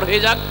 ইদ্যত পার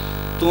হয়ে যাক,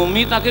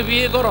 তুমি তাকে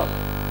বিয়ে করো।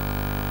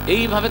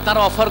 এইভাবে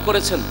তারা অফার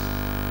করেছেন।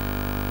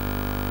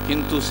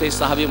 কিন্তু সেই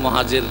সাহাবী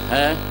মুহাজির,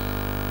 হ্যাঁ,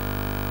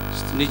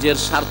 নিজের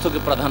স্বার্থকে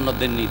প্রাধান্য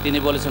দেননি। তিনি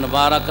বলেছেন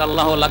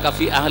বারাকাল্লাহু লাকা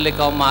ফি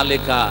আহলিকা ওয়া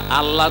মালিকা,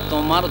 আল্লাহ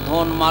তোমার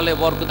ধন মালে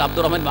বরকত।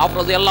 আব্দুর রহমান আউফ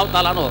রাদিয়াল্লাহু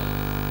তাআলা আনহু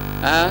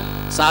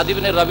সাদ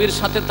ইবনে রবির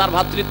সাথে তার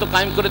ভ্রাতৃত্ব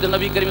কায়েম করে দেন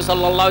নবী করিম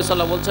সাল্লাল্লাহু আলাইহি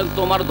ওয়াসাল্লাম বলছেন,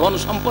 তোমার ধন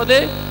সম্পদে,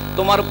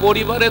 তোমার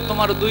পরিবারে,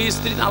 তোমার দুই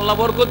স্ত্রী আল্লাহ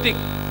বরকত দিক।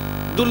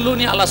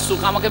 দুল্লুনি আলা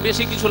সুক, আমাকে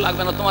বেশি কিছু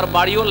লাগবে না, তোমার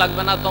বাড়িও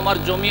লাগবে না, তোমার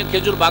জমি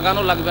খেজুর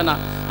বাগানও লাগবে না,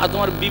 আর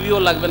তোমার বিবিও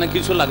লাগবে না,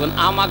 কিছু লাগবে না,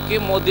 আমাকে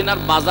মদিনার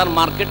বাজার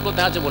মার্কেট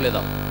কোথায় আছে বলে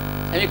দাও,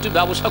 আমি একটু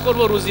ব্যবসা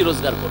করবো, রুজি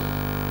রোজগার করবো।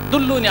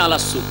 দুল্লুনি আলা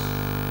সুক,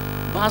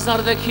 বাজার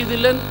দেখিয়ে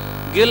দিলেন।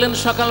 গেলেন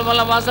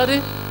সকালবেলা বাজারে,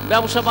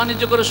 ব্যবসা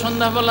বাণিজ্য করে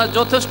সন্ধ্যাবেলা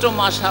যথেষ্ট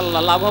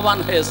মাশাআল্লাহ লাভবান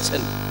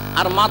হয়েছেন।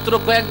 আর মাত্র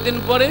কয়েকদিন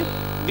পরে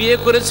বিয়ে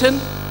করেছেন,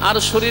 আর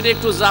শরীরে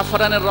একটু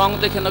জাফরানের রং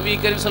দেখে নবী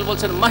করিম সাল্লাল্লাহু আলাইহি ওয়াসাল্লাম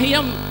বলছেন,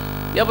 মাহিয়াম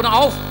ইবনে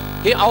আউফ,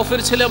 হে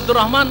আউফের ছেলে আব্দুর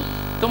রহমান,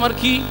 তোমার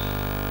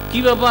কি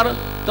ব্যাপার,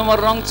 তোমার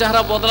রং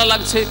চেহারা বদলা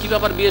লাগছে, কি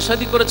ব্যাপার, বিয়ে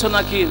শাদী করেছো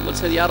নাকি?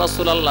 বলছে, ইয়া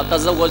রাসূলুল্লাহ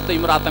তাযাওয়াজতু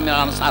ইমরাতাম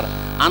মিনাল আনসার,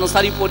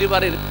 আনসারী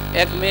পরিবারের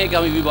এক মেয়েকে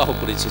আমি বিবাহ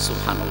করেছি।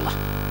 সুবহানাল্লাহ।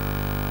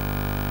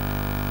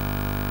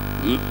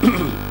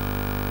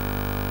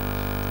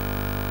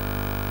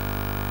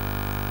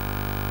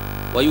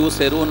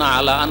 ওয়ায়ুসিরুনা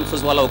আলা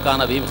আনফুসিহিম ওয়ালাউ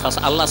কানা বিহিম খাস,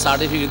 আল্লাহ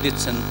সার্টিফিকেট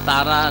দিচ্ছেন,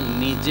 তারা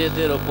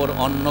নিজেদের ওপর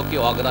অন্যকে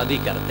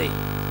অগ্রাধিকার দেয়,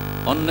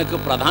 অন্যকে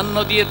প্রাধান্য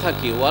দিয়ে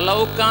থাকে।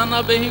 ওয়ালাউ কানা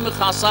বিহিম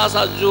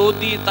খাসাসা,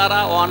 যদি তারা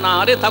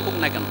অনাহারে থাকুক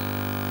না কেন,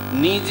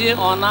 নিজে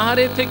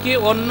অনাহারে থেকে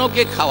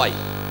অন্যকে খাওয়ায়।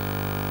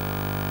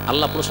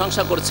 আল্লাহ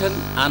প্রশংসা করছেন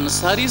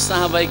আনসারী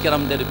সাহাবায়ে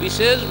কেরামদের।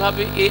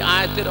 বিশেষভাবে এই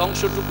আয়াতের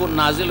অংশটুকু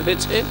নাজিল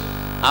হয়েছে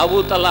আবু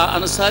তালহা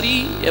আনসারী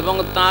এবং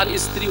তার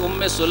স্ত্রী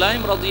উম্মে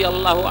সুলাইম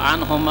রাদিয়াল্লাহু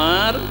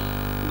আনহুমার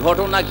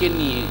ঘটনাকে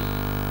নিয়ে।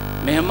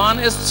 মেহমান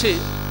এসছে,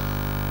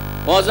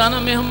 অজানা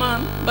মেহমান,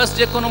 বাস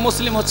যে কোনো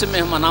মুসলিম হচ্ছে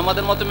মেহমান।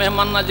 আমাদের মতো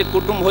মেহমান না যে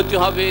কুটুম হইতে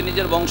হবে,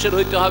 নিজের বংশের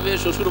হইতে হবে,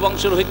 শ্বশুর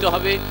বংশের হইতে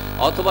হবে,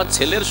 অথবা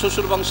ছেলের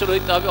শ্বশুর বংশের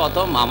হইতে হবে,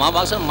 অথবা মামা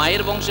বাসার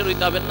মায়ের বংশের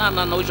হইতে হবে। না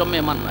না, ওইসব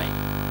মেহমান নয়,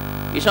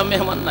 এসব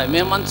মেহমান নয়।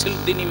 মেহমান ছিল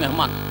দিনী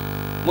মেহমান,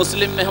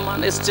 মুসলিম মেহমান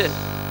এসছে,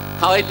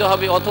 খাওয়াইতে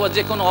হবে। অথবা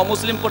যে কোনো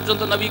অমুসলিম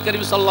পর্যন্ত নবী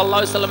করিম সাল্লাল্লাহু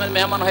আলাইহি ওয়াসাল্লামের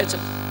মেহমান হয়েছে,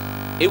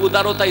 এই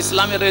উদারতা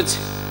ইসলামে রয়েছে।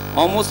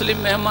 অমুসলিম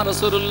মেহমান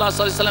রাসূলুল্লাহ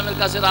সাল্লাল্লাহু আলাইহি ওয়াসাল্লামের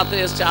কাছে রাতে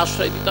এসছে,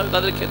 আশ্রয় দিতে হবে,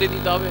 তাদের খেতে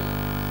দিতে হবে।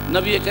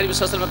 নবী করিম সাল্লাল্লাহু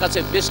আলাইহি ওয়াসাল্লামের কাছে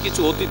বেশ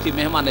কিছু অতিথি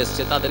মেহমান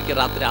এসছে, তাদেরকে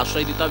রাত্রে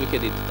আশ্রয় দিতে হবে,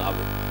 খেতে দিতে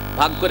হবে।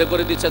 ভাগ করে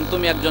করে দিচ্ছেন,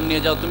 তুমি একজন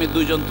নিয়ে যাও, তুমি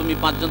দুইজন, তুমি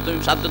পাঁচজন, তুমি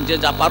সাতজন, যে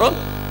যা পারো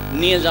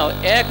নিয়ে যাও।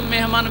 এক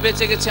মেহমান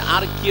বেঁচে গেছে,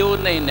 আর কেউ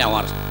নেই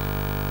নেওয়ার।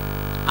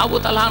 আবু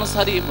তালহা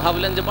আনসারী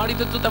ভাবলেন যে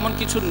বাড়িতে তো তেমন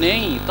কিছু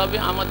নেই, তবে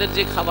আমাদের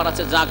যে খাবার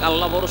আছে, যাক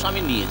আল্লাহ ভরসা,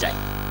 আমি নিয়ে যাই।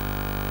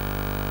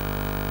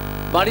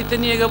 বাড়িতে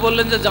নিয়ে গিয়ে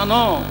বললেন যে,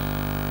 জানো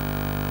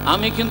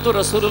আমি কিন্তু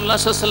রাসূলুল্লাহ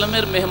সাল্লাল্লাহু আলাইহি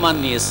ওয়াসাল্লামের মেহমান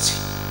নিয়ে এসেছি।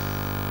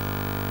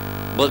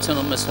 বলছেন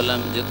উম্মে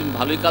সালাম যে, তুমি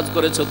ভালোই কাজ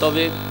করেছো,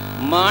 তবে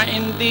মা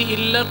ইনদি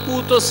ইল্লা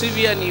কুতু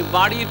সিবিয়ানি,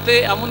 বাড়িতে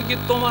এমনকি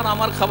তোমার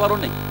আমার খাবারও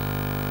নেই,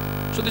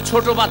 শুধু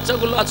ছোট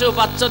বাচ্চাগুলো আছে, ও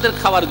বাচ্চাদের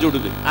খাবার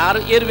জুড়বে, আর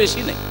এর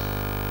বেশি নেই।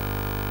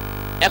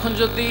 এখন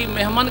যদি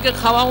মেহমানকে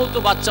খাওয়াও তো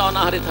বাচ্চা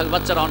অনাহারে থাকবে,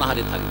 বাচ্চারা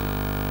অনাহারে থাকবে।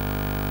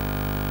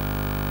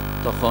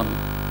 তখন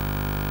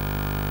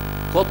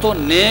কত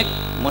নেক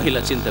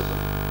মহিলা, চিন্তা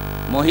করে,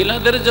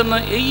 মহিলাদের জন্য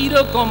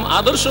এইরকম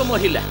আদর্শ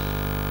মহিলা।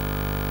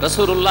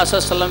 রাসূলুল্লাহ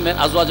সাল্লাল্লাহু আলাইহি ওয়াসাল্লামের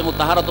আজওয়াজ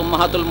মুতাহহারাত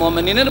উম্মাহাতুল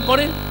মুমিনিনের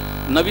পরে,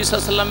 নবী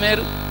সাল্লাল্লাহু আলাইহি ওয়াসাল্লামের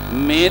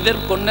মেয়েদের,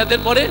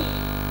 কন্যাদের পরে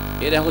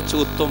এরা হচ্ছে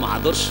উত্তম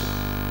আদর্শ।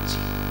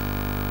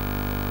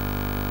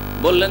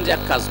 বললেন যে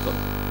এক কাজ করো।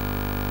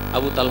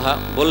 আবু তালহা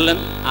বললেন,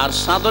 আর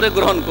সাদরে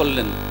গ্রহণ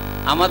করলেন।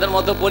 আমাদের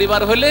মতো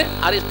পরিবার হলে,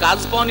 আর এই কাজ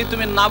পাওনি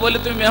তুমি, না বলে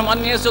তুমি মেহমান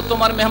নিয়ে এসো,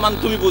 তোমার মেহমান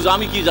তুমি বুঝো,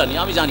 আমি কি জানি,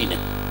 আমি জানি না।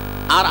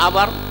 আর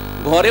আবার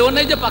ঘরেও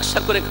নেই যে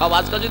পাকশাক করে খাওয়া,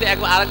 আজকাল যদি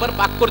আরেকবার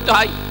পাক করতে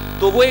হয়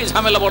তবুও এই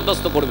ঝামেলা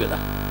বরদাস্ত করবে না।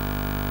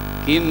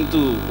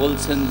 কিন্তু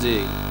বলছেন যে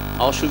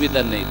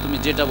অসুবিধা নেই, তুমি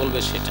যেটা বলবে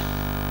সেটা।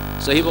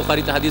 সহিহ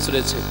বুখারীতে হাদিস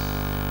রয়েছে,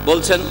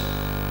 বলছেন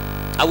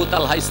আবু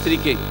তালহা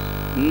স্ত্রীকে,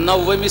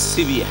 নওয়ামিস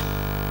সিবিয়া,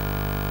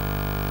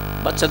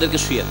 বাচ্চাদেরকে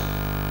শুয়ে দাও,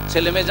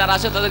 ছেলে মেয়ে যারা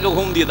আছে তাদেরকে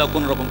ঘুম দিয়ে দাও,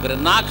 কোন রকম করে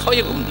না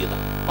খাওয়িয়ে ঘুম দিয়ে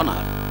দাও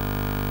অনাহার।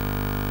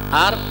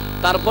 আর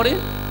তারপরে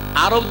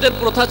আরবদের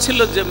প্রথা ছিল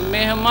যে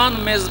মেহমান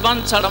মেজবান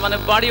ছাড়া, মানে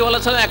বাড়িওয়ালা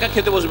ছাড়া একা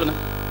খেতে বসবে না,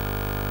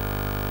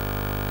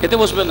 খেতে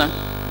বসবে না।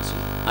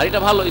 আর এটা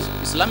ভালো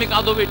ইসলামিক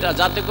আদব এটা,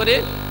 যাতে করে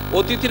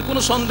অতিথির কোনো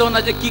সন্দেহ না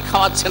যে কি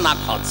খাওয়াচ্ছে না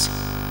খাওয়াচ্ছে,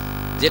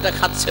 যেটা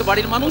খাচ্ছে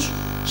বাড়ির মানুষ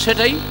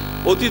সেটাই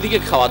অতিথিকে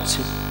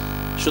খাওয়াচ্ছে।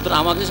 সুতরাং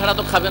আমাকে ছাড়া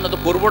তো খাবে না, তো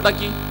করবোটা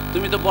কি?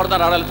 তুমি তো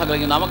পর্দার আড়ালে থাকবে,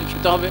 কিন্তু আমাকে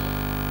খেতে হবে।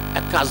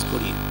 এক কাজ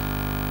করি,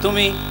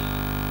 তুমি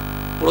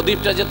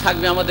প্রদীপটা যে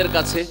থাকবে আমাদের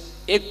কাছে,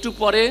 একটু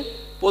পরে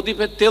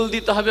প্রদীপে তেল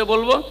দিতে হবে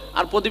বলবো,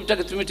 আর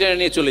প্রদীপটাকে তুমি টেনে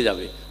নিয়ে চলে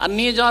যাবে, আর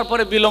নিয়ে যাওয়ার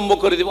পরে বিলম্ব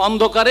করে দেবো।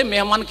 অন্ধকারে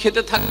মেহমান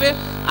খেতে থাকবে,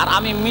 আর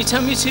আমি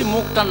মিছামিছি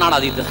মুখটা নাড়া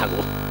দিতে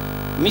থাকবো,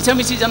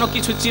 মিছামিছি যেন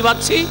কিছু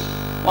চিবাচ্ছি।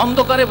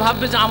 অন্ধকারে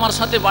ভাববে যে আমার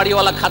সাথে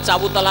বাড়িওয়ালা খাচ্ছে,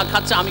 আবু তালহা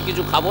খাচ্ছে, আমি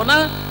কিছু খাবো না,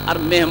 আর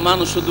মেহমান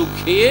শুধু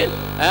খেয়ে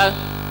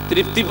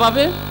তৃপ্তি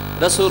পাবে।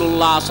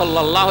 রাসূলুল্লাহ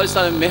সাল্লাল্লাহু আলাইহি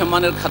ওয়াসাল্লাম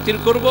মেহমানের খাতির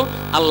করব,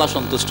 আল্লাহ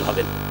সন্তুষ্ট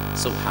হবেন।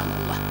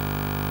 সুবহানাল্লাহ।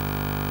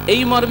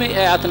 এই মর্মে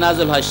আয়াত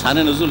নাযিল হয়,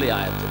 শানে নুজুল এই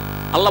আয়াতে।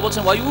 আল্লাহ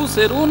বলছেন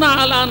ওয়ায়ুসিরুনা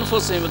আলা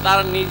আনফুসিহিম,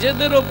 তারা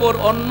নিজেদের ওপর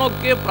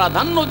অন্যকে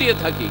প্রাধান্য দিয়ে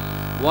থাকে।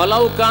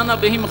 ওয়ালাউ কানা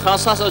বিহিম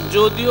খাসাসা,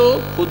 যদিও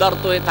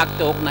ক্ষুধার্ত হয়ে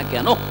থাকতে হোক না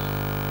কেন,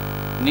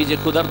 নিজে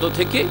ক্ষুধার্ত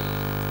থেকে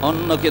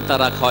অন্যকে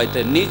তারা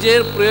খাওয়াইতেন,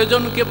 নিজের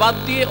প্রয়োজনকে বাদ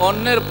দিয়ে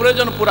অন্যের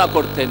প্রয়োজন পুরা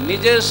করতেন,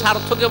 নিজের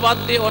স্বার্থকে বাদ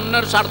দিয়ে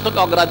অন্যের স্বার্থকে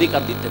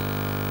অগ্রাধিকার দিতেন।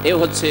 এ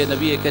হচ্ছে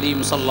নবী করিম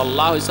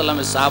সাল্লাল্লাহু আলাইহি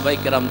সাল্লামের সাহাবায়ে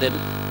কেরামদের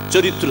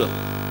চরিত্র।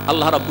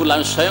 আল্লাহ রাব্বুল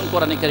আলামিন স্বয়ং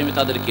কোরআনে কারিমে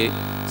তাদেরকে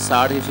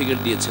সার্টিফিকেট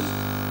দিয়েছেন।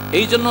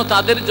 এই জন্য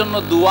তাদের জন্য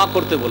দোয়া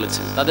করতে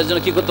বলেছেন। তাদের জন্য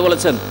কি করতে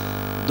বলেছেন?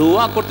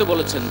 দোয়া করতে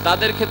বলেছেন।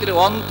 তাদের ক্ষেত্রে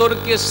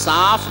অন্তরকে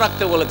সাফ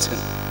রাখতে বলেছেন।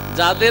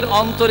 যাদের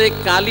অন্তরে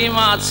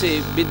কালিমা আছে,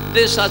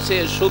 বিদ্বেষ আছে,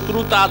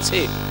 শত্রুতা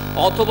আছে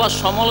অথবা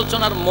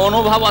সমালোচনার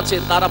মনোভাব আছে,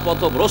 তারা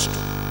পথভ্রষ্ট।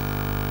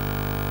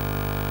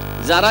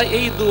 যারা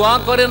এই দোয়া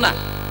করে না,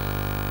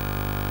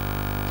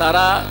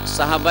 তারা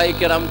সাহাবায়ে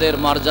কেরামদের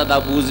মর্যাদা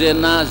বুঝে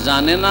না,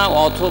 জানে না,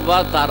 অথবা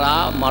তারা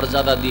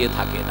মর্যাদা দিয়ে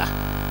থাকে না।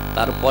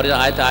 তারপরে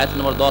আয়াত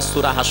নম্বর 10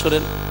 সূরা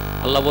হাসরের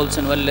আল্লাহ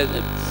বলছেন,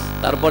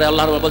 তারপরে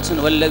আল্লাহ বলছেন,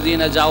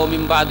 ওয়াল্লাযীনা জাউ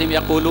মিন বাদিহিম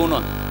ইয়াকুলুনা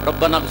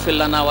রব্বানা ইগফির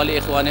লানা ওয়া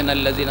লিইখওয়ানিনা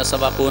আল্লাযীনা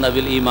সাবাকুনা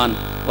বিল ঈমান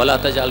ওয়া লা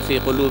তাজআল ফী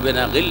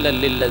কুলুবিনা গিল্লাল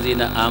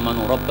লিল্লাযীনা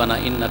আমানু রব্বানা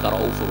ইন্নাকা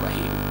রাউফুর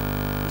রহিম।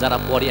 যারা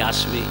পরে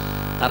আসবে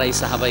তারা এই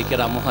সাহাবায়ে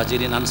কেরাম,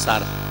 মুহাজিরিন,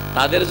 আনসার,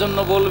 তাদের জন্য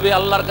বলবে,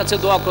 আল্লাহর কাছে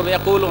দোয়া করবে,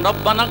 ইয়াকুলুনা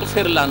রব্বানা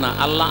ইগফির লানা,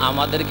 আল্লাহ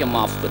আমাদেরকে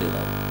মাফ করে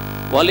দাও,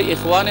 ওয়া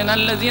লিইখওয়ানিনা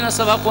আল্লাযীনা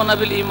সাবাকুনা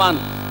বিল ঈমান,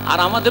 আর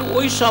আমাদের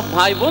ওই সব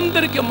ভাই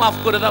বোনদেরকে মাফ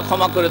করে দাও,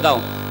 ক্ষমা করে দাও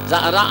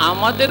যারা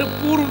আমাদের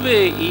পূর্বে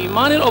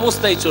ঈমানের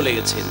অবস্থায় চলে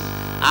গেছেন।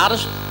 আর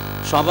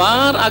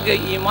সবার আগে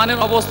ঈমানের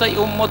অবস্থায়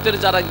উম্মতের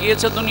যারা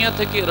গিয়েছে দুনিয়া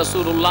থেকে,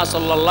 রাসূলুল্লাহ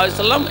সাল্লাল্লাহু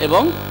আলাইহি সাল্লাম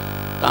এবং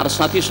তার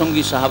সাথী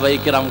সঙ্গী সাহাবায়ে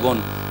কেরামগণ,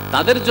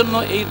 তাদের জন্য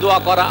এই দোয়া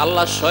করা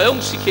আল্লাহ স্বয়ং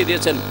শিখিয়ে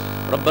দিয়েছেন।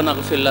 রব্বানা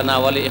ইগফির লানা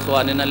ওয়া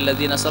লিইখওয়ানিনা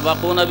আল্লাযীনা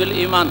সাবাকুনা বিল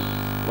ঈমান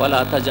ওয়া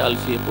লা তাজআল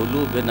ফী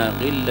কুলুবিনা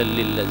গিল্লাল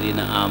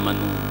লিল্লাযীনা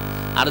আমানু।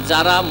 আর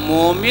যারা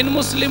মুমিন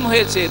মুসলিম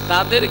হয়েছে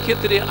তাদের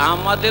ক্ষেত্রে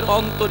আমাদের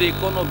অন্তরে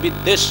কোনো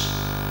বিদ্বেষ,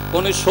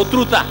 কোনো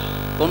শত্রুতা,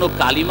 কোনো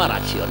কালিমা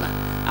রাখিও না।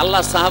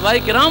 আল্লাহ সাহাবায়ে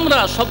কেরামরা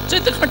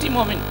সবচেয়ে খাঁটি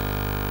মুমিন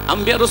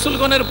আম্বিয়া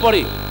রাসূলগণের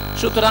পরে,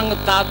 সুতরাং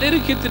তাদের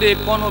ক্ষেত্রে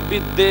কোনো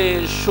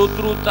বিদ্বেষ,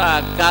 শত্রুতা,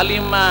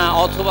 কালিমা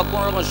অথবা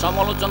কোনো রকম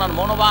সমালোচনার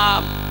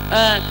মনোভাব,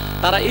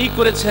 তারা এই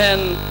করেছেন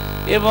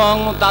এবং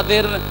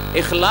তাদের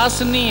ইখলাস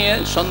নিয়ে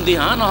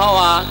সন্দিহান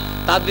হওয়া,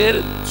 তাদের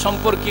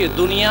সম্পর্কে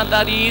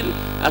দুনিয়াদারির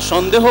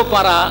সন্দেহ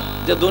করা,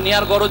 যে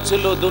দুনিয়ার গরজ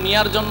ছিল,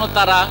 দুনিয়ার জন্য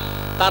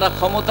তারা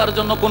ক্ষমতার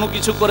জন্য কোনো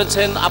কিছু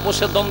করেছেন,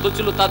 আপোষের দ্বন্দ্ব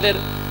ছিল তাদের,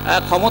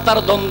 ক্ষমতার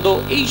দ্বন্দ্ব,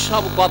 এই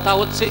সব কথা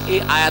হচ্ছে এই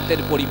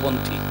আয়াতের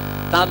পরিপন্থী।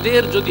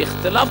 তাদের যদি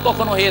ইখতিলাফ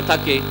কখনো হয়ে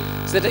থাকে,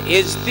 সেটা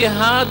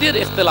ইজতিহাদের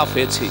ইখতিলাফ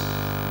হয়েছে,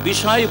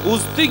 বিষয়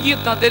বুঝতে গিয়ে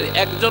তাদের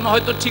একজন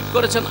হয়তো ঠিক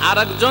করেছেন, আর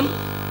একজন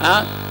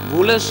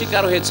ভুলের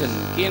শিকার হয়েছেন,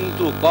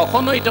 কিন্তু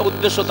কখনো এটা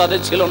উদ্দেশ্য তাদের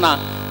ছিল না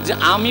যে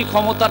আমি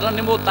ক্ষমতাটা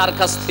নেব তার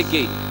কাছ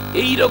থেকে।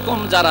 এই রকম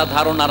যারা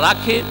ধারণা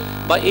রাখে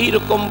বা এই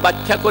রকম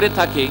ব্যাখ্যা করে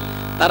থাকে,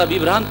 তারা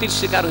বিভ্রান্তির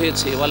শিকার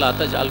হয়েছে। ওয়ালা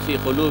তাজআল ফী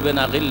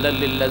কুলুবিনা গিল্লাল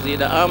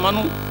লিল্লাযীনা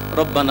আমানু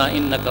রব্বানা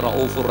ইন্নাকা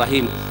রাউফুর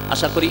রহিম।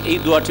 আশা করি এই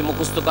দোয়াটি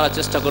মুখস্থ করার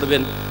চেষ্টা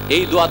করবেন।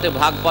 এই দোয়াতে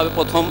ভাগ পাবে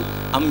প্রথম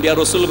আম্বিয়া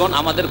রসুলগণ,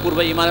 আমাদের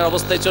পূর্বে ঈমানের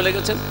অবস্থায় চলে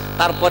গেছেন।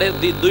 তারপরে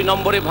 2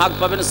 নম্বরে ভাগ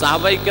পাবেন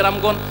সাহাবায়ে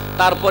কেরামগণ,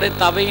 তারপরে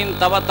তাবেঈন,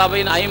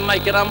 তাবেঈন,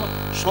 আইম্মায়ে কেরাম,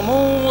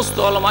 সমস্ত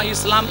উলামা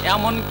ইসলাম,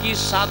 এমনকি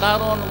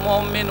সাধারণ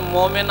মুমিন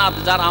মুমিনাত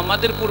যারা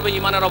আমাদের পূর্বে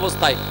ঈমানের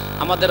অবস্থায়,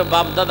 আমাদের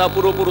বাপদাদা,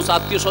 পূর্বপুরুষ,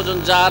 আত্মীয় স্বজন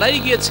যারাই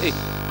গিয়েছে,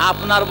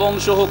 আপনার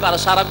বংশ হোক আর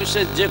সারা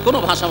বিশ্বের যে কোনো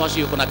ভাষাভাষী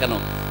হোক না কেন,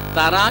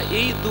 তারা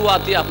এই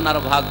দুয়াতে আপনার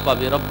ভাগ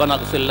পাবে। রব্বানা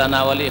ইগফির লানা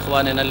ওয়া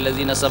লিইখওয়ানিনা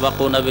আল্লাযীনা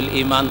সাবাকুনা বিল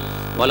ঈমান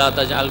ওয়া লা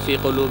তাজআল ফী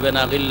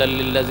কুলুবিনা গিল্লাল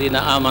লিল্লাযীনা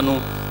আমানু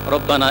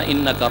রব্বানা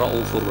ইন্নাকা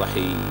রাউফুর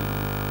রহিম।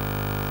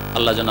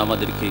 আল্লাহ যেন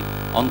আমাদেরকে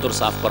অন্তর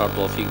সাফ করার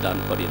তৌফিক দান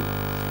করেন।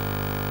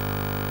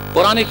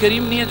 কোরআনে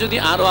কারীম নিয়ে যদি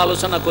আরও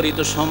আলোচনা করি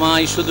তো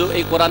সময় শুধু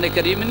এই কোরআনে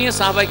কারীম নিয়ে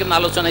সাহাবায়ে কেরাম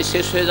আলোচনায়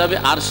শেষ হয়ে যাবে,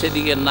 আর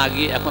সেদিকে না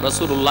গিয়ে এখন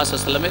রাসূলুল্লাহ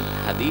সাল্লাল্লাহু আলাইহি ওয়াসাল্লামের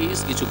হাদিস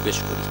কিছু পেশ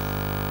করি।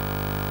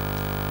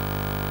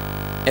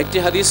 একটি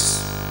হাদিস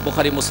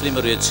বুখারী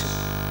মুসলিমে রয়েছে,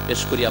 পেশ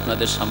করি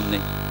আপনাদের সামনে।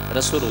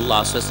 রাসূলুল্লাহ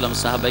সাল্লাল্লাহু আলাইহি ওয়াসাল্লাম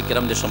সাহাবায়ে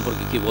কেরামদের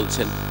সম্পর্কে কি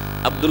বলছেন।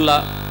 আব্দুল্লাহ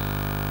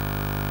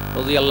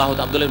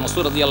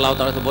মাসউদ রাদিয়াল্লাহু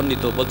তাআলা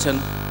বর্ণিত, বলছেন,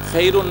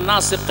 খায়রুন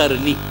নাসি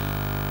কারনি,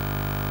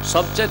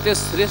 সবচাইতে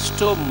শ্রেষ্ঠ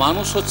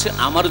মানুষ হচ্ছে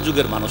আমার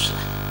যুগের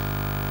মানুষরা।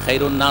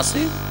 খায়রুন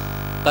নাসি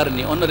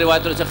কারনি, অন্য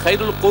রিওয়ায়াত রয়েছে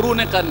খায়রুল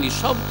কুরুনে কারনি,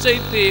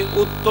 সবচাইতে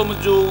উত্তম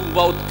যুগ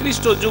বা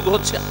উৎকৃষ্ট যুগ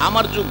হচ্ছে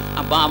আমার যুগ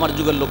বা আমার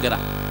যুগের লোকেরা।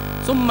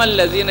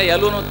 সুম্মাল্লাযীনা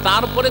ইয়ালুন,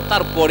 তারপরে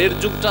তার পরের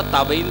যুগটা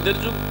তাবেঈনদের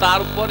যুগ,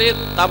 তারপরে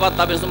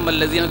তাবেঈন,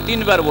 সুম্মাল্লাযীনা, 3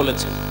 বার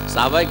বলেছেন।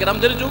 সাহাবায়ে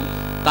কেরামদের যুগ,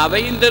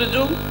 তাবেঈনদের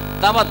যুগ,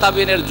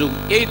 তাবেঈনের যুগ,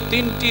 এই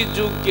 3টি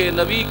যুগকে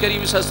নবী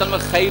করিম সাল্লাল্লাহু আলাইহি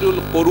ওয়াসাল্লাম খায়রুল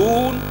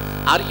কুরুন,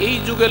 আর এই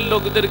যুগের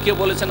লোকদেরকে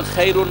বলেছেন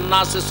খায়রুন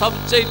নাস,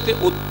 সবচাইতে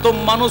উত্তম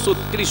মানুষ,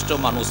 উৎকৃষ্ট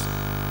মানুষ।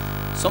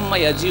 সুম্মা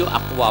ইয়াজিউ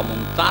আকওয়ামুন,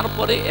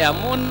 তারপরে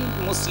এমন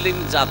মুসলিম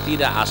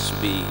জাতিরা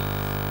আসবে,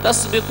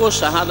 তাসবিকু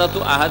শাহাদাতু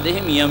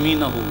আহাদিহিম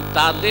ইয়ামিনাহু,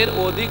 তাদের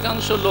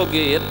অধিকাংশ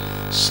লোকের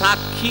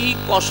সাক্ষী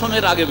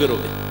কসমের আগে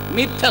বেরোবে,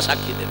 মিথ্যা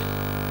সাক্ষী দেবে,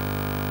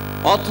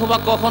 অথবা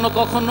কখনো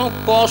কখনো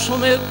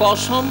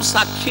কসম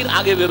সাক্ষীর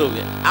আগে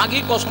বেরোবে, আগে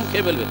কসম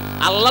খেয়ে ফেলবে।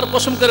 আল্লাহর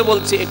কসম করে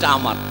বলছি এটা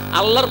আমার,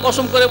 আল্লাহর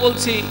কসম করে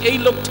বলছি এই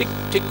লোক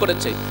ঠিক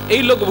করেছে,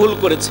 এই লোক ভুল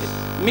করেছে,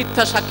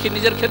 মিথ্যা সাক্ষী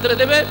নিজের ক্ষেত্রে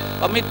দেবে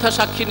বা মিথ্যা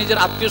সাক্ষী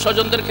নিজের আত্মীয়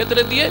স্বজনদের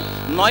ক্ষেত্রে দিয়ে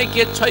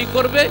 9কে 6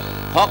 করবে,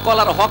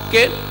 হকওয়ালার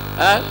হককে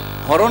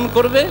হরণ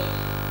করবে।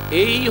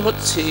 এই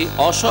হচ্ছে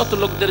অসৎ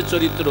লোকদের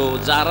চরিত্র,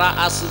 যারা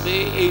আসবে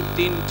এই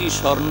 3টি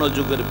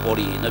স্বর্ণযুগের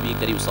পরই। নবী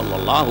করিম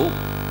সাল্লাল্লাহু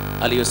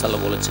আলাইহি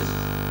ওয়াসাল্লাম বলেছেন।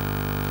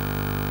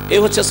 এই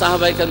হচ্ছে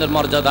সাহাবায়ে কেরামের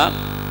মর্যাদা,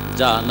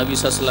 যা নবী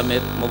সাল্লাল্লাহু আলাইহি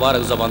ওয়াসাল্লামের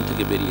মোবারক জবান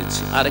থেকে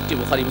বেরিয়েছে। আরেকটি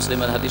বুখারী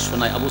মুসলিমের হাদিস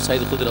শোনায় আবু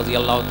সাঈদ খুদরী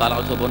রাদিয়াল্লাহু তাআলা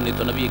আনহু বর্ণিত,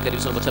 নবী করিম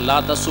সাল্লাল্লাহু আলাইহি ওয়াসাল্লাম বলেছেন, লা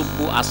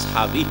তাসুব্বু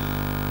আসহাবি,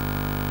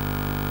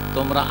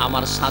 তোমরা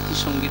আমার সাথী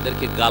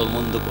সঙ্গীদেরকে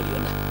গালমন্দ করিও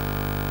না।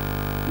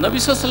 নবী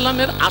সাল্লাল্লাহু আলাইহি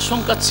ওয়াসাল্লামের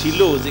আশঙ্কা ছিল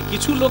যে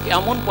কিছু লোক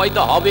এমন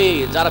পয়দা হবে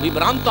যারা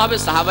বিভ্রান্ত হবে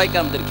সাহাবায়ে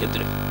কেরামদের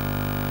ক্ষেত্রে।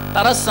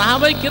 তারা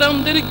সাহাবায়ে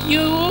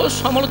কেরামদেরকেও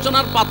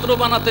সমালোচনার পাত্র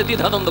বানাতে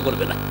দ্বিধাদ্বন্দ্ব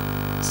করবে না,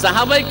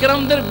 সাহাবায়ে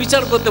কেরামদের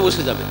বিচার করতে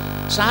বসে যাবে,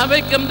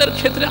 সাহাবায়ে কেরামদের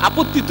ক্ষেত্রে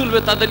আপত্তি তুলবে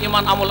তাদের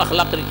ঈমান আমল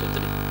আখলাকের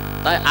ক্ষেত্রে।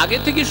 তাই আগে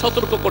থেকেই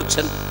সতর্ক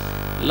করছেন,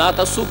 লা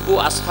তাসুব্বু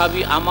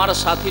আসহাবি, আমার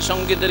সাথী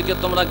সঙ্গীদেরকে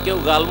তোমরা কেউ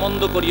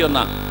গালমন্দ করিও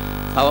না।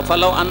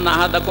 ফালাউ আন্না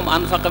আহাদাকুম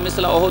আনফাকা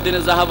মিসলা উহুদিন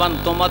যাহাবান,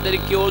 তোমাদের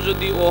কেউ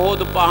যদি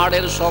উহুদ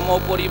পাহাড়ের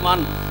সমপরিমাণ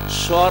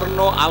স্বর্ণ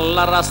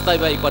আল্লাহর রাস্তায়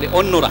ব্যয় করে,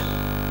 অন্যরা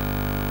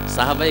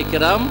সাহাবায়ে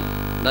কেরাম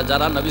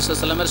যারা নবী সাল্লাল্লাহু আলাইহি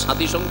ওয়াসাল্লামের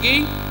সাথী সঙ্গী,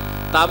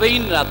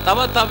 তাবেঈনরা,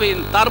 তাবেঈন,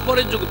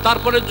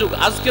 তারপরের যুগ,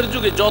 আজকের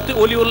যুগে যত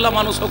ওলিউল্লাহ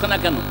মানুষ হোক না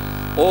কেন,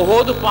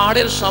 উহুদ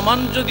পাহাড়ের সমান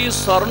যদি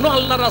স্বর্ণ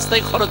আল্লাহর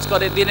রাস্তায় খরচ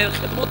করে দিনের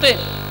খেদমতে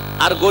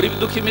আর গরিব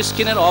দুঃখী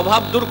মিসকিনের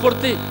অভাব দূর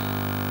করতে,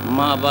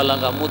 মা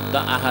বালাগা মুদ্দা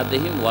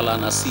আহাদিহিম ওয়ালা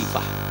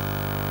নাসিফা,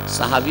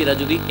 সাহাবীরা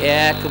যদি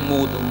এক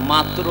মুদ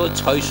মাত্র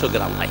 600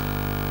 গ্রাম হয়,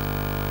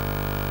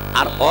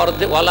 আর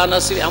অর্ধে ওয়ালা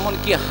নাসিফ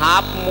এমনকি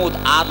হাফ মুদ,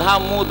 আধা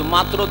মুদ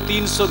মাত্র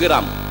 300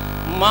 গ্রাম,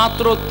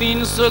 মাত্র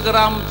 300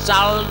 গ্রাম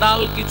চাল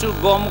ডাল কিছু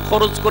গম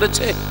খরচ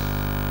করেছে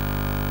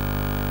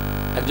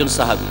একজন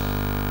সাহাবী।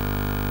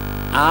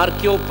 আর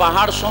কেউ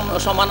পাহাড়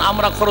সমান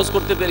আমরা খরচ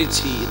করতে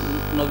পেরেছি।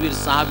 নবীর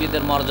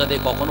সাহাবীদের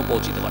মর্যাদায় কখনো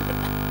পৌঁছিতে পারবেন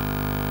না।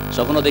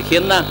 কখনো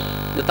দেখিয়েন না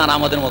যে তারা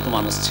আমাদের মতো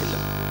মানুষ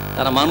ছিলেন,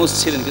 তারা মানুষ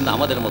ছিলেন কিন্তু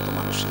আমাদের মতো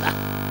মানুষ না,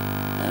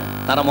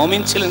 তারা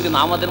মুমিন ছিলেন কিন্তু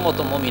আমাদের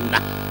মতো মুমিন না।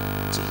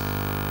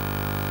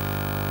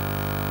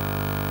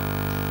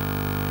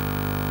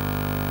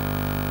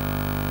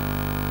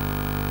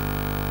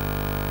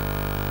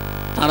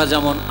 তারা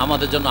যেমন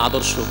আমাদের জন্য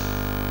আদর্শ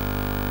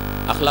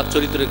আখলাক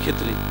চরিত্রের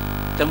ক্ষেত্রে,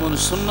 তেমন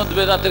সুন্নত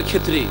বেদাতের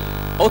ক্ষেত্রে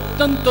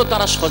অত্যন্ত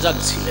তারা সজাগ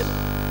ছিলেন।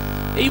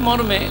 এই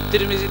মর্মে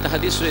তিরমিজিতে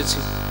হাদিস রয়েছে,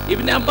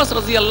 ইবনে আব্বাস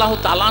রাদিয়াল্লাহু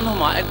তাআলা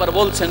আনহুমা একবার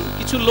বলছেন,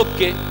 কিছু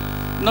লোককে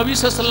নবী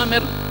সাল্লাল্লাহু আলাইহি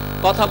ওয়াসাল্লামের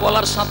কথা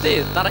বলার সাথে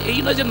তারা এই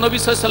নয় যে নবী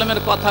সাল্লাল্লাহু আলাইহি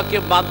ওয়াসাল্লামের কথাকে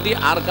বাদ দিয়ে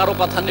আর কারো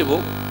কথা নেব,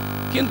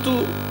 কিন্তু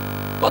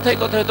কথায়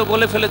কথায় হয়তো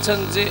বলে ফেলেছেন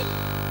যে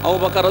আবু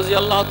বকর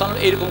রাদিয়াল্লাহু তাআলা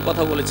এইরকম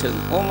কথা বলেছেন,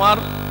 ওমর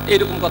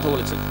এইরকম কথা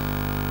বলেছেন।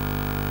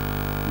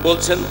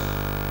 বলছেন,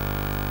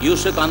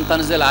 ইউসুফ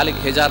আনতানজিল আলিক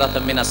হেজারাত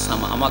মিনাস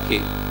সামা, আমাকে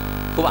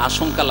খুব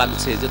আশঙ্কা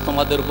লাগছে যে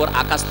তোমাদের উপর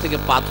আকাশ থেকে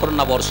পাথর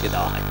না বর্ষিয়ে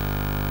দেওয়া হয়,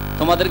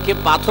 তোমাদেরকে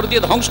পাথর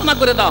দিয়ে ধ্বংস না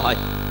করে দেওয়া হয়।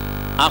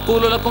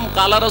 আকুলু লাকুম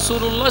কালা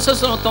রাসূলুল্লাহ সাল্লাল্লাহু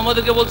আলাইহি ওয়াসাল্লাম,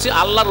 তোমাদেরকে বলছি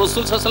আল্লাহ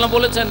রাসূল সাল্লাল্লাহু আলাইহি ওয়াসাল্লাম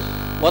বলেছেন,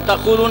 ওয়া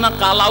তাকুলুনা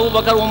কালা আবু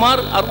বকর ওমর,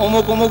 আর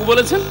অমুক অমুক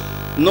বলেছেন,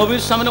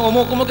 নবীর সামনে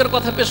অমুক অমুকের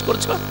কথা পেশ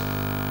করছো।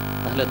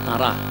 তাহলে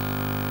তারা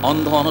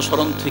অন্ধ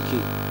অনুসরণ থেকে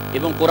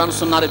এবং কোরআন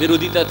সুন্নাহর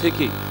বিরোধিতা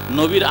থেকে,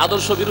 নবীর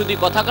আদর্শ বিরোধী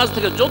কথা কাজ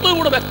থেকে যতই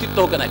বড় ব্যক্তিত্ব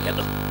হোক না কেন,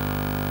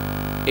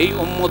 এই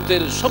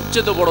উম্মতের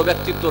সবচেয়ে বড়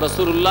ব্যক্তিত্ব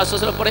রাসূলুল্লাহ সাল্লাল্লাহু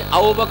আলাইহি ওয়াসাল্লাম পরে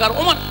আবু বকর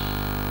ওমর,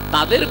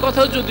 তাদের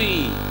কথা যদি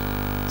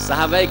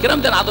সাহাবায়ে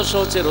কেরামদের আদর্শ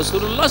হচ্ছে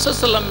রাসূলুল্লাহ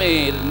সাল্লাল্লাহু আলাইহি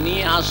ওয়াসাল্লামের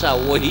নিয়ে আসা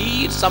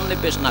ওহীর সামনে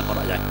পেশ না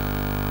করা যায়,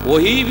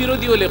 ওহী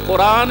বিরোধী হলে,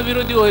 কোরআন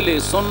বিরোধী হলে,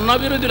 সুন্নাহ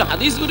বিরোধী হলে,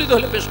 হাদিস বিরোধী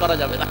হলে পেশ করা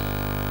যাবে না।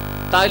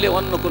 তাইলে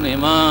অন্য কোনো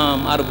ইমাম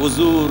আর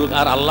বুজুর্গ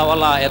আর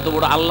আল্লাহওয়ালা এত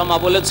বড় আল্লামা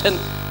বলেছেন,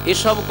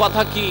 এসব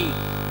কথা কি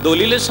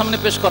দলিলের সামনে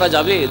পেশ করা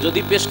যাবে?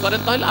 যদি পেশ করেন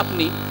তাহলে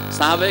আপনি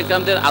সাহাবায়ে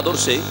কেরামদের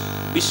আদর্শে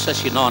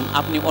বিশ্বাসী নন,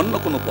 আপনি অন্য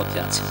কোনো পথে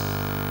আছেন।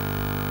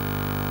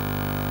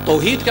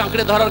 তাওহীদকে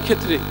আঁকড়ে ধরার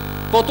ক্ষেত্রে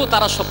কত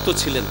তারা শক্ত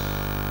ছিলেন।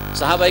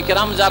 সাহাবায়ে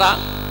কেরাম যারা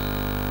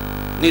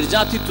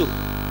নির্যাতিত,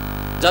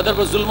 যাদের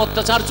উপর জুলম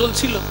অত্যাচার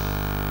চলছিল,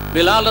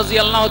 বেলাল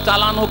রাদিয়াল্লাহু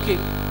তাআলা আনহুকে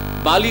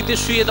বালিতে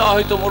শুয়ে দেওয়া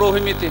হয়তো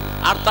মরুভূমিতে,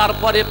 আর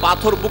তারপরে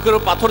পাথর, বুকের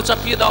পাথর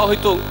চাপিয়ে দেওয়া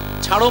হয়তো,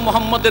 ছাড়ো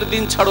মোহাম্মদের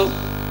দিন ছাড়ো।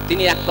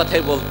 তিনি এক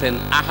কথাই বলতেন,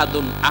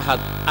 আহাদুন আহাদ,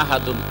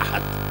 আহাদুন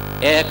আহাদ,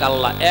 এক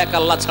আল্লাহ, এক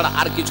আল্লাহ ছাড়া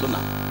আর কিছু না,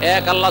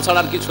 এক আল্লাহ ছাড়া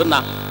আর কিছু না,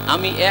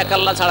 আমি এক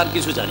আল্লাহ ছাড়া আর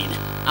কিছু জানি না,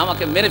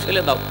 আমাকে মেরে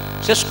ফেলে দাও,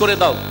 শেষ করে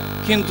দাও,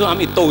 কিন্তু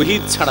আমি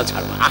তৌহিদ ছাড়া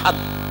ছাড়ব না। আহাদ,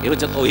 এ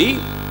হচ্ছে তৌহিদ।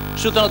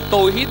 সুতরাং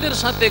তৌহিদের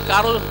সাথে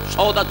কারো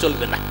সওদা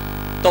চলবে না।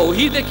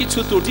 তৌহিদে কিছু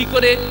ত্রুটি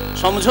করে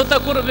সমঝোতা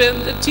করবেন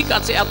যে ঠিক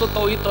আছে, এত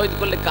তৌহিদ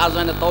করলে কাজ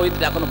হয় না, তৌহিদ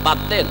এখনো বাদ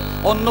দেন,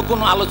 অন্য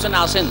কোনো আলোচনা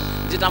আসেন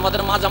যেটা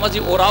আমাদের মাঝামাঝি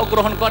ওরাও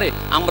গ্রহণ করে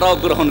আমরাও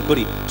গ্রহণ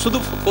করি, শুধু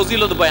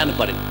ফজিলত বয়ান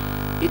করেন।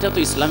 এটা তো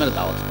ইসলামের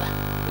দাওয়াত না,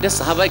 এটা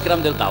সাহাবায়ে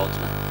কেরামদের দাওয়াত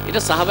না, এটা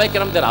সাহাবায়ে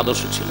কেরামদের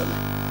আদর্শ ছিল না।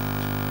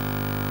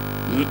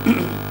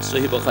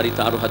 সহিহ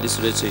বুখারীতে আরো হাদিস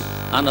রয়েছে,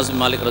 আনাস বিন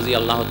মালিক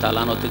রাদিয়াল্লাহু তাআলা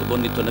আনহু থেকে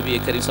বর্ণিত, নবী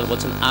করিম সাল্লাল্লাহু আলাইহি ওয়াসাল্লাম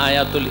বলেছেন,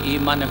 আয়াতুল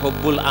ঈমানে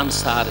হুব্বুল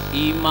আনসার,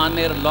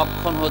 ঈমানের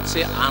লক্ষণ হচ্ছে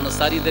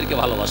আনসারীদেরকে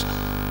ভালোবাসা।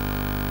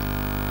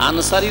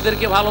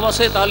 আনসারীদেরকে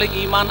ভালোবাসে তাহলে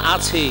ঈমান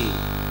আছে।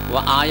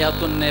 ওয়া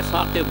আয়াতুন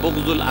নিফাকে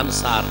বুগদুল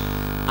আনসার,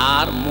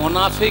 আর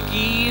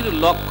মুনাফিকির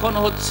লক্ষণ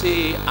হচ্ছে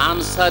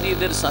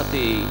আনসারীদের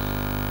সাথে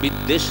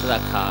বিদ্বেষ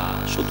রাখা,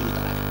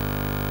 শত্রুতা রাখা।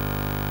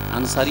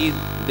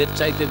 আনসারীদের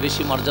চাইতে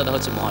বেশি মর্যাদা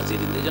হচ্ছে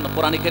মুহাজিরিনদের। এই জন্য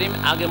কোরআনে কারীম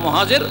আগে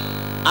মুহাজির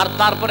আর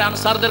তারপরে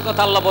আনসারদের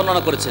কথা আল্লাহ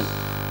বর্ণনা করেছেন।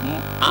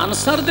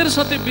 আনসারদের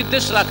সাথে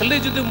বিদ্বেষ রাখলে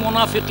যদি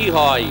মুনাফিকি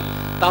হয়,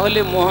 তাহলে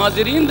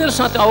মুহাজিরিনদের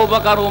সাথে আবু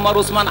বকর, ওমর,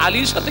 উসমান,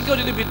 আলীর সাথে কেউ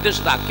যদি বিদ্বেষ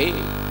রাখে,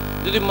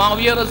 যদি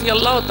মুআবিয়া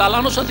রাদিয়াল্লাহু তাআলা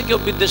আনহুর সাথে কেউ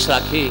বিদ্বেষ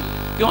রাখে,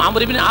 কেউ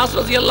আমর ইবনে আস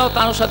রাদিয়াল্লাহু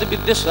তাআলা আনহুর সাথে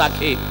বিদ্বেষ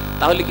রাখে,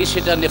 তাহলে কি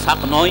সেটা নিফাক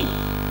নয়?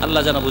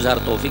 আল্লাহ যেন বুঝার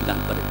তৌফিক দান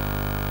করেন।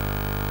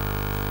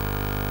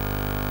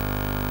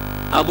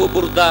 আবু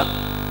বুরদা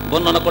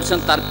বর্ণনা করছেন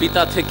তার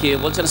পিতা থেকে,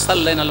 বলছেন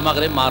সাল্লাইনাল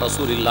মাগরিব মা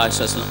রাসূলিল্লাহ সাল্লাল্লাহু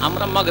আলাইহি ওয়াসাল্লাম,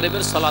 আমরা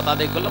মাগরিবের সালাত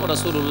আদায় করলাম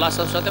রাসূলুল্লাহ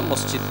সাল্লাল্লাহু আলাইহি ওয়াসাল্লামের সাথে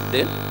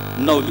মসজিদে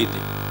নববীতে।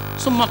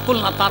 সুম্মা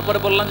কুলনা, তারপরে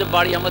বললাম যে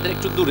বাড়ি আমাদের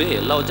একটু দূরে,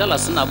 লাউ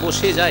জালাসনা,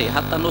 বসে যাই,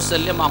 হাত্তা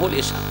নুসাল্লি মাহুল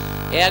ইশা,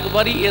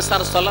 একবারই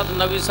এশার সালাত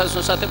নবী সাল্লাল্লাহু আলাইহি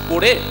ওয়াসাল্লামের সাথে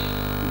পড়ে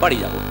বাড়ি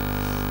যাব।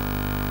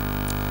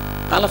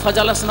 কাল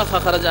ফাজালাসনা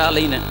ফাখারাজা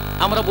আলাইনা,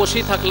 আমরা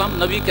বসেই থাকলাম,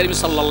 নবী করিম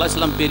সাল্লাল্লাহু আলাইহি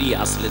ওয়াসাল্লাম বেরিয়ে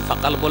আসলেন।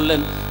 ফাকাল, বললেন,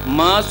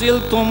 মাজিল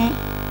তুম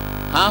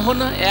হা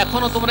হোনা,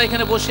 এখনো তোমরা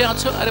এখানে বসে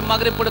আছো? আরে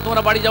মাগরিব পড়ে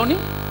তোমরা বাড়ি যাওনি?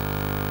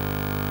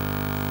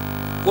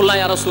 কুল্লা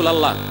ইয়া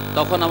রাসূলুল্লাহ,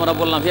 তখন আমরা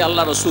বললাম, হে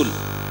আল্লাহ রসুল,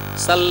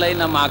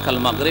 সাল্লাইনা মাকাল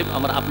মাগরিব,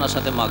 আমরা আপনার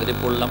সাথে মাগরিব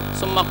পড়লাম।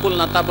 সুম্মা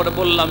কুলনা, তারপরে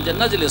বললাম যে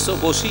নাজলিসু,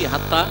 বসি,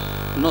 হাত্তা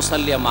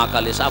নুসাল্লিয়া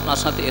মাকাল ইশা, আপনার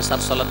সাথে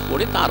এশার সালাত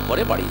পড়ে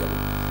তারপরে বাড়ি যাব।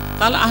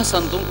 তাহলে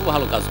আহসান, তুমি খুব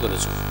ভালো কাজ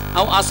করেছো।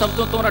 আও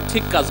আসাবতুম, তোমরা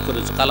ঠিক কাজ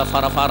করেছো। কালা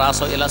ফারাফা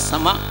রাসা ইলা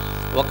সামা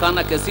ওয়া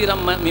কানা কাসীরাম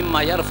মিম্মা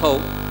ইয়ারফাউ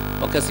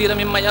ওয়া কাসীরাম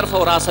মিম্মা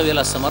ইয়ারফাউ রাসা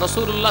ইলা সামা,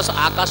 রাসূলুল্লাহ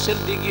আকাশের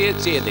দিকে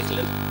চেয়ে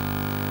দেখলেন।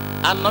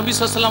 আর নবী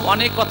সাল্লাল্লাহু আলাইহি ওয়াসাল্লাম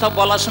অনেক কথা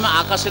বলার সময়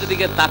আকাশের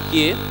দিকে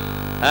তাকিয়ে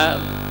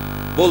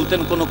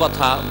বলতেন কোনো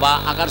কথা, বা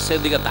আকাশের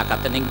দিকে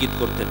তাকাতেন, ইঙ্গিত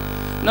করতেন।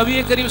 নবী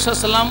করিম সাল্লাল্লাহু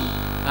আলাইহি ওয়াসাল্লাম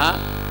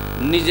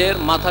নিজের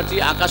মাথাটি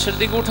আকাশের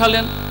দিকে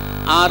উঠালেন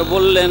আর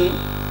বললেন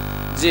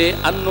যে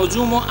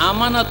আন-নুজুমু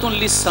আমানাতুন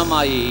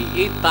লিস-সামাই,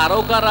 এই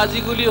তারকা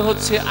রাজিগুলি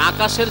হচ্ছে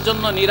আকাশের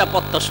জন্য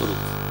নিরাপত্তা স্বরূপ,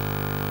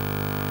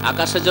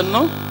 আকাশের জন্য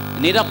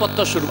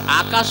নিরাপত্তা স্বরূপ।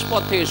 আকাশ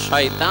পথে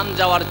শয়তান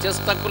যাওয়ার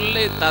চেষ্টা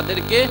করলে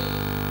তাদেরকে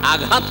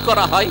আঘাত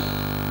করা হয়,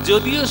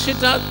 যদিও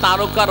সেটা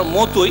তারকার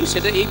মতোই,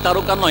 সেটা এই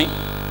তারকা নয়,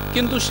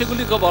 কিন্তু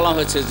সেগুলিকে বলা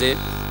হয়েছে যে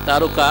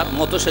তারকার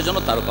মতো, সেজন্য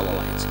তারকা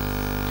বলা হয়েছে।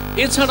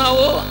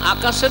 এছাড়াও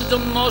আকাশের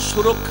জন্য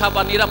সুরক্ষা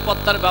বা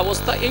নিরাপত্তার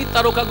ব্যবস্থা এই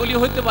তারকাগুলি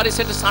হইতে পারে,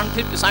 সেটা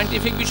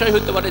সায়েন্টিফিক বিষয়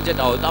হইতে পারে,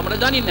 যেটা হয়তো আমরা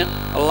জানি না,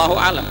 আল্লাহু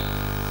আলাম।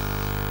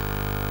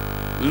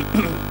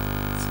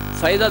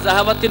 ফাইদা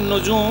জাহাবাতিন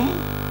নুজুম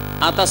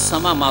আতাস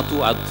সামা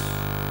মাতুআদ,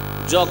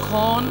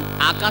 যখন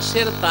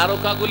আকাশের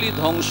তারকাগুলি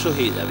ধ্বংস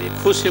হয়ে যাবে,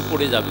 খসে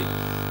পড়ে যাবে,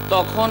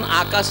 তখন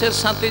আকাশের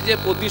সাথে যে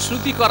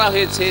প্রতিশ্রুতি করা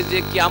হয়েছে যে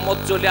কিয়ামত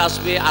চলে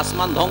আসবে,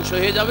 আসমান ধ্বংস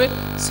হয়ে যাবে,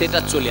 সেটা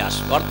চলে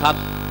আসবে। অর্থাৎ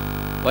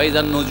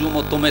ওয়াইদান নুজুম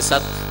ও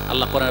তুমেসাত,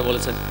 আল্লাহ কোরআনে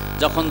বলেছেন,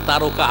 যখন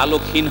তারকা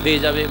আলোকহীন হয়ে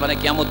যাবে, মানে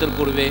কিয়ামতের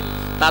পূর্বে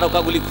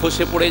তারকাগুলি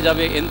খসে পড়ে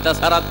যাবে,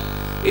 ইন্তাসারাত,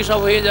 এইসব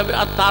হয়ে যাবে,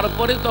 আর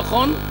তারপরে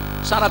তখন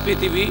সারা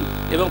পৃথিবী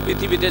এবং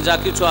পৃথিবীতে যা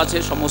কিছু আছে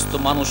সমস্ত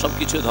মানুষ সব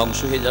কিছু ধ্বংস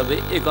হয়ে যাবে।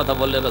 এই কথা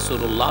বললেন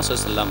রাসূলুল্লাহ সাল্লাল্লাহু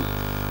আলাইহি ওয়াসাল্লাম।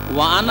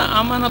 ওয়ানা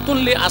আমানাতুন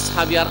লি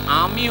আসহাবি, আর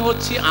আমি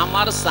হচ্ছি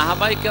আমার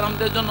সাহাবায়ে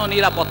কেরামদের জন্য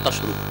নিরাপত্তা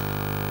স্বরূপ।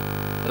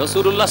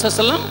 রাসূলুল্লাহ সাল্লাল্লাহু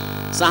আলাইহি ওয়াসাল্লাম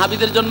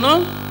সাহাবীদের জন্য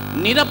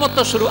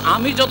নিরাপত্তা স্বরূপ।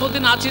 আমি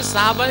যতদিন আছি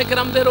সাহাবায়ে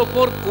কেরামদের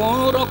ওপর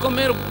কোনো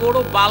রকমের বড়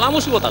বালা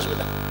মুসিবত আসবে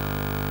না।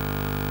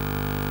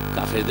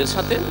 কাফেরদের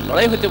সাথে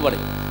লড়াই হতে পারে,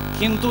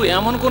 কিন্তু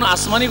এমন কোন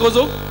আসমানি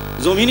গজব,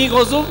 জমিনি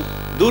গজব,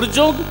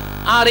 দুর্যোগ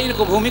আর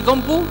এইরকম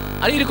ভূমিকম্প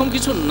আর এরকম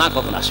কিছু না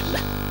কখনো আসবে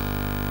না।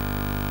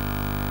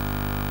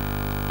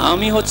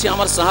 আমি হচ্ছে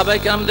আমার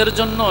সাহাবায়ে কেরামদের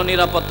জন্য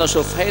নিরাপত্তা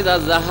স্বরূপ। ফাইদা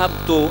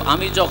যাহাবতু,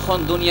 আমি যখন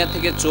দুনিয়া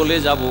থেকে চলে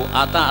যাব,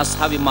 আতা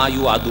আসহাবি মা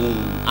ইউআদুন,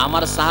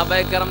 আমার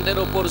সাহাবায়ে কেরামদের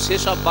ওপর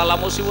সেসব বালা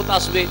মুসিবত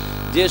আসবে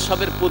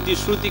যেসবের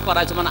প্রতিশ্রুতি করা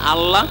আছে, মানে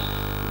আল্লাহ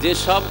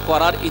যেসব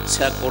করার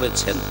ইচ্ছা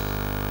করেছেন।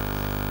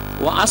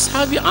 ও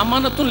আসহাবি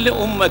আমানাতুন লি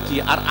উম্মতি,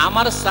 আর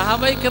আমার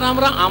সাহাবায়ে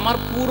কেরামরা আমার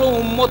পুরো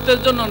উম্মতের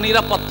জন্য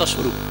নিরাপত্তা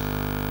স্বরূপ।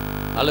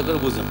 ভালো করে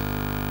বুঝুন,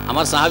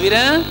 আমার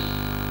সাহাবীরা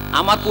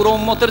আমার পুরো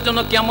উম্মতের জন্য,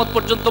 কিয়ামত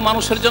পর্যন্ত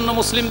মানুষের জন্য,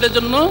 মুসলিমদের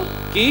জন্য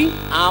কি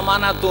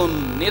আমানাতুন,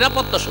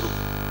 নিরাপত্তা স্বরূপ।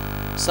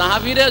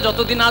 সাহাবীরা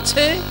যতদিন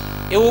আছে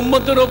এই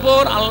উম্মতের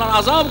ওপর আল্লাহর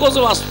আযাব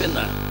গজব আসবে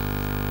না।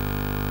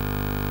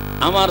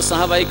 আমার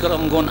সাহাবায়ে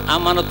কেরামগণ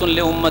আমানাতুন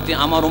লি উম্মতি,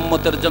 আমার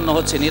উম্মতের জন্য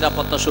হচ্ছে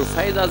নিরাপত্তা স্বরূপ।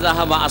 ফাইদা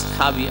যাহাবা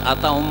আসহাবি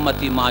আতা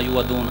উম্মতি মা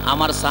ইউআদুন,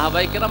 আমার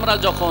সাহাবায়ে কেরামরা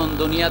যখন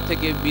দুনিয়া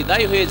থেকে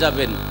বিদায় হয়ে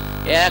যাবেন,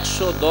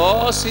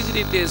 110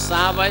 হিজরিতে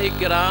সাহাবায়ে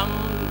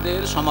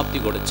কেরামদের সমাপ্তি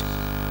ঘটেছে।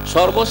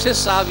 সর্বশেষ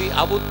সাহাবী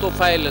আবু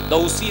তুফাইল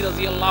দৌসি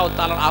রাদিয়াল্লাহু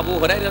তাআলা, আবু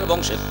হুরায়রার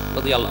বংশের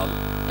রাদিয়াল্লাহু আনহু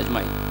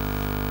আজমাইন,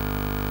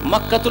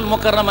 মক্কাতুল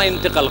মুকাররমা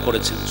ইন্তেকাল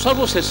করেছেন,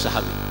 সর্বশেষ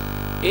সাহাবী।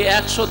 এই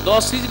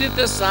 110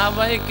 হিজরিতে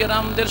সাহাবায়ে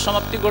কেরামদের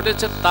সমাপ্তি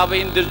ঘটেছে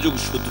তাবেঈনদের যুগ,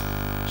 শুধু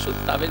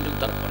তাবেঈন যুগ।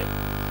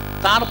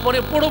 তারপরে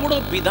বড় বড়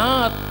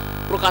বিদআত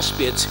প্রকাশ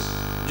পেয়েছে,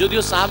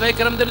 যদিও সাহাবায়ে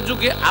কেরামদের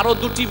যুগে আরও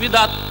 2টি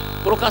বিদআত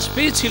প্রকাশ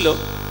পেয়েছিল,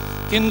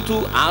 কিন্তু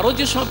আরও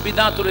যেসব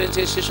বিদআত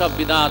রয়েছে সেসব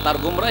বিদআত আর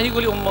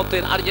গুমরাহিগুলি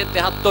উম্মতের, আর যে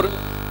 73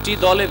 একটি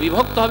দলে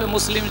বিভক্ত হবে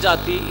মুসলিম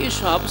জাতি,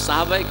 এসব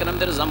সাহাবায়ে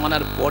কেরামদের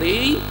জামানার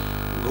পরেই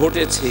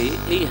ঘটেছে।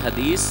 এই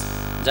হাদিস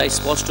যা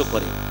স্পষ্ট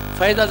করে,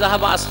 ফায়দা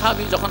জাহাবা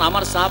আসহাবি, যখন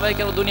আমার সাহাবায়ে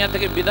কেরাম দুনিয়া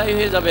থেকে বিদায়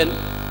হয়ে যাবেন,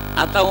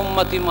 আতা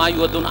উম্মতি মা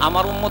ইউআদুন,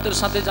 আমার উম্মতের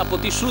সাথে যা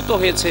প্রতিশ্রুত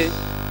হয়েছে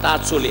তা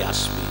চলে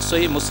আসবে।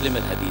 সহিহ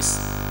মুসলিমের হাদিস।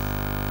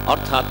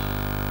 অর্থাৎ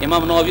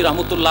ইমাম নববী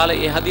রাহমাতুল্লাহ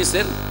আলাইহি এই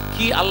হাদিসের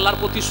কি আল্লাহর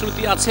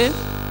প্রতিশ্রুতি আছে?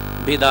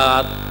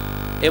 বিদআত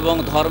এবং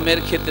ধর্মের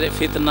ক্ষেত্রে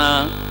ফিতনা,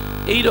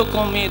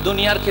 এইরকমই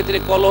দুনিয়ার ক্ষেত্রে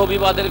কলহ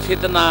বিবাদের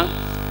ফিতনা,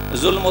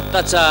 জুলম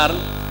অত্যাচার,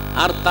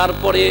 আর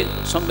তারপরে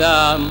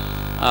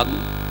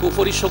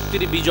কুফরি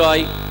শক্তির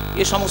বিজয়,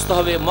 এ সমস্ত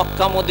হবে।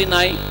 মক্কা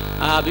মদিনায়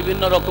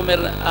বিভিন্ন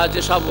রকমের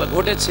যেসব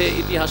ঘটেছে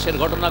ইতিহাসের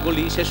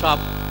ঘটনাগুলি,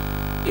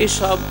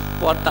 এসব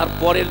তার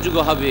পরের যুগ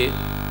হবে।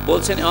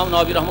 বলছেন ইমাম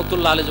নববী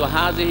রাহমাতুল্লাহ আলাইহি,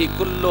 হাযিহি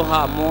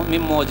কুল্লুহা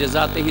মিন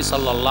মুজিজাতিহি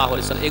সাল্লাল্লাহু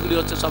আলাইহি ওয়াসাল্লাম, এগুলি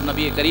হচ্ছে সব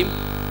নবী করিম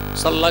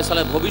সাল্লাল্লাহু আলাইহি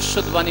ওয়াসাল্লামের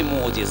ভবিষ্যৎবাণী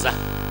মুজিজা,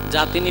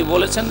 যা তিনি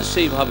বলেছেন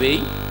সেইভাবেই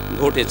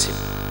ঘটেছে।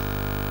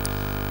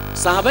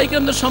 সাহাবায়ে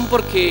কেরামদের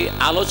সম্পর্কে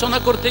আলোচনা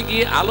করতে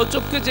গিয়ে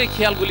আলোচককে যে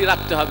খেয়ালগুলি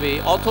রাখতে হবে,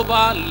 অথবা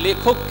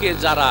লেখককে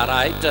যারা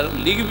রাইটার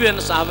লিখবেন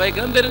সাহাবায়ে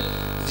কেরামদের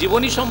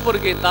জীবনী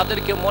সম্পর্কে,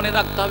 তাদেরকে মনে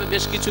রাখতে হবে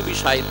বেশ কিছু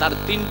বিষয়। তার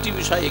 3টি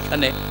বিষয়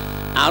এখানে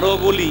আরও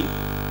বলি।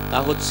 তা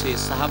হচ্ছে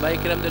সাহাবায়ে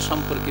কেরামদের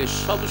সম্পর্কে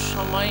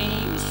সবসময়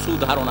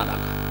সুধারণা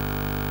রাখা,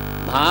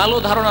 ভালো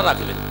ধারণা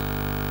রাখবেন,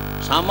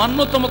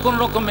 সামান্যতম কোন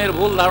রকমের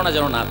ভুল ধারণা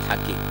যেন না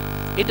থাকে।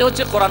 এটা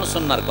হচ্ছে কোরআন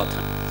সুন্নাহর কথা।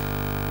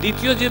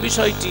 দ্বিতীয় যে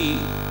বিষয়টি,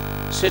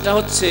 সেটা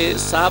হচ্ছে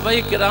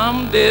সাহাবায়ে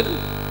কেরামদের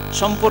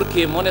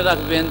সম্পর্কে মনে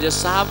রাখবেন যে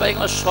সাহাবায়ে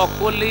কেরাম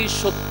সকলেই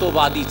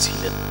সত্যবাদী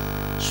ছিলেন,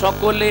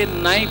 সকলে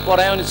ন্যায়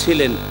পরায়ণ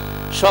ছিলেন,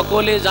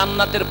 সকলে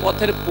জান্নাতের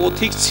পথের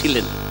পথিক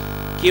ছিলেন।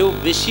 কেউ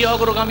বেশি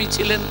অগ্রগামী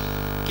ছিলেন,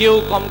 কেউ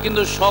কম,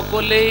 কিন্তু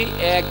সকলেই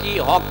একই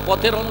হক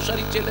পথের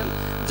অনুসারী ছিলেন,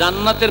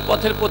 জান্নাতের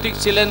পথের পথিক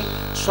ছিলেন।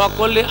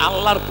 সকলে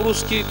আল্লাহর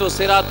পুরস্কৃত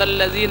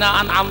সিরাতাল্লাযিনা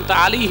আনআমতা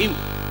আলাইহিম,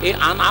 এই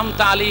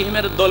আনআমতা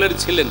আলাইহিমের দলের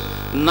ছিলেন,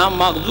 না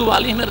মাগযুব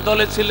আলাইহিমের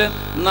দলে ছিলেন,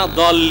 না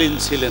দল্লিন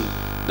ছিলেন।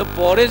 তো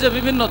পরে যে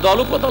বিভিন্ন দল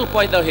উপদল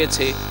পয়দা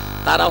হয়েছে,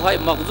 তারা হয়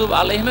মাগযুব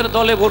আলাইহিমের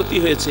দলে ভর্তি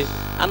হয়েছে,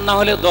 আর না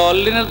হলে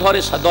দল্লিনের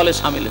দলে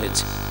সামিল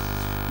হয়েছে।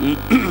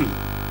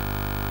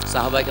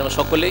 সাহাবায়ে কেরাম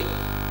সকলেই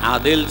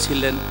আদেল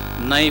ছিলেন,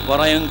 ন্যায়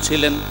পরায়ণ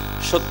ছিলেন,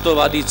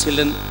 সত্যবাদী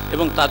ছিলেন,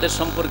 এবং তাদের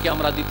সম্পর্কে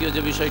আমরা দ্বিতীয়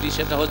যে বিষয়টি,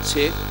 সেটা হচ্ছে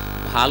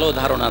ভালো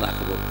ধারণা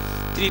রাখব।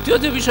 তৃতীয়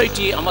যে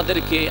বিষয়টি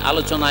আমাদেরকে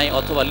আলোচনায়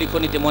অথবা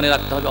লিখনীতে মনে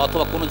রাখতে হবে,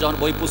 অথবা কোনো যখন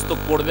বই পুস্তক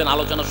পড়বেন,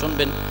 আলোচনা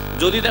শুনবেন,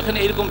 যদি দেখেন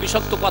এরকম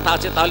বিষাক্ত কথা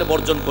আছে তাহলে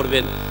বর্জন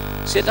করবেন।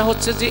 সেটা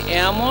হচ্ছে যে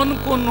এমন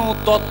কোনো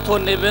তথ্য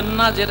নেবেন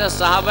না যেটা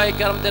সাহাবায়ে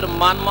কেরামদের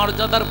মান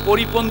মর্যাদার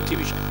পরিপন্থী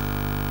বিষয়,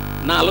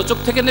 না আলোচক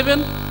থেকে নেবেন,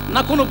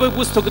 না কোনো বই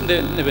পুস্তক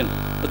নেবেন।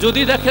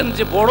 যদি দেখেন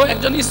যে বড়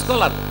একজন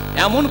স্কলার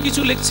এমন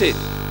কিছু লিখছে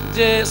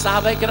যে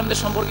সাহাবায়ে কেরামদের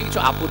সম্পর্কে কিছু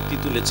আপত্তি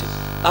তুলেছে,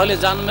 তাহলে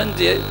জানবেন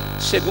যে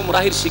সে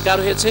গুমরাহির শিকার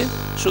হয়েছে।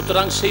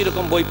 সুতরাং সেই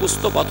রকম বই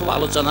পুস্তক অথবা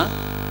আলোচনা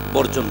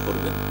বর্জন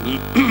করবেন।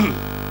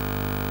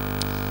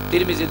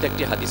 তিরমিজিতে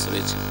একটি হাদিস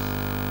রয়েছে,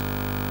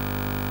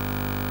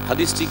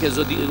 হাদিসটিকে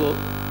যদিও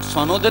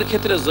সনদের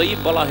ক্ষেত্রে জয়ীফ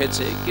বলা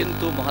হয়েছে,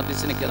 কিন্তু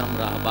মুহাদ্দিসিনে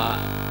কেরামরা বা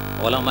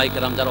ওলামায়ে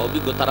কেরাম যারা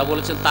অভিজ্ঞ, তারা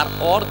বলেছেন তার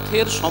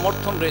অর্থের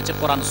সমর্থন রয়েছে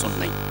কোরআন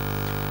সুন্নাহয়।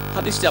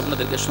 হাদিসটি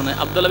আপনাদেরকে শোনায়।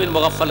 আব্দুল্লাহ বিন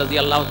মুগাফফাল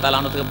রাদিয়াল্লাহু তাআলা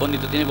আনহু থেকে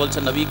বর্ণিত, তিনি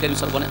বলছেন নবী করিম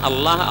সাল্লাল্লাহু আলাইহি ওয়াসাল্লাম বলেন,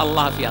 আল্লাহ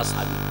আল্লাহ ফি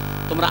আসহাবি,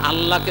 তোমরা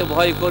আল্লাহকে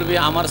ভয় করবে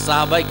আমার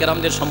সাহাবায়ে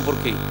কেরামদের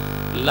সম্পর্কে।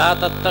 লা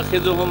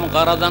তাত্তাখিযুহুম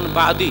গারাদান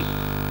বাদি,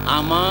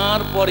 আমার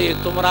পরে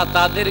তোমরা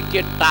তাদেরকে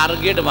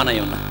টার্গেট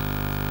বানাইও না,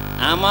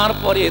 আমার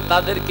পরে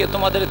তাদেরকে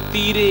তোমাদের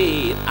তীরে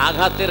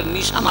আঘাতের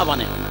নিশানা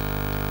বানাইও না,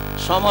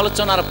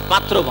 সমালোচনার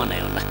পাত্র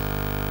বানাইও না।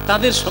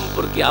 তাদের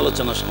সম্পর্কে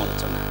আলোচনা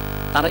সমালোচনা,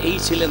 তারা এই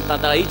ছিলেন,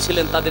 তারা এই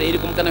ছিলেন, তাদের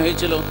এইরকম কেন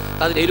হয়েছিল,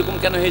 তাদের এইরকম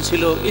কেন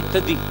হয়েছিল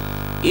ইত্যাদি,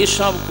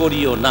 এসব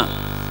করিও না।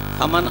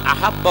 ফামান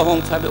আহাব্বাহুম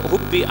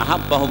ফাবিহুব্বি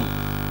আহাব্বাহুম,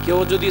 কেউ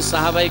যদি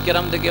সাহাবায়ে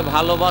কেরামদেরকে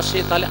ভালোবাসে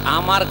তাহলে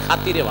আমার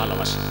খাতিরে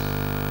ভালোবাসে।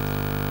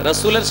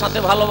 রসুলের সাথে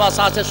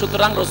ভালোবাসা আছে,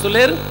 সুতরাং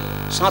রসুলের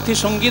সাথী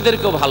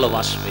সঙ্গীদেরকেও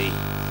ভালোবাসবে।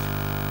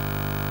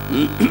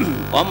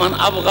 ওমান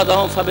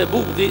আবগাদাহুম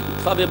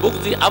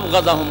ফাবিবুগদি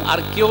আবগাদাহুম, আর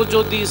কেউ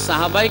যদি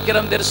সাহাবায়ে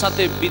কেরামদের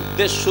সাথে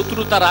বিদ্বেষ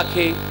শত্রুতা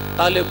রাখে,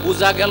 তাহলে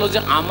বোঝা গেল যে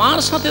আমার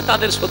সাথে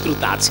তাদের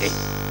শত্রুতা আছে,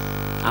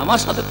 আমার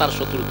সাথে তার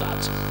শত্রুতা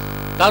আছে।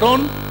 কারণ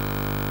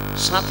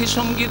সাথী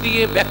সঙ্গী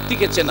দিয়ে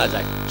ব্যক্তিকে চেনা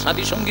যায়,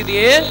 সাথী সঙ্গী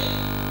দিয়ে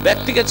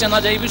ব্যক্তিকে চেনা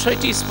যায়, এই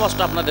বিষয়টি স্পষ্ট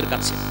আপনাদের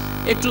কাছে।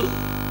 একটু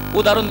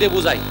উদাহরণ দিয়ে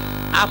বোঝাই।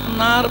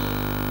 আপনার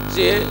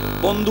যে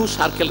বন্ধু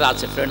সার্কেলরা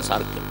আছে, ফ্রেন্ড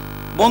সার্কেল,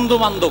 বন্ধু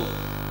বান্ধব,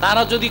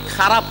 তারা যদি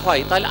খারাপ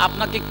হয় তাহলে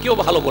আপনাকে কেউ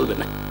ভালো বলবে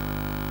না।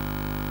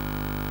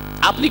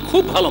 আপনি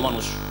খুব ভালো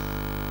মানুষ,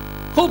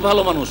 খুব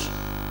ভালো মানুষ,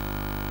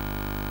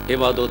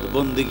 ইবাদত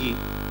বন্দেগী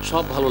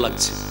সব ভালো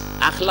লাগছে,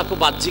 আখলাকও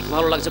বাহ্যিক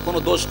ভালো লাগছে, কোনো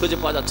দোষ খুঁজে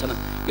পাওয়া যাচ্ছে না,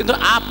 কিন্তু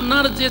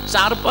আপনার যে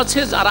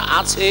চারপাশে যারা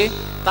আছে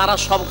তারা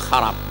সব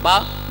খারাপ বা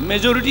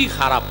মেজরিটি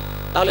খারাপ,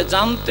 তাহলে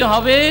জানতে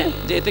হবে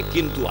যে এতে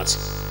কিন্তু আছে।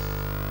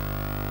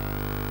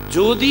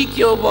 যদি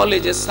কেউ বলে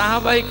যে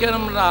সাহাবায়ে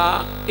কেরামরা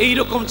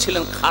এইরকম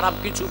ছিলেন, খারাপ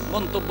কিছু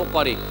মন্তব্য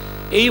করে,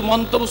 এই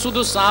মন্তব্য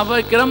শুধু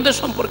সাহাবায়ে কেরামদের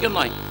সম্পর্কে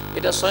নয়,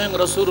 এটা স্বয়ং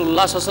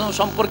রাসূলুল্লাহ সাল্লাল্লাহু আলাইহি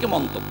ওয়াসাল্লাম সম্পর্কে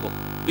মন্তব্য,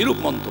 বিরূপ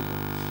মন্তব্য।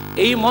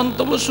 এই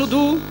মন্তব্য শুধু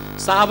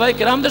সাহাবায়ে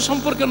কেরামদের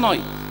সম্পর্কে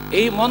নয়,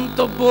 এই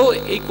মন্তব্য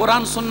এই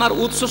কোরআন সুন্নাহর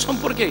উৎস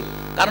সম্পর্কে।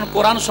 কারণ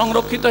কোরআন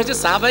সংরক্ষিত হয়েছে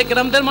সাহাবায়ে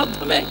কেরামদের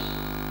মাধ্যমে,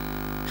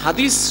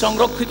 হাদিস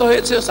সংরক্ষিত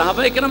হয়েছে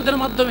সাহাবায়ে কেরামদের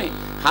মাধ্যমে।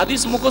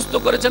 হাদিস মুখস্থ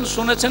করেছেন,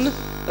 শুনেছেন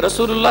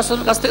রাসূলুল্লাহ সাল্লাল্লাহু আলাইহি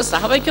ওয়াসাল্লামের কাছ থেকে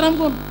সাহাবায়ে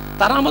কেরামগণ,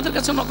 তারা আমাদের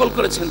কাছে নকল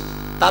করেছেন।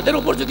 তাদের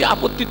উপর যদি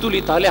আপত্তি তুলি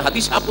তাহলে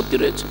হাদিস আপত্তি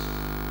রয়েছে।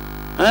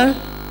 হ্যাঁ,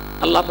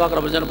 আল্লাহ পাক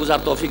রব্বুল যেন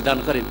বুঝার তৌফিক দান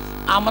করেন।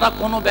 আমরা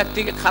কোনো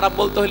ব্যক্তিকে খারাপ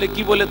বলতে হলে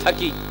কি বলে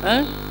থাকি?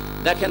 হ্যাঁ,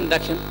 দেখেন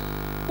দেখেন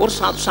ওর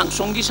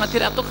সঙ্গী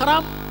সাথীর এত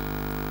খারাপ,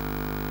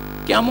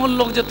 কেমন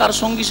লোক যে তার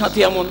সঙ্গী সাথী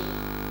এমন,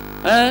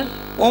 হ্যাঁ,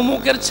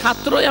 অমুকের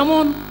ছাত্র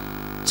এমন,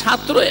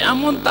 ছাত্র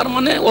এমন, তার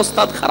মানে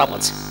ওস্তাদ খারাপ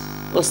আছে,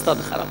 ওস্তাদ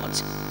খারাপ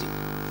আছে।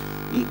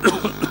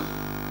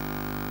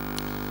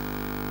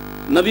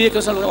 নবী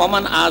কারীম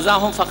ওমান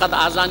আযাহুম ফাকাদ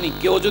আযানি,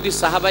 কেউ যদি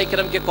সাহাবায়ে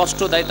কেরামকে কষ্ট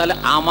দেয় তাহলে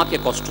আমাকে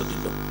কষ্ট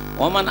দিল।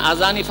 ওমান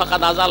আযানি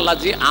ফাকাদ আযাল্লাহ,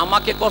 যে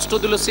আমাকে কষ্ট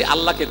দিল সে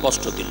আল্লাহকে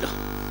কষ্ট দিল।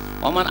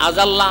 ওমান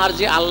আযাল্লাহ, আর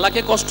যে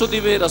আল্লাহকে কষ্ট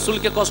দিবে,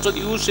 রাসূলকে কষ্ট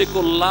দিবে,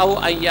 ইউশিকুল্লাহু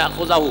আইয়া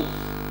খুযাহু,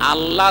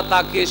 আল্লাহ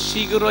তাকে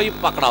শীঘ্রই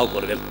পাকড়াও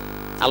করবেন,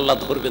 আল্লাহ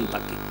ধরবেন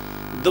তাকে।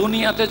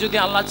 দুনিয়াতে যদি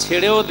আল্লাহ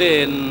ছেড়েও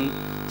দেন,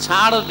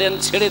 ছাড় দেন,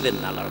 ছেড়ে দেন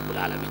না আল্লাহ রাব্বুল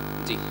আলামিন।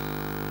 জি,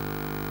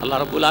 আল্লাহ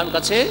রাব্বুল আলামিনের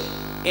কাছে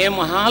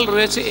এমহাল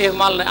রয়েছে,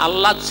 এহমাল নেই।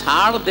 আল্লাহ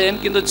ছাড় দেন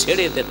কিন্তু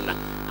ছেড়ে দেন না।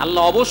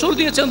 আল্লাহ অবসর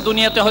দিয়েছেন,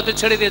 দুনিয়াতে হয়তো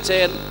ছেড়ে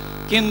দিয়েছেন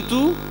কিন্তু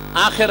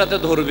আখেরাতে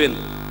ধরবেন,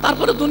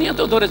 তারপরে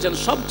দুনিয়াতেও ধরেছেন।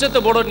 সবচেয়ে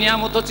বড়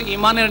নিয়ামত হচ্ছে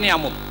ইমানের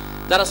নিয়ামত।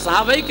 যারা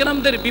সাহাবায়ে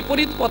কেরামদের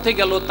বিপরীত পথে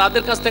গেল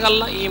তাদের কাছ থেকে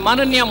আল্লাহ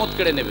ইমানের নিয়ামত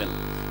কেড়ে নেবেন,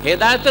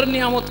 হেদায়েতের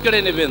নিয়ামত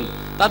কেড়ে নেবেন,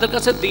 তাদের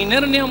কাছে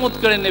দ্বীনের নিয়ামত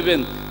কেড়ে নেবেন,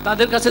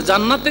 তাদের কাছে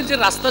জান্নাতের যে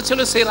রাস্তা ছিল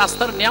সেই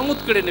রাস্তার নিয়ামত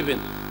কেড়ে নেবেন।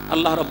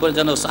 আল্লাহ রাব্বুল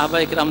যেন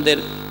সাহাবায়ে কেরামদের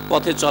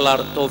পথে চলার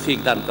তৌফিক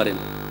দান করেন।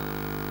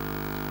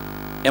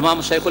 ইমাম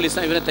শাইখুল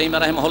ইসলাম ইবনে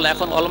তাইমিয়া রাহিমাহুল্লাহ,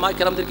 এখন উলামায়ে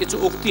কেরামদের কিছু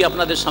উক্তি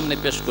আপনাদের সামনে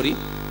পেশ করি।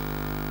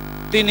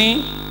 তিনি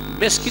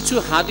বেশ কিছু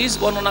হাদিস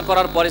বর্ণনা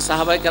করার পরে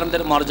সাহাবায়ে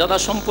কেরামদের মর্যাদা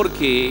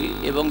সম্পর্কে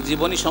এবং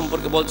জীবনী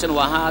সম্পর্কে বলছেন,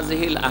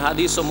 ওয়াহাযিহিল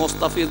আহাদিসু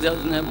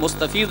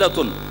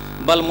মুস্তাফিদাতুন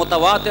বাল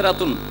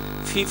মুতাওয়াতিরাতুন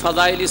ফি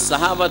ফাযাইলিস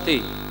সাহাবাতি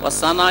ওয়া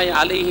সানাই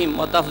আলাইহিম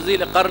ওয়া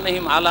তাফযিল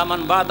কারনিহিম আলা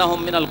মান বাদাহুম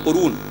মিনাল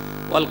কুরুন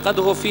ওয়াল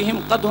কাদহু ফিহিম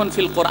কাদহুন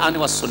ফিল কুরআন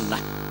ওয়াস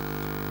সুন্নাহ।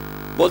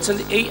 বলছেন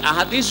যে এই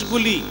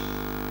আহাদিসগুলি,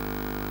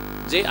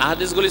 যে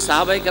আহাদিসগুলি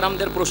সাহাবায়ে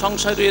কেরামদের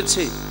প্রশংসায়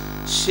রয়েছে,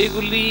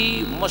 সেগুলি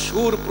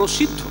মশহুর,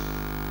 প্রসিদ্ধ।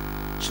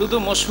 শুধু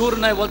মশহুর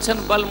নয়, বলছেন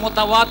বাল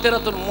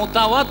মুতাওয়াতিরাতুন,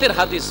 মুতাওয়াতির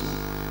হাদিস।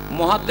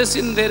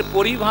 মুহাদ্দিসিনদের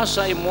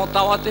পরিভাষায়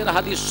মুতাওয়াতির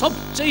হাদিস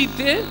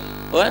সবচেয়ে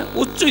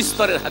উচ্চ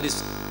স্তরের হাদিস।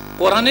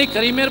 কোরআনে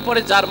কারীমের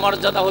পরে যার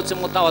মর্যাদা হচ্ছে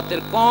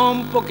মুতাওয়াতির,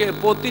 কমপক্ষে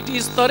প্রতিটি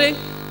স্তরে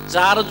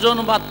 4 জন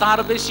বা তার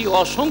বেশি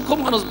অসংখ্য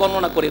মানুষ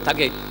বর্ণনা করে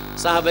থাকে।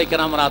 সাহাবায়ে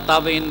কেরামরা,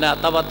 তাবেঈনরা,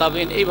 তাবা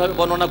তাবেঈন, এইভাবে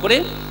বর্ণনা করে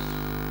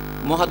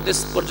মুহাদ্দিস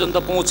পর্যন্ত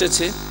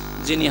পৌঁছেছে,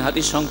 যিনি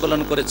হাদিস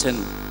সংকলন করেছেন।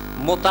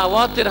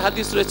 মুতাওয়াতির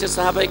হাদিস রয়েছে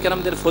সাহাবায়ে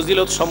কেরামদের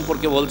ফজিলত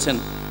সম্পর্কে বলছেন।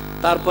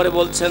 তারপরে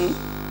বলছেন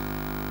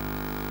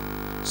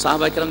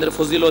সাহাবায়ে কেরামদের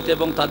ফজিলত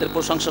এবং তাদের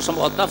প্রশংসা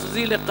সম্পর্কে,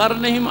 তাফজিল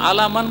কারনিহিম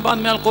আলা মান বাদ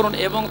মিনাল কুরুন,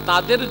 এবং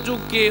তাদের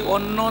যুগকে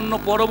অন্য অন্য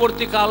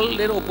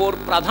পরবর্তীকালের ওপর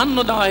প্রাধান্য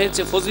দেওয়া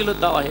হয়েছে, ফজিলত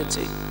দেওয়া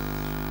হয়েছে।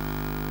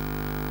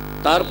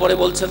 তারপরে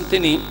বলছেন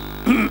তিনি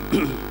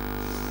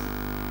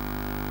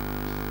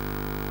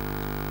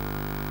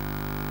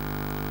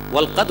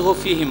ওয়াল কাদহু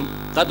ফিহিম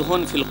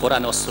কাদহুন ফিল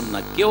কোরআন ওয়াস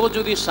সুন্নাহ, কেউ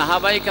যদি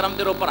সাহাবায়ে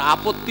কেরামদের ওপর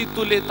আপত্তি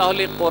তুলে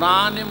তাহলে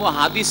কোরআন এবং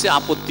হাদিসে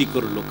আপত্তি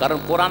করলো। কারণ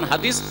কোরআন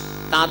হাদিস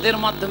তাদের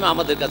মাধ্যমে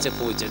আমাদের কাছে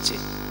পৌঁছেছে।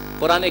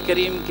 কোরআনে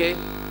কারীমকে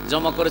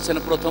জমা করেছেন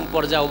প্রথম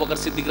পর্যায়ে আবু বকর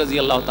সিদ্দিক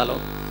রাদিয়াল্লাহু তাআলা,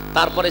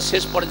 তারপরে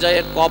শেষ পর্যায়ে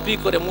কপি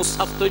করে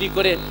মুসহাফ তৈরি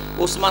করে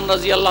ওসমান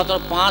রাদিয়াল্লাহু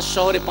তাআলা 5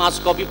 শহরে 5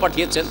 কপি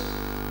পাঠিয়েছেন।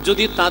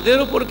 যদি তাদের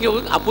উপর কেউ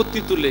আপত্তি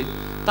তুলে,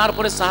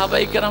 তারপরে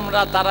সাহাবায়ে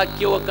কেরামরা তারা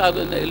কেউ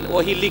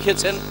ওহী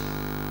লিখেছেন,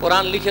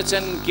 কোরআন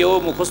লিখেছেন, কেউ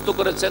মুখস্থ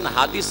করেছেন,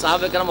 হাদিস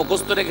সাহাবায়ে কেরাম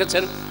মুখস্থ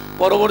রেখেছেন।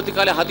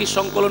 পরবর্তীকালে হাদিস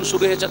সংকলন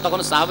শুরু হয়েছে, তখন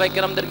সাহাবায়ে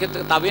কেরামদের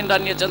ক্ষেত্রে তাবেঈনরা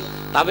নিয়েছেন,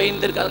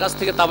 তাবেঈনদের কাছ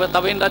থেকে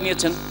তাবেঈনরা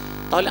নিয়েছেন।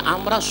 তাহলে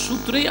আমরা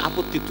সূত্রেই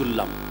আপত্তি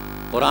তুললাম,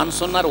 কোরআন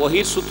সুন্নাহর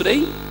ওহীর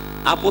সূত্রেই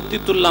আপত্তি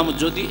তুললাম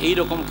যদি এই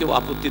রকম কেউ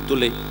আপত্তি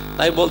তুলে।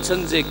 তাই বলছেন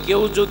যে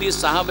কেউ যদি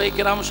সাহাবায়ে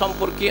কেরাম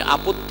সম্পর্কে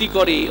আপত্তি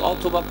করে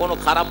অথবা কোনো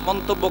খারাপ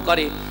মন্তব্য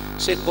করে,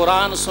 সে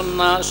কোরআন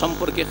সুন্নাহ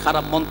সম্পর্কে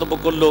খারাপ মন্তব্য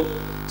করলো।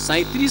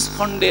 37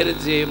 খণ্ডের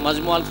যে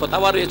মাজমুআল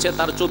ফতাওয়া রয়েছে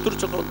তার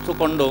 4র্থ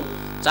খণ্ড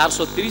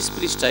 430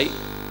 পৃষ্ঠায়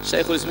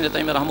শাইখুল ইসলাম ইবনে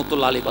তাইমিয়া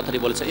রাহমাতুল্লাহ আলাইহি কথাটি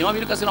বলেছেন। ইমাম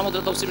ইবনে কাসির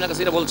রাহমাতুল্লাহ তাফসীর ইবনে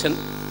কাসিরে বলছেন,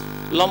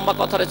 লম্বা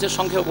কথা রয়েছে,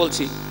 সংক্ষেপে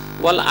বলছি,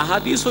 ওয়াল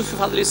আহাদিসু ফি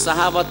ফাযলিস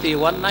সাহাবাতি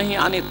ওয়ান নাহি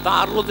আনি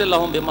তাআররুদ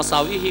লাহুম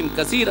বিমাসাওইহিম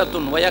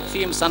কাসীরাতুন ওয়া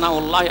ইয়াকফিহিম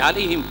সানাউল্লাহি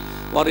আলাইহিম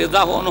ওয়া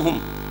রিদাহু আনহুম।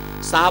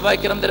 সাহাবায়ে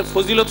কেরামদের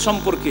ফজিলত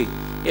সম্পর্কে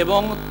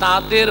এবং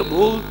তাদের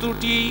ভুল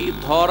ত্রুটি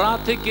ধরা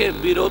থেকে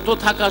বিরত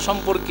থাকা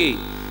সম্পর্কে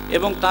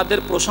এবং তাদের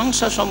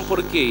প্রশংসা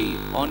সম্পর্কে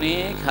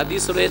অনেক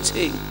হাদিস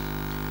রয়েছে।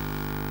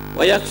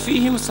 ওয়া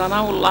ইয়াকফিহিম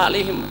সানাউল্লাহি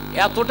আলাইহিম,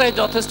 এতটাই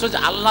যথেষ্ট যে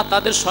আল্লাহ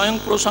তাদের স্বয়ং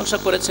প্রশংসা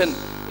করেছেন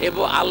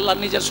এবং আল্লাহ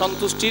নিজের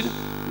সন্তুষ্টির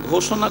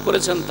ঘোষণা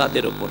করেছেন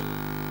তাদের উপর।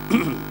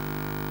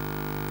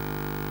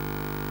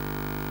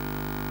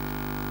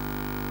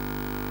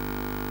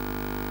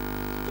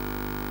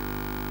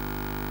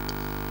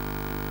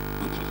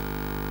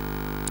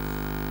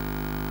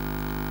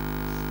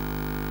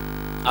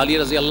 আলী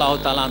রাদিয়াল্লাহু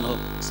তাআলা আনহু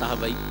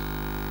সাহাবাই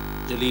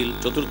জলিল,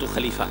 চতুর্থ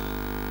খলিফা,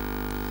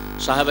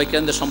 সাহাবাই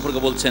কেরামদের সম্পর্কে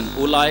বলছেন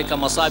উলাইকা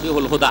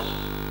মাসাবিহুল হুদা,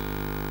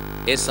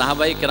 এই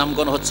সাহাবাই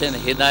কেরামগণ হচ্ছেন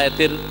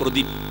হেদায়েতের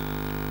প্রদীপ।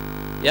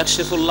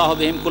 ইয়াকশিফুল্লাহু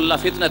বিহিম কুল্লা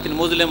ফিতনাতিন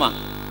মুজলিমা,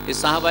 এই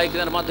সাহাবাই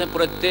কেরামের মাধ্যমে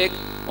প্রত্যেক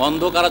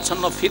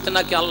অন্ধকারাচ্ছন্ন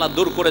ফিতনাকে আল্লাহ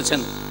দূর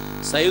করেছেন।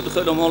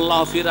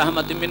 সাইয়্যুদখিলুহুমুল্লাহু ফি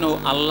রাহমাতিম মিনহু,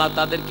 আল্লাহ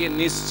তাদেরকে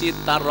নিশ্চিত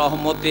তার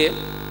রহমতে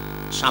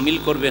শামিল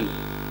করবেন।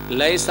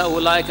 লাইসা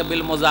উলাইকা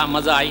বিল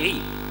মাজাই,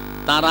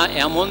 তারা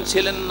এমন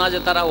ছিলেন না যে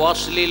তারা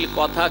অশ্লীল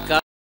কথা